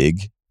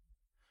Big.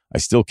 I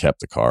still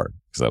kept the card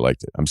because I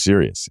liked it. I'm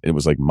serious. It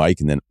was like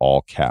Mike and then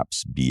all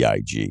caps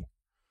B-I-G. I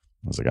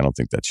was like, I don't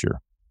think that's your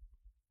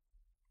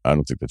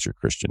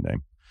Christian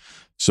name.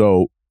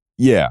 So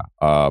yeah,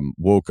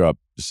 woke up,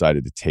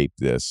 decided to tape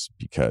this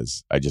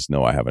because I just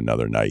know I have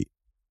another night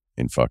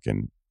in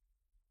fucking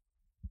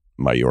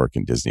Mallorca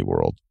and Disney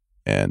World.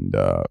 And,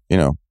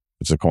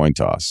 it's a coin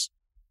toss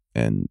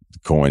and the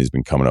coin has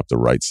been coming up the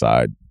right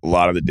side a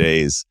lot of the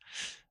days.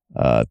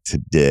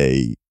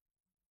 Today,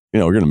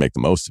 we're going to make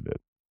the most of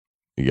it.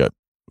 We got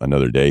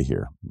another day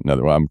here.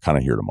 I'm kind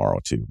of here tomorrow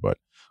too, but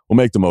we'll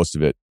make the most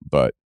of it.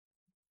 But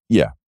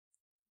yeah,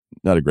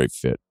 not a great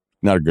fit.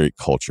 Not a great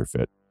culture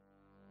fit.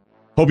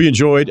 Hope you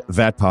enjoyed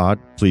that pod.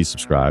 Please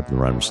subscribe to the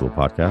Ryan Russillo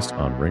podcast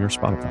on Ring or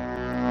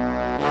Spotify.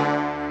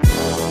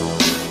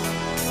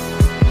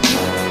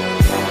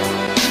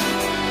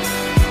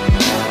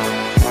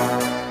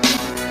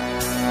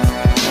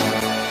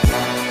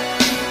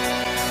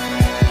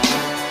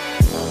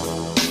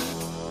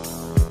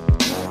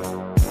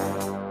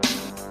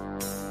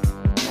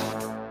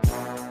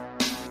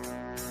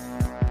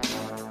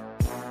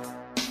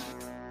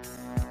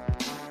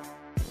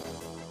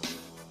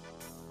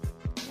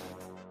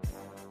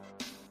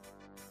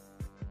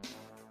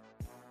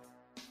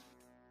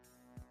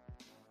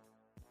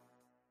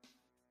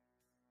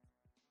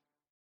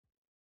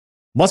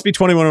 Must be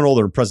 21 and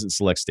older in present in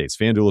select states.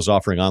 FanDuel is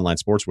offering online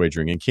sports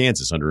wagering in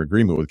Kansas under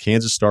agreement with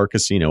Kansas Star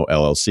Casino,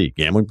 LLC.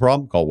 Gambling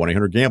problem? Call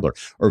 1-800-GAMBLER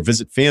or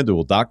visit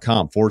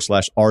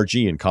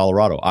FanDuel.com/RG in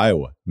Colorado,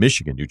 Iowa,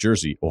 Michigan, New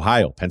Jersey,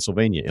 Ohio,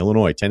 Pennsylvania,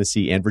 Illinois,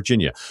 Tennessee, and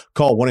Virginia.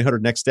 Call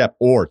 1-800-NEXT-STEP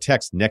or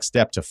text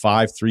NEXT-STEP to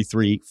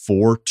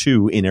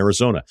 53342 in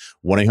Arizona,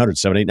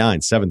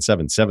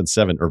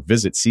 1-800-789-7777 or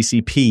visit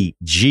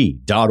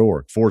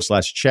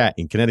ccpg.org/chat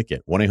in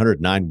Connecticut,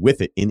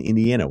 1-800-9-WITH-IT in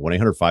Indiana,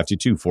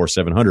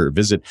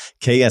 1-800-522-4700. Visit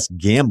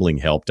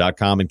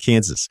ksgamblinghelp.com in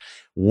Kansas,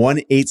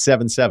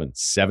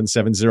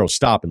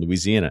 1-877-770-STOP in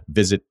Louisiana.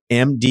 Visit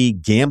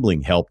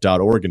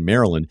mdgamblinghelp.org in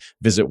Maryland.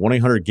 Visit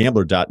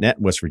 1-800-GAMBLER.net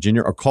in West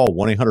Virginia, or call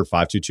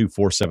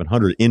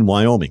 1-800-522-4700 in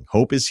Wyoming.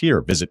 Hope is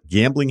here. Visit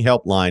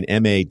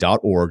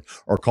gamblinghelplinema.org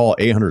or call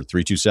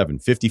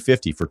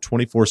 800-327-5050 for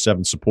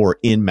 24/7 support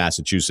in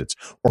Massachusetts,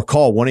 or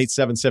call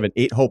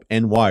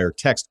 1-877-8-HOPE-NY or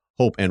text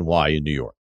HOPE-NY in New York.